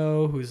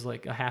Goro, who's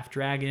like a half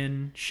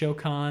dragon,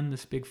 Shokan,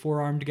 this big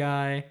four-armed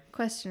guy.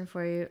 Question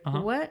for you.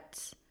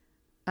 What,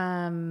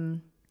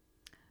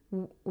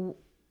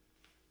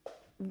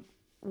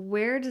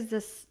 where does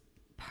this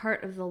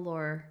part of the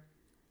lore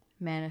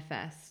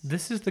manifest?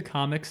 This is the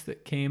comics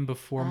that came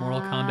before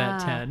Mortal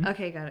Kombat 10.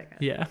 Okay, got it.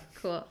 Yeah.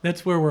 Cool.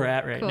 That's where we're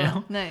at right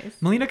now.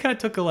 Nice. Melina kind of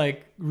took a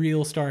like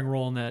real starring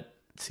role in that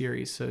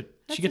series, so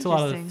she gets a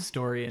lot of the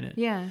story in it.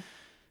 Yeah.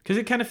 Because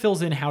it kind of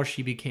fills in how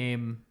she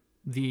became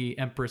the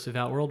Empress of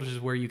Outworld, which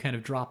is where you kind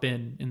of drop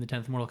in the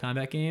 10th Mortal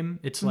Kombat game.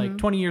 It's like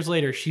 20 years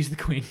later, she's the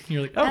queen.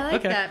 You're like, oh, I like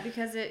okay. that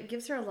because it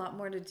gives her a lot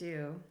more to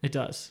do. It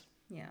does.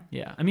 Yeah.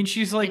 Yeah. I mean,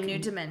 she's like... A new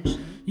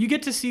dimension. You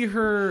get to see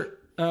her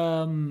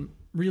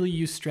really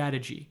use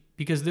strategy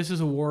because this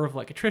is a war of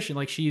like attrition.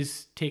 Like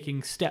she's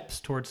taking steps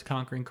towards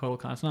conquering Kotal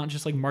Khan. It's not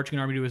just like marching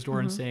an army to his door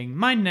and saying,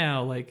 mine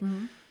now. Like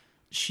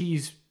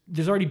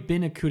there's already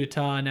been a coup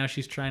d'etat and now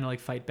she's trying to like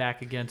fight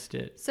back against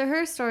it. So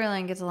her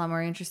storyline gets a lot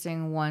more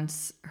interesting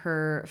once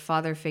her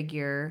father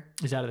figure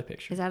Is out of the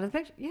picture.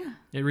 Yeah.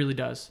 It really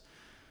does.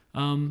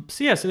 So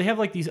they have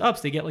like these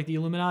ups. They get like the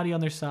Illuminati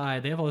on their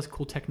side. They have all this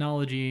cool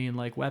technology and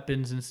like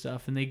weapons and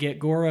stuff. And they get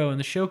Goro and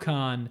the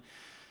Shokan.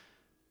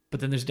 But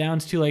then there's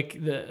downs too,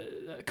 like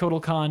the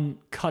Kotal Khan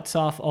cuts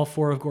off all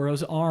 4 of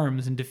Goro's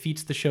arms and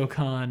defeats the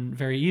Shokan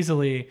very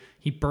easily.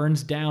 He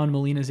burns down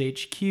Melina's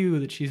HQ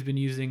that she's been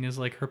using as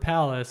like her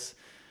palace.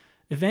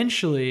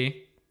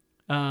 Eventually,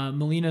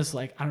 Melina's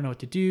like, I don't know what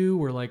to do.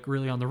 We're like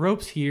really on the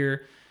ropes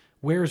here.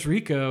 Where's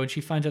Rico? And she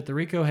finds out that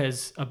Rico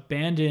has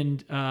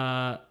abandoned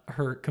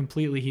her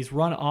completely. He's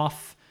run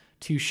off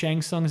to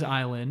Shang Tsung's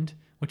island,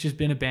 which has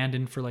been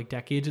abandoned for like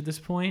decades at this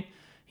point.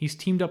 He's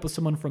teamed up with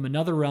someone from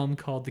another realm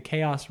called the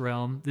Chaos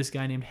Realm, this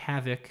guy named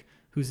Havoc,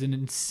 who's an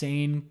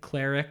insane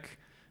cleric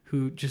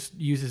who just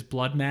uses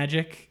blood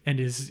magic and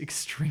is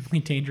extremely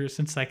dangerous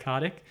and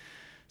psychotic.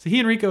 So he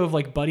and Rico have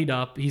like buddied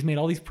up. He's made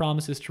all these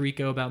promises to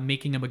Rico about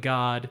making him a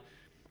god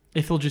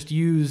if he'll just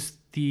use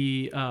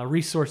the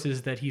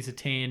resources that he's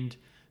attained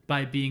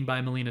by being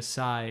by Melina's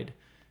side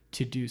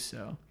to do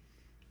so.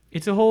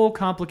 It's a whole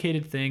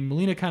complicated thing.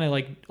 Melina kind of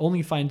like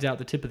only finds out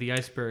the tip of the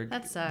iceberg.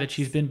 That sucks. That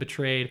she's been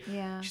betrayed.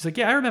 Yeah. She's like,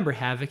 yeah, I remember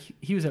Havoc.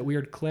 He was that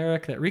weird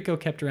cleric that Rico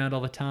kept around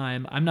all the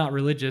time. I'm not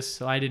religious,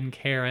 so I didn't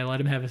care. I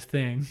let him have his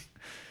thing.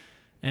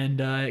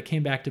 And it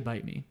came back to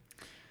bite me.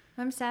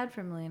 I'm sad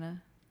for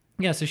Melina.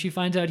 Yeah, so she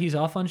finds out he's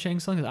off on Shang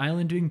Tsung's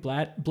island doing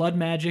blood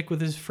magic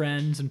with his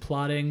friends and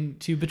plotting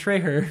to betray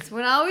her. It's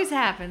what always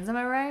happens, am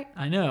I right?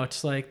 I know.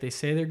 It's like they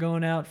say they're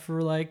going out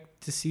for like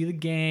to see the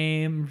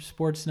game,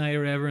 sports night or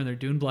whatever, and they're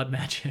doing blood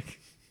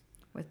magic.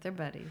 With their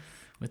buddies.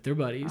 On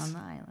the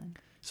island.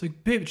 It's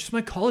like, babe, it's just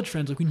my college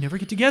friends. Like, we never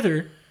get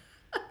together.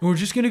 And we're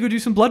just going to go do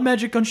some blood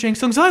magic on Shang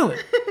Tsung's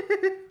island.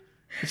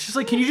 It's just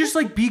like, can you just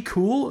like be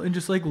cool and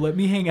just like let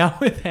me hang out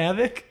with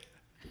Havoc?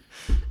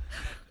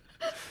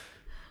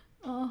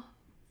 Oh.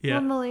 Yeah.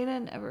 Well,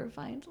 Melina never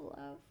finds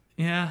love.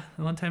 Yeah,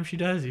 the one time she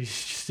does,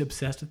 she's just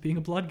obsessed with being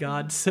a blood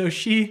god. So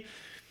she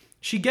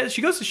goes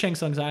to Shang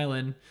Tsung's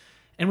island,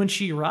 and when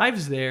she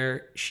arrives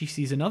there, she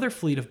sees another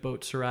fleet of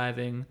boats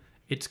arriving.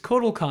 It's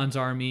Kotal Khan's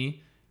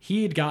army.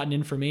 He had gotten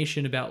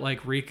information about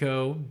like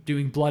Rico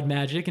doing blood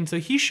magic, and so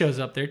he shows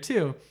up there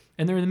too.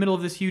 And they're in the middle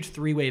of this huge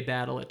 3-way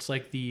battle. It's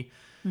like the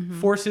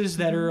forces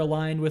that are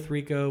aligned with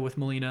Rico, with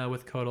Melina,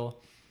 with Kotal.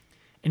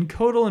 And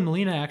Kotal and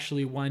Melina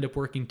actually wind up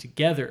working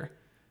together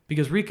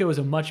because Rico is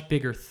a much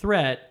bigger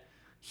threat.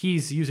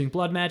 He's using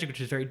blood magic,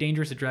 which is very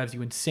dangerous. It drives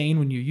you insane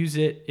when you use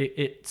it.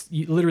 It's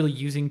literally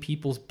using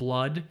people's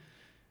blood.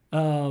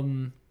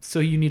 So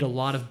you need a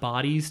lot of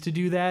bodies to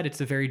do that. It's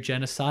a very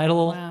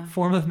genocidal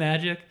form of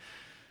magic.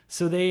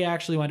 So they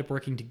actually wind up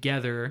working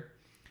together.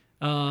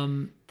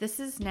 This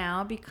has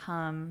now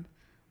become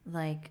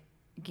like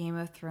Game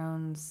of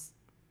Thrones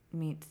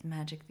meets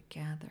Magic the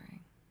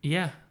Gathering.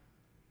 Yeah.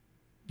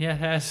 Yeah, it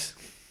has.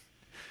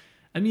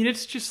 I mean,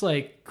 it's just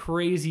like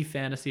crazy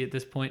fantasy at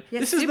this point. Yeah,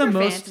 this is the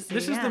most. fantasy,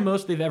 This is the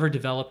most they've ever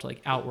developed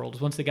like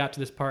Outworld. Once they got to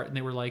this part and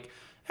they were like,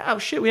 "Oh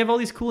shit, we have all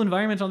these cool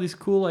environments, all these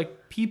cool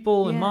like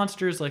people and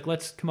monsters. Like,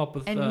 let's come up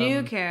with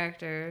new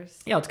characters.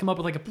 Yeah, let's come up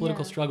with like a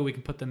political struggle we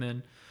can put them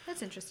in."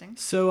 That's interesting.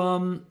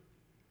 So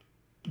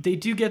they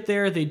do get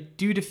there. They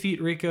do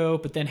defeat Rico,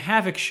 but then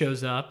Havoc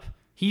shows up.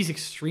 He's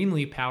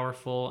extremely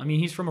powerful. I mean,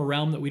 he's from a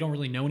realm that we don't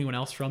really know anyone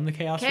else from, the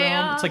Chaos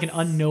realm. It's like an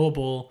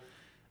unknowable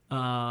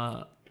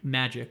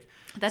magic.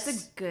 That's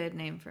a good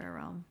name for a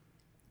realm.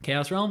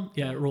 Chaos Realm?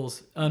 Yeah, it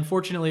rules.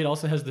 Unfortunately, it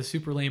also has the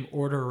super lame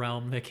Order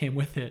Realm that came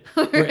with it,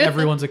 where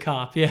everyone's a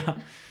cop. Yeah.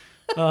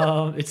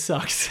 It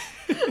sucks.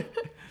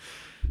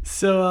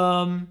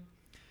 So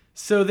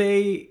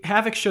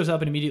Havoc shows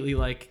up and immediately,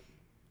 like,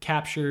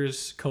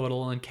 captures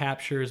Kotal and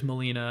captures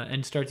Melina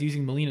and starts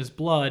using Melina's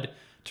blood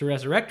to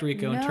resurrect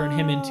Rico and turn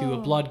him into a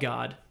blood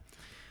god.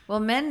 Well,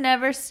 men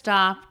never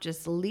stop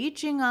just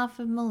leeching off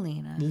of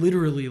Melina.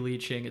 Literally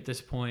leeching at this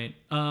point.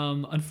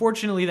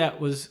 Unfortunately,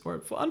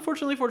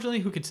 fortunately,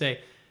 who could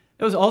say?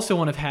 It was also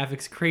one of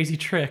Havoc's crazy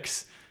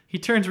tricks. He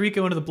turns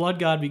Rico into the blood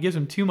god, but he gives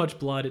him too much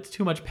blood. It's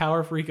too much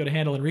power for Rico to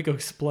handle, and Rico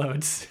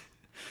explodes.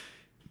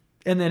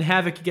 And then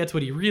Havoc gets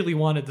what he really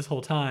wanted this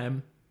whole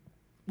time,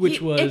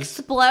 which was...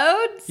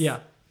 explodes?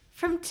 Yeah.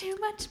 From too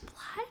much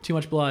blood? Too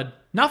much blood.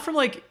 Not from,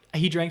 like,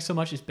 he drank so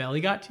much his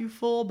belly got too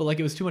full, but, like,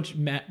 it was too much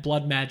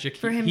blood magic.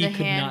 For him he to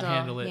could handle. not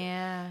handle it.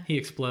 Yeah. He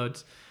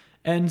explodes.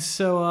 And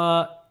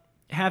so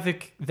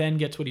Havoc then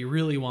gets what he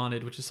really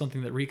wanted, which is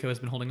something that Rico has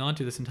been holding on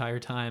to this entire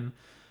time.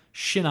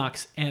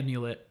 Shinnok's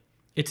amulet.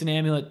 It's an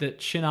amulet that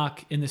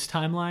Shinnok in this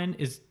timeline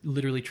is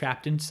literally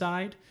trapped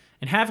inside.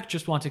 And Havoc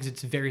just wants it because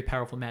it's very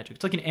powerful magic.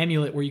 It's like an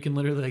amulet where you can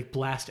literally like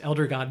blast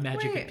Elder God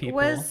magic at people.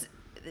 Was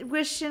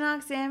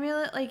Shinnok's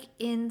amulet like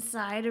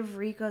inside of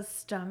Rico's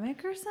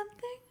stomach or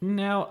something?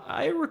 Now,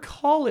 I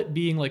recall it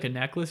being like a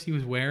necklace he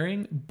was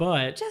wearing,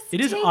 but Just it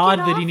is take odd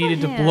it that he off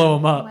needed of to blow him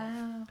him. up.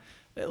 Wow.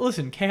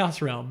 Listen,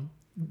 Chaos Realm.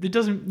 It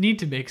doesn't need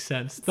to make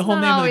sense. The It's whole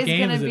not name of the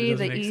game always is that it gonna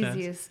doesn't be make the sense.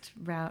 easiest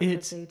route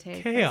It's that they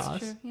take. chaos.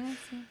 That's true. Yes,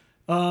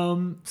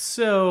 yes.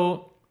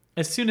 So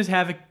as soon as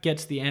Havoc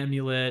gets the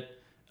amulet,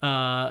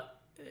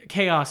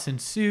 chaos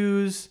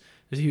ensues.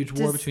 There's a huge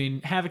war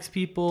between Havoc's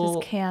people.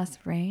 Does chaos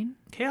reign?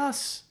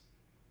 Chaos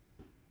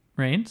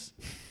reigns.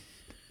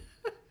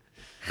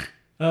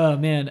 Oh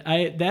man,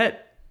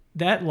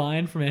 that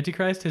line from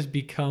Antichrist has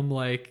become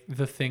like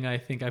the thing I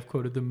think I've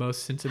quoted the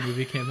most since the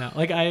movie came out.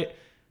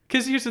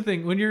 Because here's the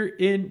thing: when you're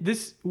in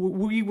this,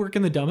 we work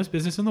in the dumbest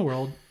business in the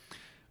world,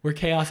 where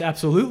chaos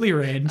absolutely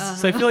reigns.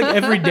 So I feel like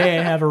every day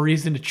I have a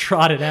reason to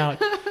trot it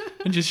out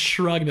and just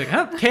shrug and be like,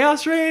 huh,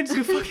 chaos reigns?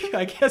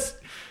 I guess.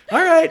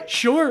 All right,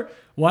 sure.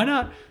 Why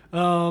not?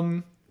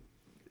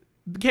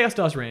 Chaos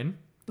does reign.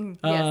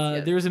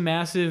 Yes. There's a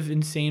massive,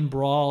 insane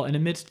brawl, and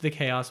amidst the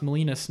chaos,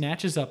 Melina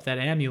snatches up that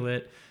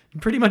amulet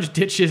and pretty much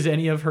ditches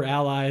any of her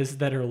allies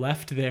that are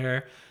left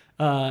there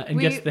and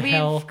gets the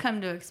hell. We've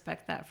come to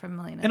expect that from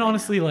Melina. And by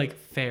honestly, now. like,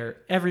 fair.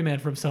 Every man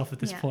for himself at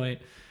this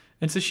point.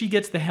 And so she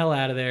gets the hell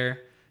out of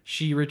there.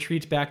 She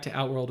retreats back to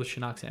Outworld with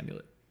Shinnok's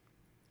amulet.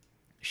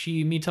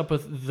 She meets up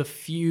with the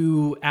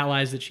few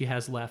allies that she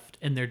has left,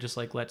 and they're just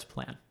like, let's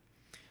plan.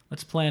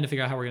 Let's plan to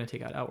figure out how we're going to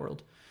take out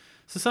Outworld.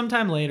 So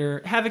sometime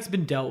later, Havoc's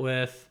been dealt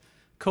with.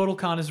 Kotal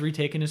Khan has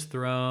retaken his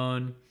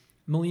throne.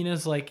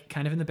 Melina's like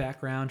kind of in the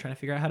background trying to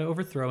figure out how to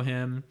overthrow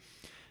him.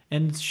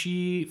 And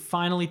she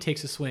finally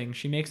takes a swing.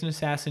 She makes an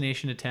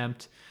assassination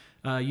attempt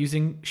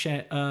using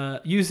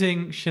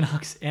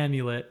Shinnok's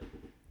amulet,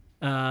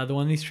 the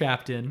one he's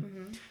trapped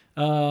in.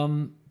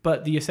 Mm-hmm.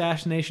 But the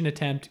assassination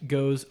attempt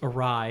goes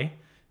awry,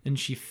 and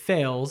she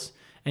fails.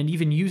 And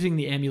even using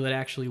the amulet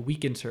actually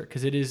weakens her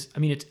because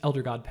it's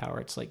Elder God power.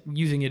 It's like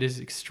using it is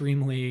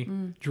extremely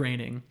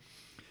draining.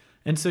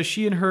 And so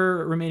she and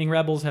her remaining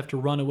rebels have to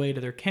run away to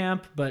their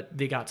camp, but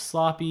they got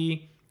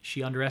sloppy.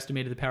 She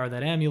underestimated the power of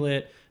that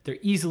amulet. They're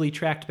easily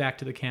tracked back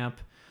to the camp.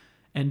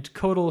 And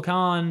Kotal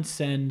Khan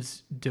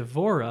sends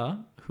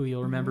Devora, who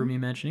you'll remember me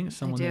mentioning,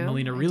 someone that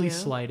Melina really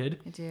slighted,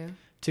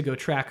 to go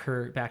track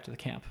her back to the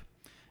camp.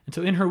 And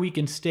so in her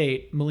weakened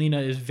state,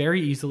 Melina is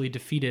very easily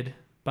defeated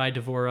by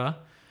Devora.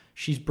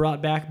 She's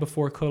brought back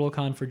before Kotal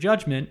Khan for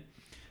judgment.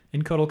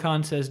 And Kotal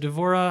Khan says,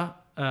 Devora,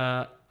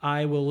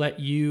 I will let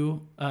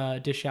you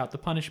dish out the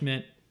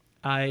punishment.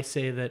 I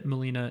say that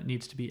Melina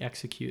needs to be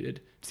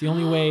executed. It's the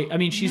only way. I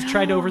mean, she's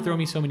tried to overthrow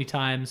me so many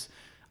times.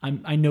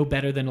 I know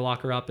better than to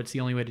lock her up. It's the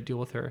only way to deal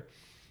with her.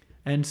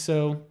 And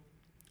so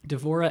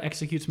Devora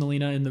executes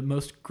Melina in the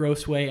most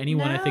gross way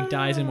anyone I think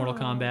dies in Mortal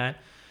Kombat.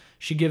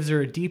 She gives her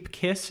a deep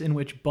kiss in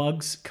which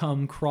bugs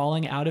come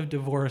crawling out of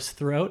Devora's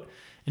throat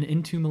and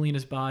into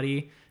Melina's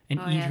body and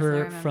eat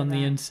her from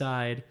the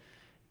inside.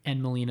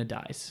 And Melina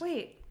dies.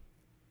 Wait.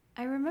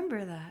 I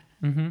remember that.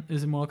 Mm-hmm. It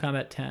was in Mortal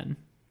Kombat 10.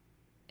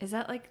 Is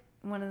that like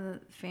one of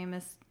the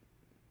famous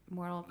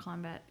Mortal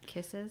Kombat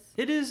kisses?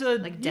 It is a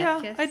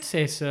death kiss? I'd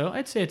say so.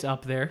 I'd say it's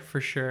up there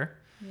for sure.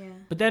 Yeah.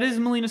 But that is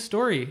Melina's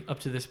story up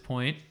to this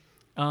point.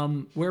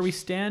 Where we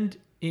stand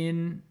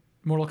in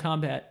Mortal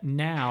Kombat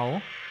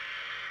now.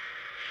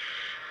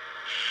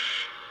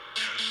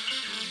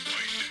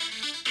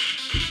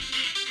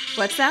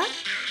 What's that?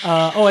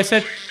 I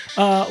said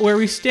where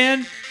we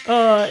stand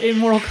in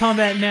Mortal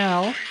Kombat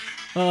now.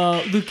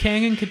 Liu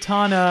Kang and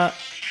Kitana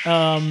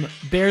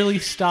barely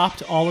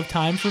stopped all of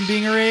time from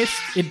being erased.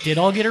 It did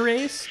all get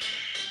erased.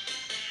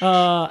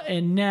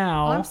 And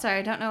now Oh, I'm sorry.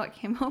 I don't know what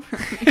came over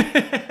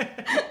me.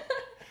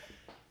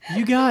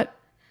 you got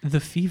the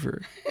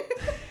fever.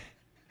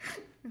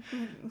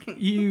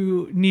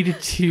 You needed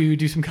to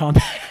do some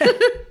combat.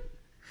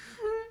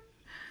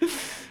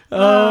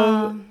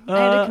 I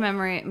had to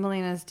commemorate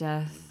Melina's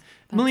death.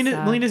 That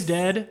Melina's sucks.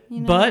 dead,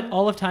 You know but what?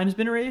 all of time's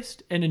been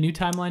erased, and a new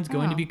timeline's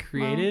going to be Oh,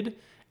 created.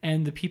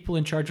 And the people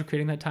in charge of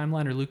creating that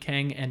timeline are Liu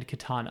Kang and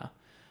Katana.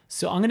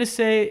 So I'm going to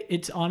say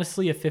it's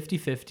honestly a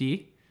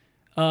 50-50.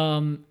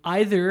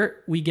 Either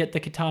we get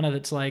the Katana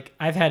that's like,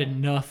 I've had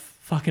enough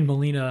fucking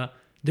Melina.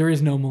 There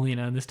is no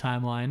Melina in this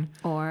timeline.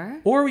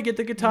 Or we get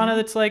the Katana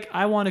that's like,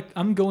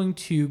 I'm going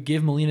to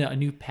give Melina a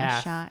new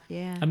path. A shot,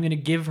 yeah. I'm going to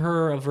give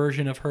her a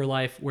version of her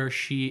life where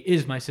she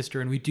is my sister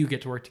and we do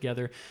get to work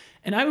together.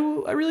 And I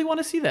really want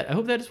to see that. I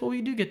hope that is what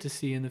we do get to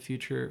see in the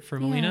future for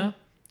Melina.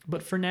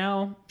 But for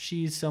now,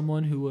 she's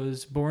someone who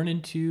was born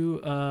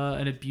into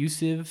an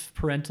abusive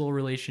parental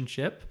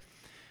relationship,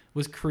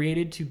 was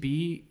created to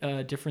be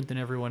different than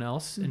everyone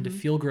else and to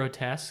feel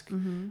grotesque,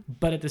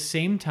 but at the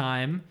same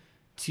time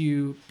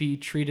to be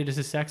treated as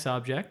a sex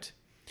object.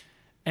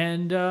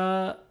 And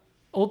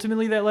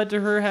ultimately that led to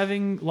her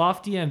having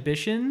lofty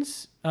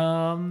ambitions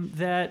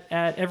that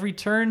at every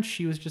turn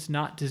she was just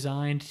not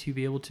designed to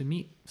be able to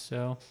meet.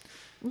 So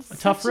It's a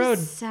tough such road.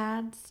 A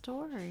sad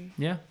story.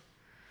 Yeah.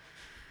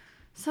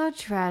 So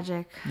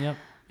tragic. Yep.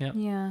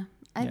 Yeah.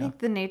 I Yeah. think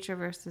the nature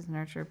versus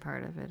nurture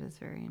part of it is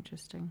very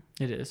interesting.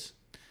 It is.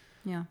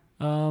 Yeah.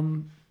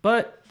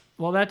 But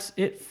well, that's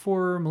it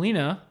for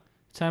Melina.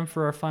 Time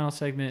for our final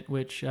segment,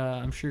 which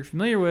I'm sure you're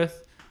familiar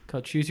with,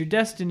 called Choose Your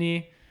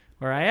Destiny,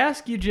 where I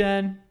ask you,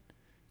 Jen,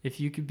 if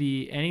you could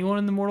be anyone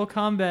in the Mortal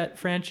Kombat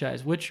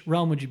franchise, which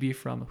realm would you be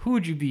from? Who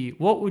would you be?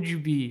 What would you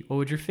be? What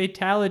would your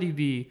fatality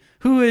be?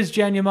 Who is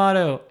Jen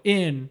Yamato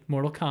in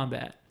Mortal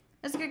Kombat?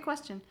 That's a good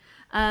question.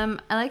 I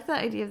like the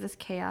idea of this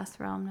chaos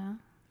realm now.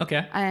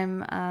 Okay.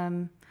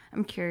 I'm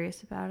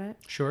curious about it.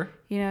 Sure.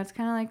 You know, it's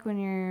kind of like when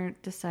you're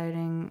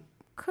deciding,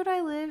 could I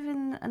live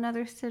in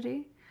another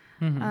city?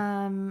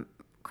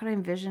 Could I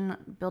envision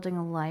building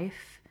a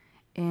life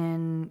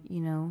in,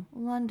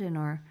 London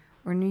or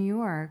New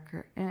York?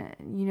 Or,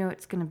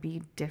 it's going to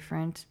be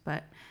different,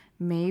 but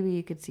maybe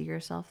you could see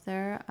yourself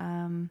there.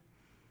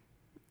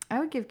 I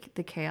would give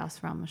the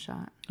Chaos Realm a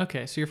shot.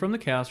 Okay, so you're from the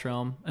Chaos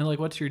Realm, and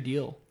what's your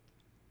deal?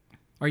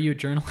 Are you a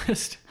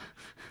journalist?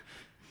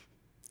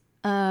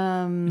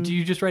 Do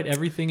you just write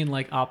everything in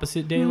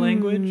opposite day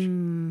language?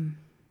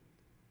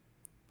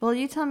 Well,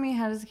 you tell me,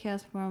 how does the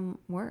Chaos Realm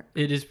work?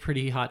 It is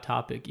pretty hot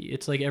topic-y.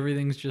 It's like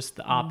everything's just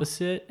the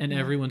opposite, and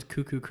everyone's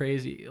cuckoo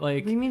crazy.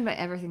 What do you mean by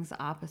everything's the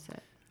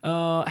opposite?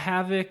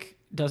 Havoc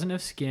doesn't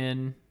have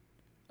skin.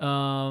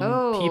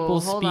 hold People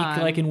speak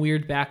on. in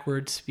weird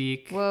backwards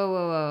speak.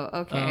 Whoa.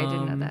 Okay, I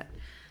didn't know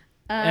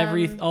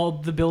that. All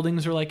the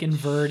buildings are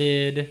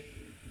inverted.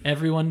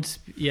 Everyone's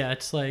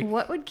it's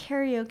What would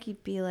karaoke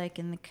be like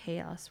in the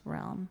Chaos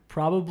Realm?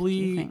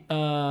 probably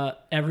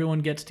everyone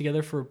gets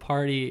together for a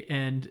party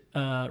and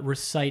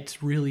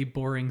recites really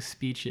boring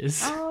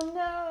speeches.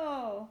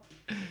 Oh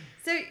no!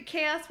 So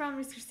Chaos Realm,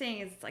 as you're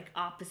saying, is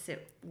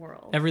opposite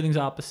world. Everything's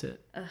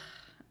opposite.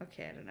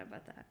 Okay, I don't know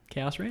about that.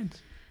 Chaos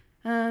reigns.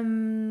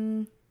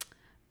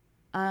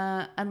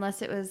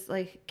 Unless it was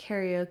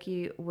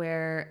karaoke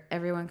where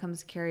everyone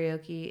comes to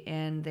karaoke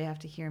and they have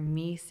to hear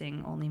me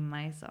sing only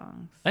my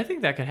songs. I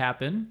think that could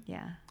happen.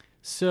 Yeah.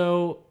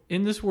 So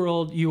in this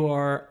world, you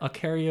are a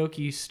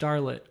karaoke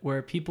starlet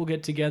where people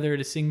get together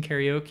to sing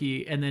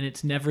karaoke and then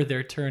it's never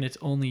their turn. It's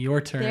only your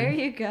turn. There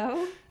you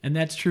go. And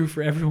that's true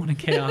for everyone in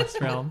Chaos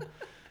Realm.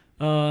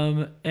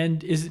 And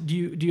do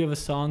you have a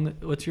song?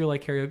 What's your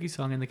karaoke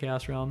song in the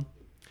Chaos Realm?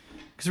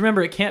 Because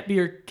remember, it can't be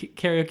your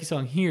karaoke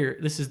song here.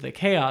 This is the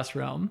Chaos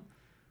Realm.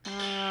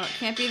 It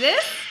can't be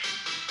this?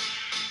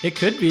 It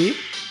could be.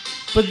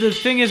 But the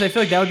thing is, I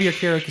feel like that would be your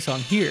karaoke song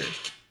here.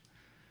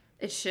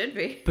 It should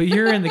be. But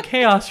you're in the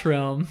Chaos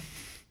Realm.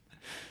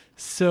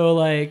 So,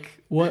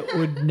 what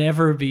would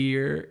never be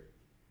your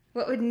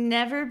What would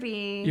never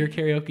be your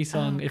karaoke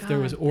song if there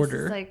was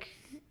order?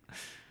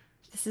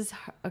 This is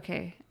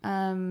okay.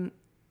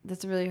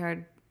 That's a really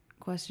hard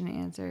question to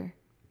answer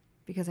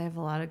because I have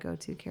a lot of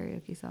go-to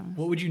karaoke songs.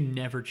 What would you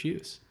never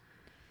choose?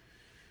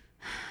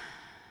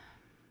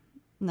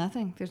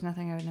 Nothing. There's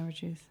nothing I would never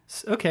choose.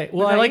 Okay,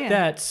 well, What I about like you?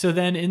 that. So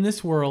then in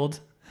this world,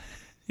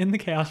 in the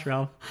Chaos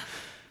Realm,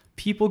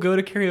 people go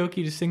to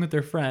karaoke to sing with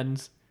their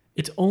friends.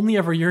 It's only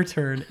ever your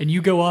turn, and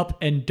you go up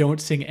and don't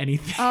sing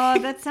anything. Oh,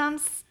 that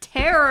sounds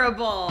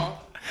terrible.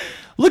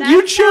 Look, that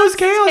you chose sounds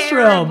Chaos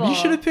Realm. terrible. You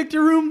should have picked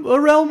a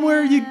realm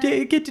where you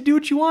get to do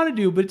what you want to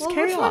do, but it's Well,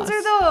 chaos. which ones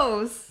are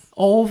those?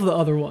 All of the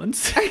other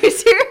ones. Are you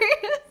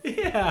serious?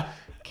 Yeah.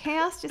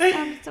 Chaos just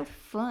sounded so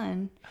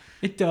fun.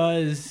 It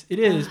does. It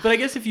is. But I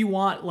guess if you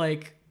want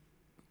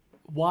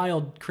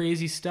wild,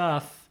 crazy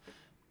stuff,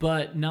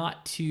 but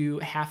not to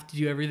have to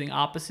do everything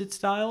opposite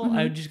style,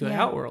 I would just go to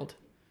Yeah. Outworld.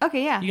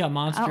 Okay, yeah. You got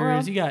monsters.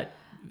 Outworld. You got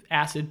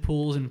acid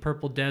pools and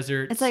purple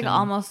deserts. It's like and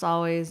almost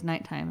always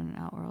nighttime in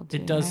Outworld. Too,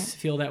 it does right?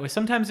 feel that way.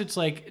 Sometimes it's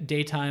like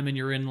daytime and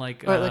you're in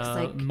like, Or it looks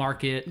like-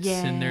 markets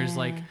and there's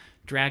like Yeah.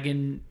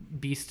 dragon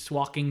beasts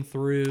walking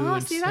through. Oh,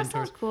 and see, that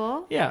centaurs. sounds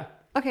cool. Yeah.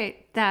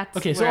 Okay, that's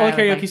Okay, so where all I the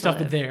would karaoke like to stuff,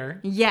 but live. there.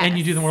 Yes. And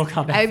you do the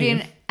Mortal Kombat I theme.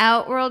 mean,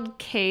 Outworld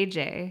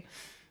KJ.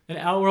 An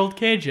Outworld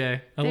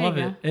KJ. I There love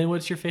you it. And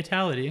what's your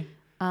fatality?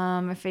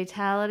 A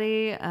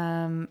fatality.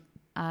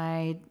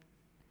 I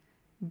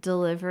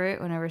deliver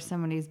it whenever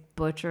somebody's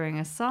butchering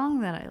a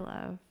song that I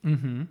love.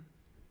 Mm-hmm.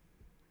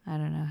 I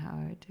don't know how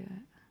I would do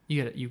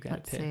it. You got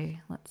Let's to pick. see.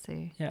 Let's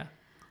see. Yeah.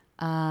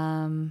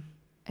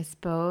 I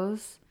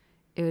suppose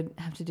it would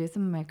have to do with the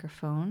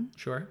microphone.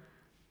 Sure.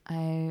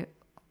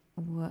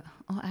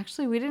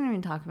 Actually, we didn't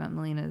even talk about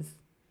Melina's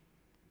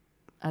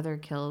other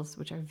kills,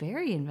 which are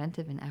very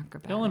inventive and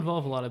acrobatic. They'll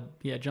involve a lot of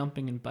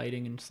jumping and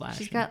biting and slashing.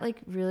 She's got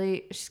like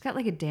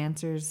a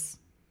dancer's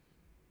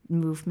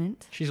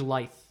movement. She's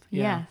lithe.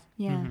 Yeah.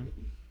 Mhm.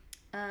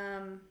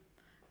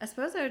 I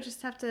suppose I would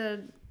just have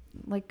to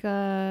like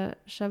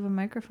shove a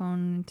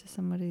microphone into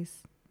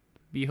somebody's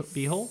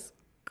Beehole?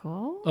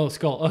 skull. Oh,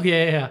 skull. Oh,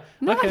 yeah.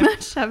 No, Okay. I'm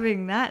not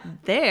shoving that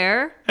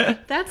there.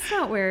 That's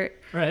not where.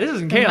 Right, this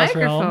isn't The Chaos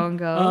microphone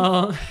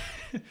Realm.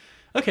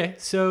 Okay,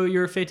 so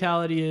your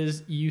fatality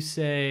is you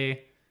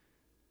say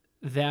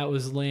that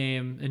was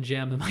lame and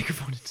jam the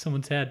microphone in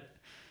someone's head.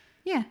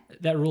 Yeah.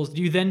 That rules.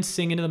 Do you then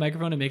sing into the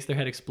microphone and it makes their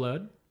head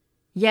explode?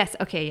 Yes.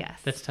 Okay. Yes.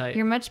 That's tight.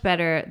 You're much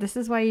better. This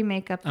is why you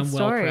make up the I'm well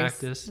stories.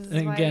 practiced. This is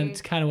And why again, you-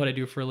 it's kind of what I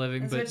do for a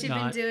living, That's but what you've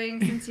not. been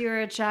doing since you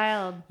were a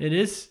child. It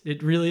is.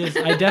 It really is.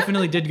 I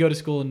definitely did go to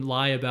school and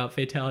lie about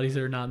fatalities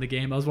that are not in the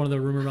game. I was one of the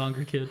rumor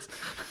monger kids.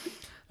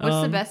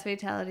 What's the best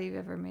fatality you've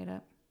ever made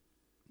up?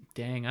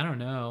 Dang, I don't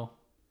know.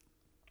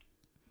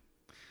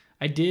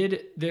 I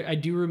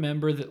do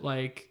remember that,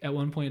 like, at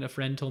one point a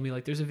friend told me,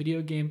 like, there's a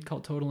video game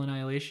called Total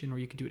Annihilation where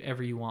you can do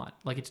whatever you want.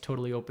 Like, it's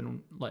totally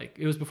open. Like,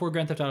 it was before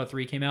Grand Theft Auto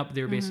 3 came out, but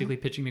they were basically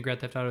pitching me Grand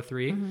Theft Auto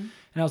 3. And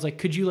I was like,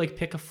 could you, like,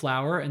 pick a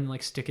flower and,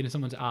 like, stick it in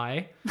someone's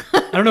eye?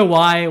 I don't know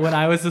why, when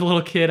I was a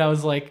little kid, I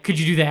was like, could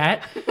you do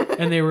that?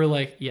 And they were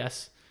like,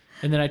 yes.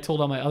 And then I told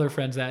all my other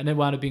friends that, and it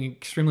wound up being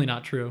extremely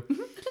not true.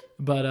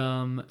 But,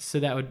 so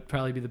that would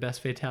probably be the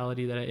best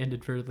fatality that I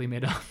inadvertently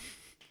made up.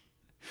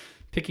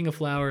 Picking a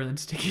flower and then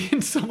sticking it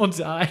in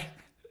someone's eye.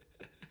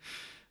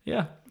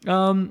 Yeah.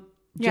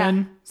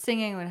 Jen,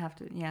 Singing would have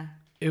to. Yeah.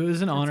 it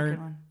was an That's a honor. good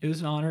one. It was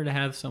an honor to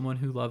have someone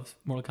who loves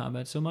Mortal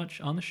Kombat so much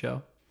on the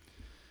show.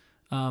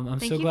 I'm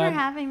Thank so you glad. for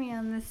having me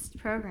on this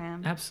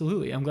program.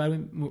 Absolutely. I'm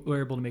glad we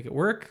were able to make it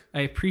work.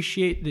 I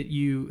appreciate that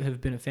you have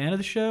been a fan of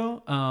the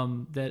show.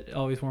 That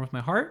always warms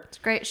my heart. It's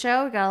a great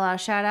show. We got a lot of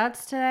shout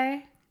outs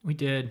today. We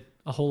did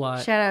a whole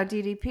lot. Shout out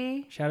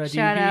DDP. Shout out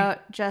Shout DDP.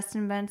 out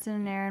Justin Benson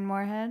and Aaron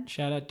Moorhead.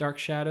 Shout out Dark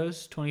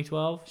Shadows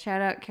 2012.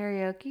 Shout out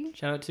karaoke.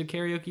 Shout out to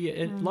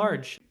karaoke at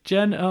large.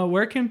 Jen,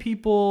 where can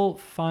people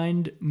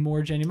find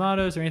more Jen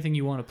Yamatos or anything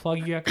you want to plug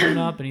you got coming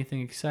up? Anything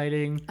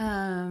exciting?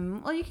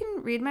 Well, you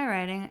can read my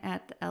writing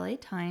at the LA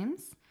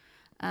Times.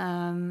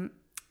 Some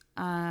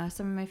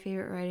of my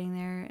favorite writing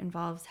there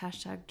involves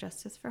hashtag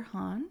Justice for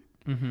Han.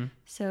 Mm-hmm.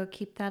 So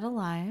keep that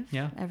alive,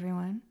 Yeah.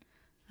 everyone.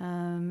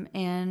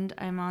 And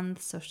I'm on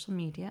social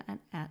media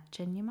at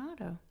Jen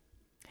Yamato.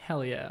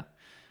 Hell yeah.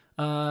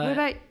 What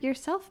about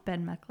yourself,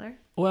 Ben Meckler?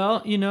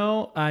 Well, you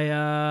know,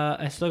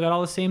 I still got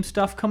all the same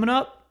stuff coming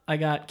up. I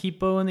got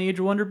Kipo and the Age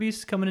of Wonder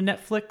Beasts coming to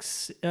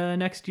Netflix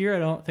next year. I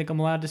don't think I'm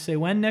allowed to say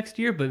when next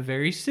year, but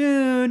very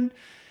soon.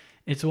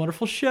 It's a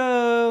wonderful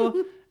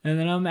show. And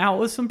then I'm out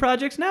with some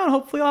projects now, and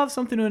hopefully I'll have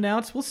something to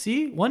announce. We'll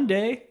see. One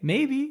day,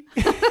 maybe.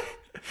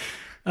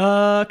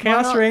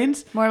 Chaos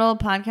Reigns. Mortal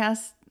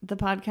Podcast,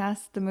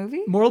 the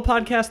movie? Mortal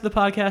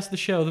Podcast, the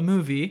show, the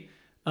movie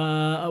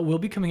will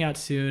be coming out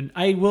soon.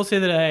 I will say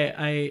that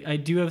I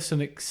do have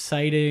some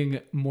exciting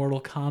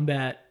Mortal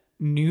Kombat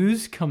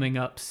news coming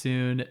up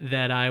soon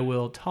that I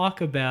will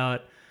talk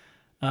about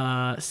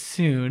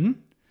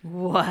soon.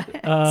 What?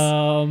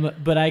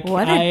 But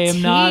What a I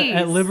am not tease.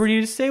 at liberty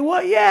to say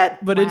what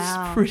yet, but Wow.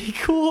 it's pretty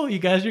cool. You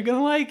guys are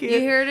gonna like it.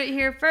 You heard it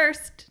here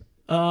first.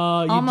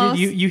 You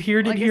did. You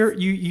heard it Like here.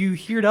 it's- You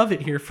heard of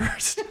it here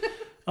first.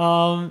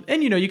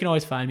 And you know, you can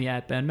always find me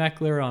at Ben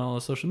Meckler on all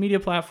the social media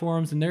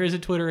platforms, and there is a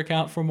Twitter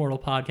account for Mortal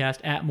Podcast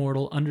at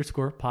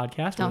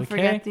Mortal_podcast. Don't with a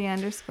forget K. the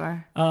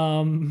underscore.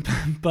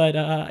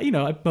 But you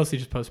know, I mostly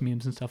just post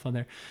memes and stuff on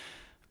there.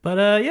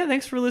 But yeah,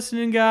 thanks for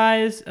listening,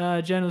 guys.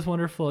 Jen, was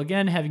wonderful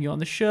again having you on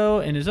the show,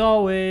 and as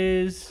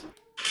always,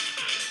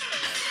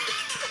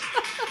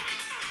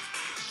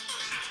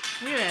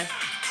 Look at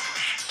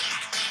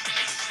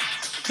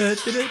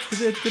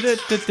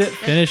this.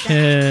 finish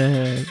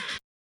it.